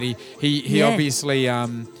 you know, but he obviously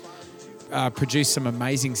produced some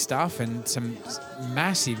amazing stuff and some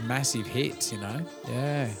massive hits, you know.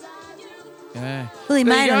 Yeah. Well, he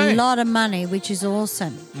There made you a go. lot of money, which is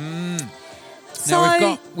awesome. So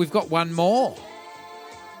Now we've got one more.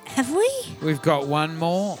 have we? We've got one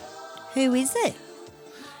more. Who is it?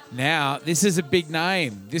 Now, this is a big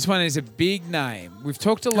name. This one is a big name. We've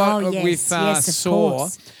talked a lot with yes, of Saw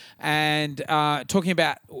course. and talking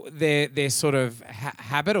about their sort of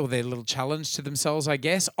habit or their little challenge to themselves, I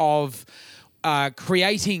guess, of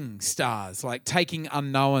creating stars, like taking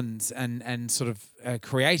unknowns and sort of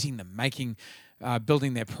creating them,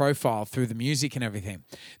 building their profile through the music and everything.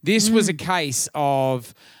 This was a case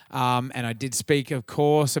of, and I did speak, of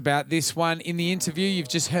course, about this one in the interview you've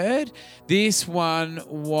just heard. This one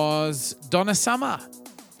was Donna Summer.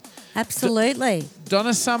 Absolutely.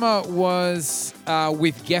 Donna Summer was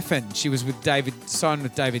with Geffen. She was signed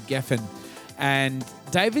with David Geffen. And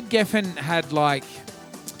David Geffen had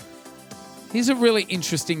he's a really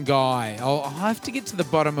interesting guy. I'll have to get to the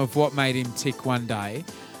bottom of what made him tick one day.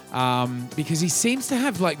 Because he seems to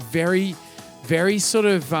have very, very sort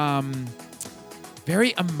of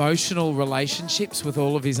very emotional relationships with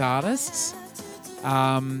all of his artists.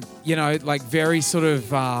 You know, like very sort of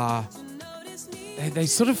they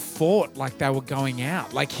sort of fought like they were going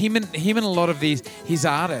out. Like him and a lot of his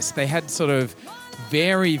artists, they had sort of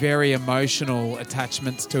very, very emotional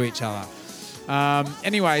attachments to each other.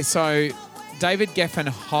 Anyway, so David Geffen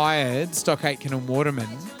hired Stock Aitken and Waterman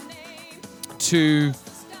to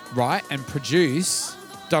write and produce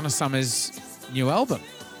Donna Summer's new album.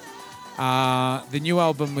 The new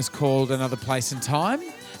album was called Another Place and Time,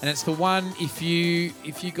 and it's the one, if you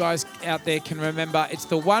guys out there can remember, it's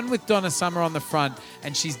the one with Donna Summer on the front,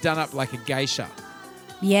 and she's done up like a geisha.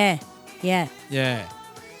 Yeah.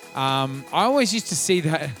 I always used to see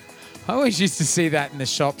that. I always used to see that in the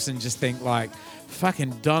shops and just think like,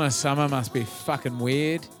 fucking Donna Summer must be fucking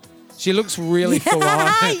weird. She looks really full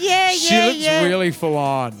on. She looks really full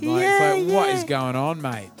on. What is going on,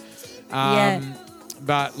 mate?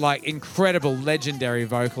 But incredible, legendary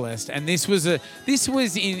vocalist, and this was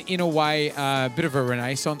in a way a bit of a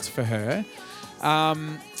renaissance for her.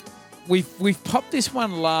 We've popped this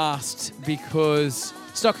one last because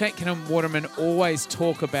Stock Aitken and Waterman always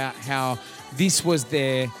talk about how this was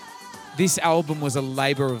their this album was a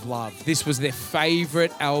labour of love. This was their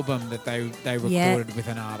favourite album that they recorded with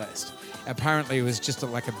an artist. Apparently, it was just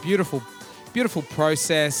like a beautiful, beautiful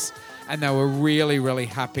process, and they were really, really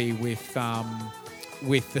happy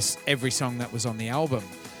with this every song that was on the album.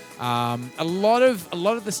 A lot of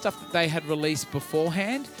the stuff that they had released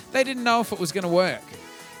beforehand, they didn't know if it was going to work.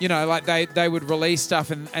 You know, like they would release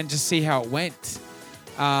stuff and just see how it went.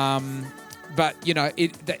 But you know,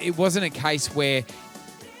 it wasn't a case where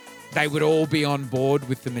they would all be on board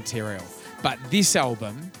with the material. But this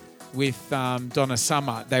album with Donna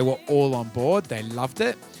Summer, they were all on board. They loved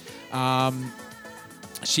it.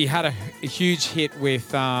 She had a huge hit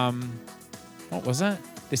with, what was it?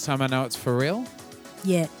 This Time I Know It's For Real?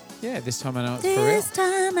 Yeah. Yeah, This Time I Know It's For Real. This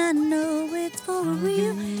time I know it's for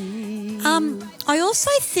real. I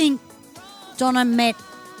also think Donna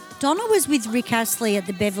was with Rick Astley at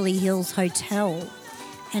the Beverly Hills Hotel,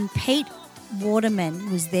 and Pete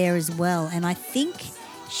Waterman was there as well. And I think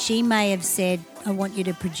she may have said, I want you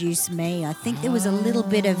to produce me. I think there was a little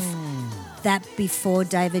bit of that before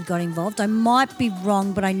David got involved. I might be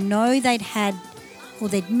wrong, but I know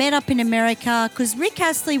they'd met up in America, because Rick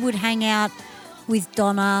Astley would hang out with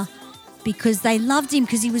Donna because they loved him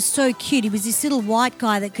because he was so cute. He was this little white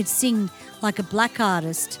guy that could sing like a black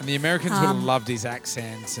artist. And the Americans would have loved his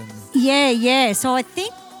accents. And Yeah. So I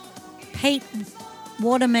think Pete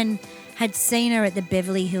Waterman had seen her at the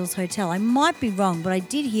Beverly Hills Hotel. I might be wrong, but I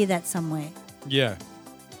did hear that somewhere. Yeah,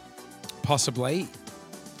 possibly.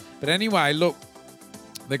 But anyway, look,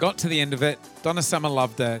 they got to the end of it. Donna Summer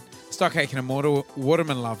loved it. Stock Aitken and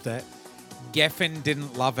Waterman loved it. Geffen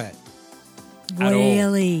didn't love it at all.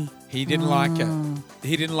 Really? He didn't like it.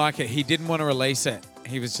 He didn't like it. He didn't want to release it.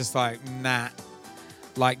 He was just like, nah.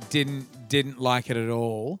 Like, didn't like it at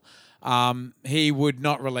all. He would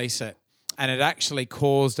not release it. And it actually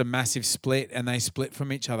caused a massive split, and they split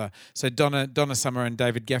from each other. So Donna Summer and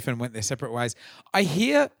David Geffen went their separate ways. I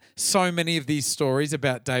hear so many of these stories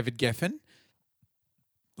about David Geffen,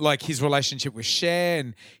 like his relationship with Cher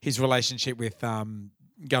and his relationship with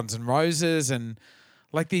Guns N' Roses, and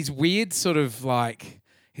like these weird sort of like,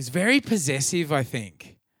 he's very possessive, I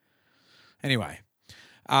think. Anyway,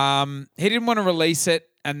 he didn't want to release it,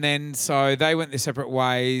 and then so they went their separate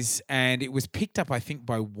ways, and it was picked up, I think,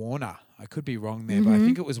 by Warner. I could be wrong there, but I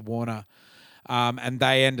think it was Warner, and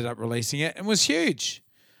they ended up releasing it, and it was huge.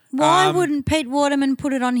 Why wouldn't Pete Waterman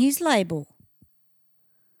put it on his label?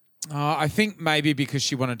 I think maybe because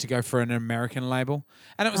she wanted to go for an American label,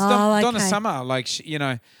 and it was okay. Donna Summer. Like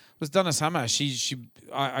it was Donna Summer.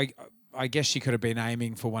 I guess she could have been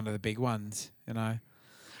aiming for one of the big ones,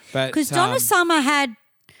 but because Donna Summer had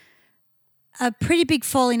a pretty big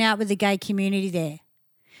falling out with the gay community there.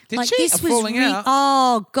 Did she? This was falling out?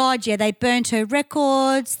 Oh God, yeah! They burnt her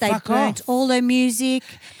records. They burnt all her music.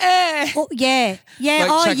 Oh, yeah. Like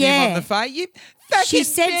chucking him on the face. You She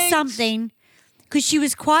said bitch. something because she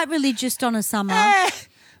was quite religious, Donna Summer.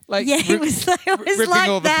 Like it was ripping like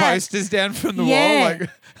all that. the posters down from the wall. Like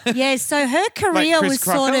Yeah, so her career Chris was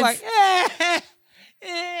Crocker, sort of like,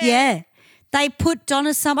 yeah. They put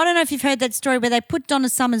Donna Summer. I don't know if you've heard that story where they put Donna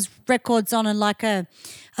Summer's records on like a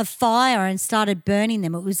fire and started burning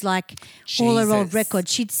them. It was like all her old Jesus.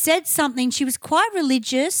 records. She'd said something. She was quite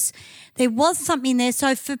religious. There was something there.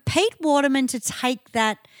 So for Pete Waterman to take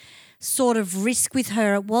that sort of risk with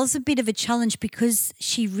her, it was a bit of a challenge because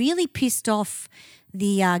she really pissed off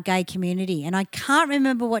the gay community. And I can't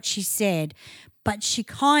remember what she said, but she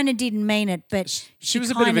kind of didn't mean it. But she was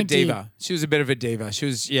a bit of a diva. She was a bit of a diva. She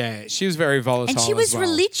was very volatile. And she was as well.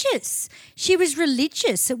 religious. She was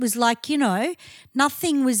religious. It was like,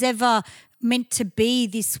 nothing was ever meant to be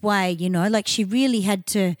this way, like she really had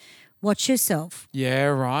to watch herself. Yeah,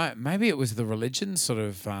 right. Maybe it was the religion sort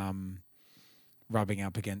of rubbing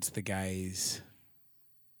up against the gays.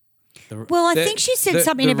 Well, I think she said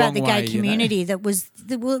something about the gay way, community it was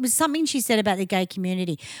something she said about the gay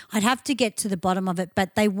community. I'd have to get to the bottom of it,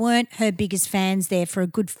 but they weren't her biggest fans there for a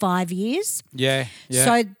good 5 years. Yeah.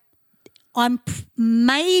 So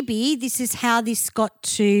maybe this is how this got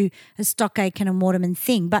to a Stock Aitken and Waterman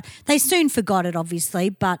thing, but they soon forgot it, obviously,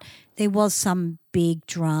 but there was some big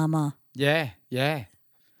drama. Yeah.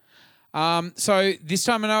 So this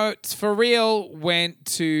time I know it's for real.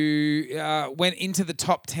 Went into the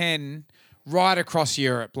top 10 right across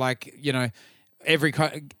Europe. Like every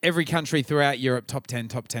country throughout Europe, top 10,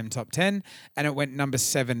 and it went number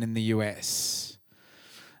 7 in the US.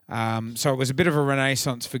 So it was a bit of a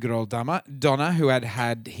renaissance for good old Donna, who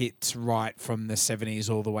had hits right from the 70s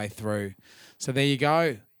all the way through. So there you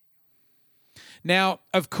go. Now,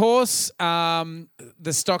 of course, the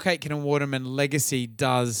Stock Aitken and Waterman legacy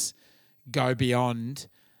does go beyond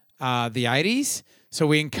the 80s. So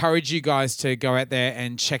we encourage you guys to go out there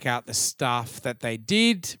and check out the stuff that they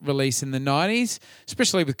did release in the 90s,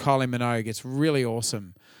 especially with Kylie Minogue. It's really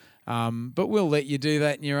awesome. But we'll let you do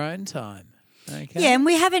that in your own time. Okay. Yeah, and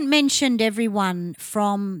we haven't mentioned everyone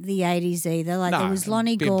from the 80s either. Like there was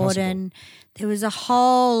Lonnie it'd be Gordon. There was a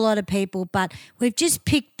whole lot of people, but we've just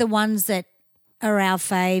picked the ones that are our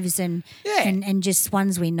faves and just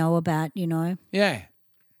ones we know about, you know. Yeah.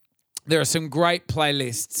 There are some great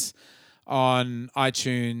playlists on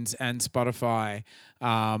iTunes and Spotify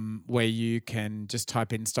where you can just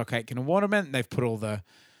type in Stock Aitken and Waterman. They've put all the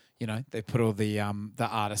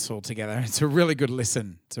artists all together. It's a really good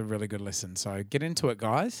listen. So get into it,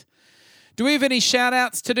 guys. Do we have any shout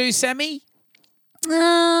outs to do, Sammy?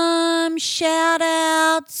 Shout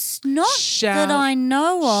outs, that I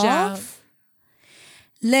know of.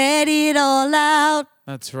 Let it all out.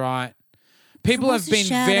 That's right. People have been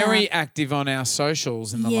very active on our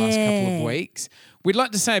socials in the last couple of weeks. We'd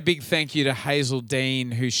like to say a big thank you to Hazel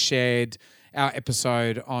Dean, who shared our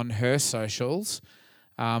episode on her socials.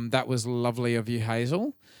 That was lovely of you,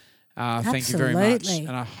 Hazel. Thank you very much.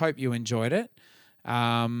 And I hope you enjoyed it.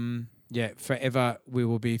 Forever we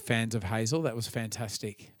will be fans of Hazel. That was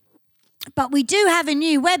fantastic. But we do have a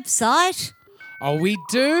new website. Oh, we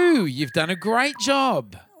do. You've done a great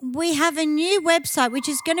job. We have a new website, which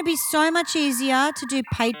is going to be so much easier to do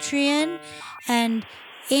Patreon, and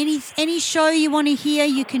any show you want to hear,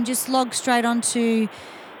 you can just log straight onto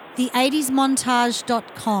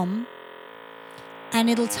the80smontage.com and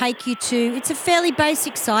it'll take you to, it's a fairly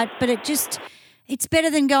basic site, but it's better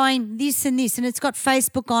than going this and this, and it's got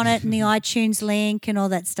Facebook on it and the iTunes link and all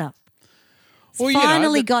that stuff. It's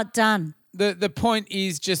finally got done. The point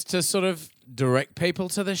is just to sort of direct people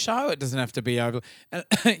to the show. It doesn't have to be over.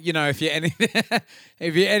 You know, if you're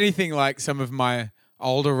anything like some of my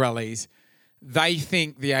older rallies, they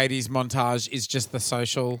think the 80s montage is just the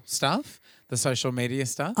social stuff, the social media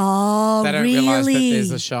stuff. Oh, they don't realise that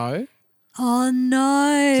there's a show. Oh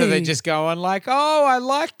no! So they just go on like, oh, I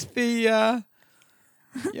liked the.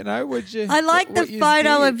 You know, would you? I like the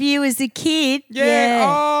photo of you as a kid. Yeah.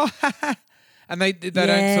 Oh. And they don't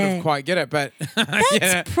sort of quite get it, but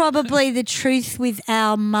that's probably the truth with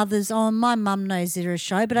our mothers. Oh, my mum knows they're a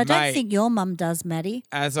show, but I don't think your mum does, Maddie.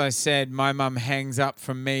 As I said, my mum hangs up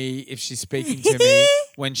from me if she's speaking to me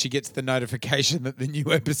when she gets the notification that the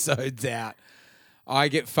new episode's out. I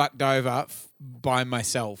get fucked over by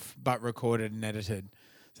myself, but recorded and edited.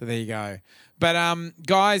 So there you go. But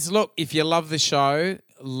guys, look, if you love the show,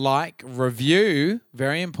 like, review,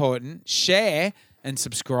 very important, share and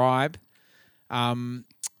subscribe. And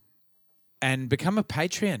become a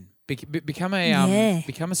Patreon. Become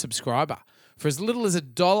a subscriber for as little as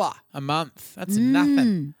 $1 a month. That's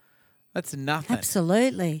nothing. That's nothing.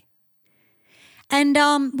 Absolutely. And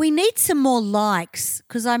we need some more likes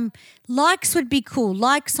because likes would be cool.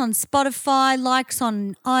 Likes on Spotify, likes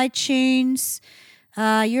on iTunes.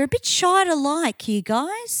 You're a bit shy to like, you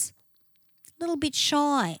guys. A little bit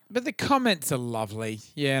shy. But the comments are lovely.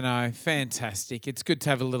 Yeah, no, fantastic. It's good to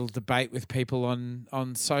have a little debate with people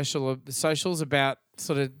on socials about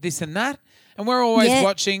sort of this and that. And we're always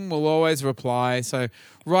watching. We'll always reply. So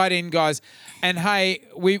write in, guys. And, hey,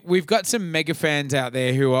 we've got some mega fans out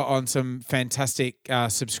there who are on some fantastic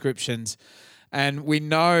subscriptions. And we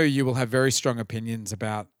know you will have very strong opinions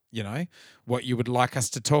about, you know, what you would like us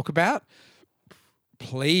to talk about.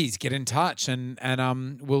 Please get in touch and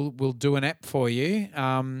we'll do an app for you.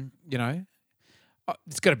 You know,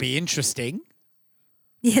 it's got to be interesting.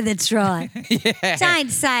 Yeah, that's right. Yeah. Don't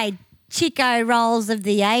say Chico rolls of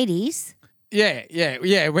the 80s. Yeah.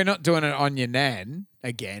 We're not doing it on your nan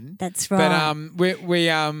again. That's right. But we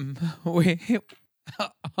oh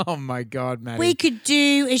my God, Maddie. We could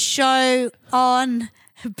do a show on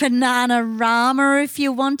Bananarama if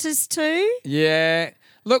you want us to. Yeah.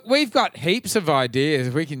 Look, we've got heaps of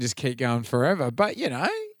ideas. We can just keep going forever. But, you know,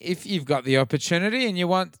 if you've got the opportunity and you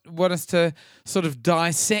want us to sort of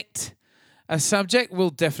dissect a subject,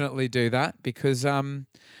 we'll definitely do that because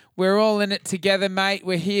we're all in it together, mate.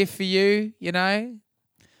 We're here for you, you know.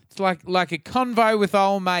 It's like a convo with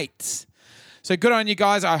old mates. So good on you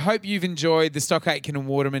guys. I hope you've enjoyed the Stock Aitken and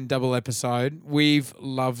Waterman double episode. We've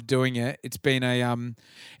loved doing it. It's been a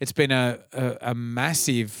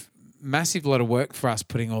massive lot of work for us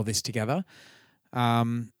putting all this together.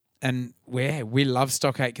 And we love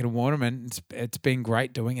Stock Aitken and Waterman. It's been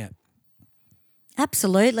great doing it.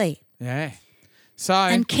 Absolutely. Yeah. So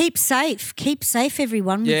and keep safe. Keep safe,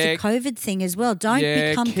 everyone, with the COVID thing as well. Don't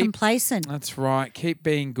become complacent. That's right. Keep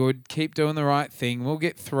being good. Keep doing the right thing. We'll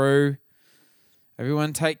get through.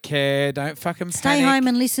 Everyone take care. Don't fucking Stay panic. home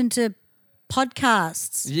and listen to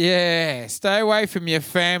podcasts. Yeah, stay away from your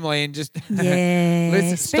family and just Yeah,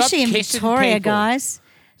 listen. especially in Stop kissing Victoria, people. guys.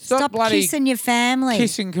 Stop bloody kissing your family.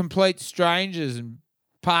 kissing complete strangers and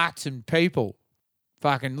parks and people.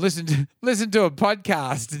 Fucking listen to a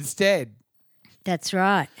podcast instead. That's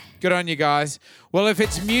right. Good on you guys. Well, if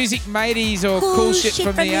it's music mateys or cool shit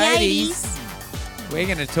from the 80s, we're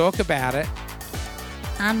going to talk about it.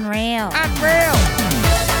 Unreal.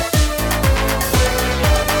 Unreal.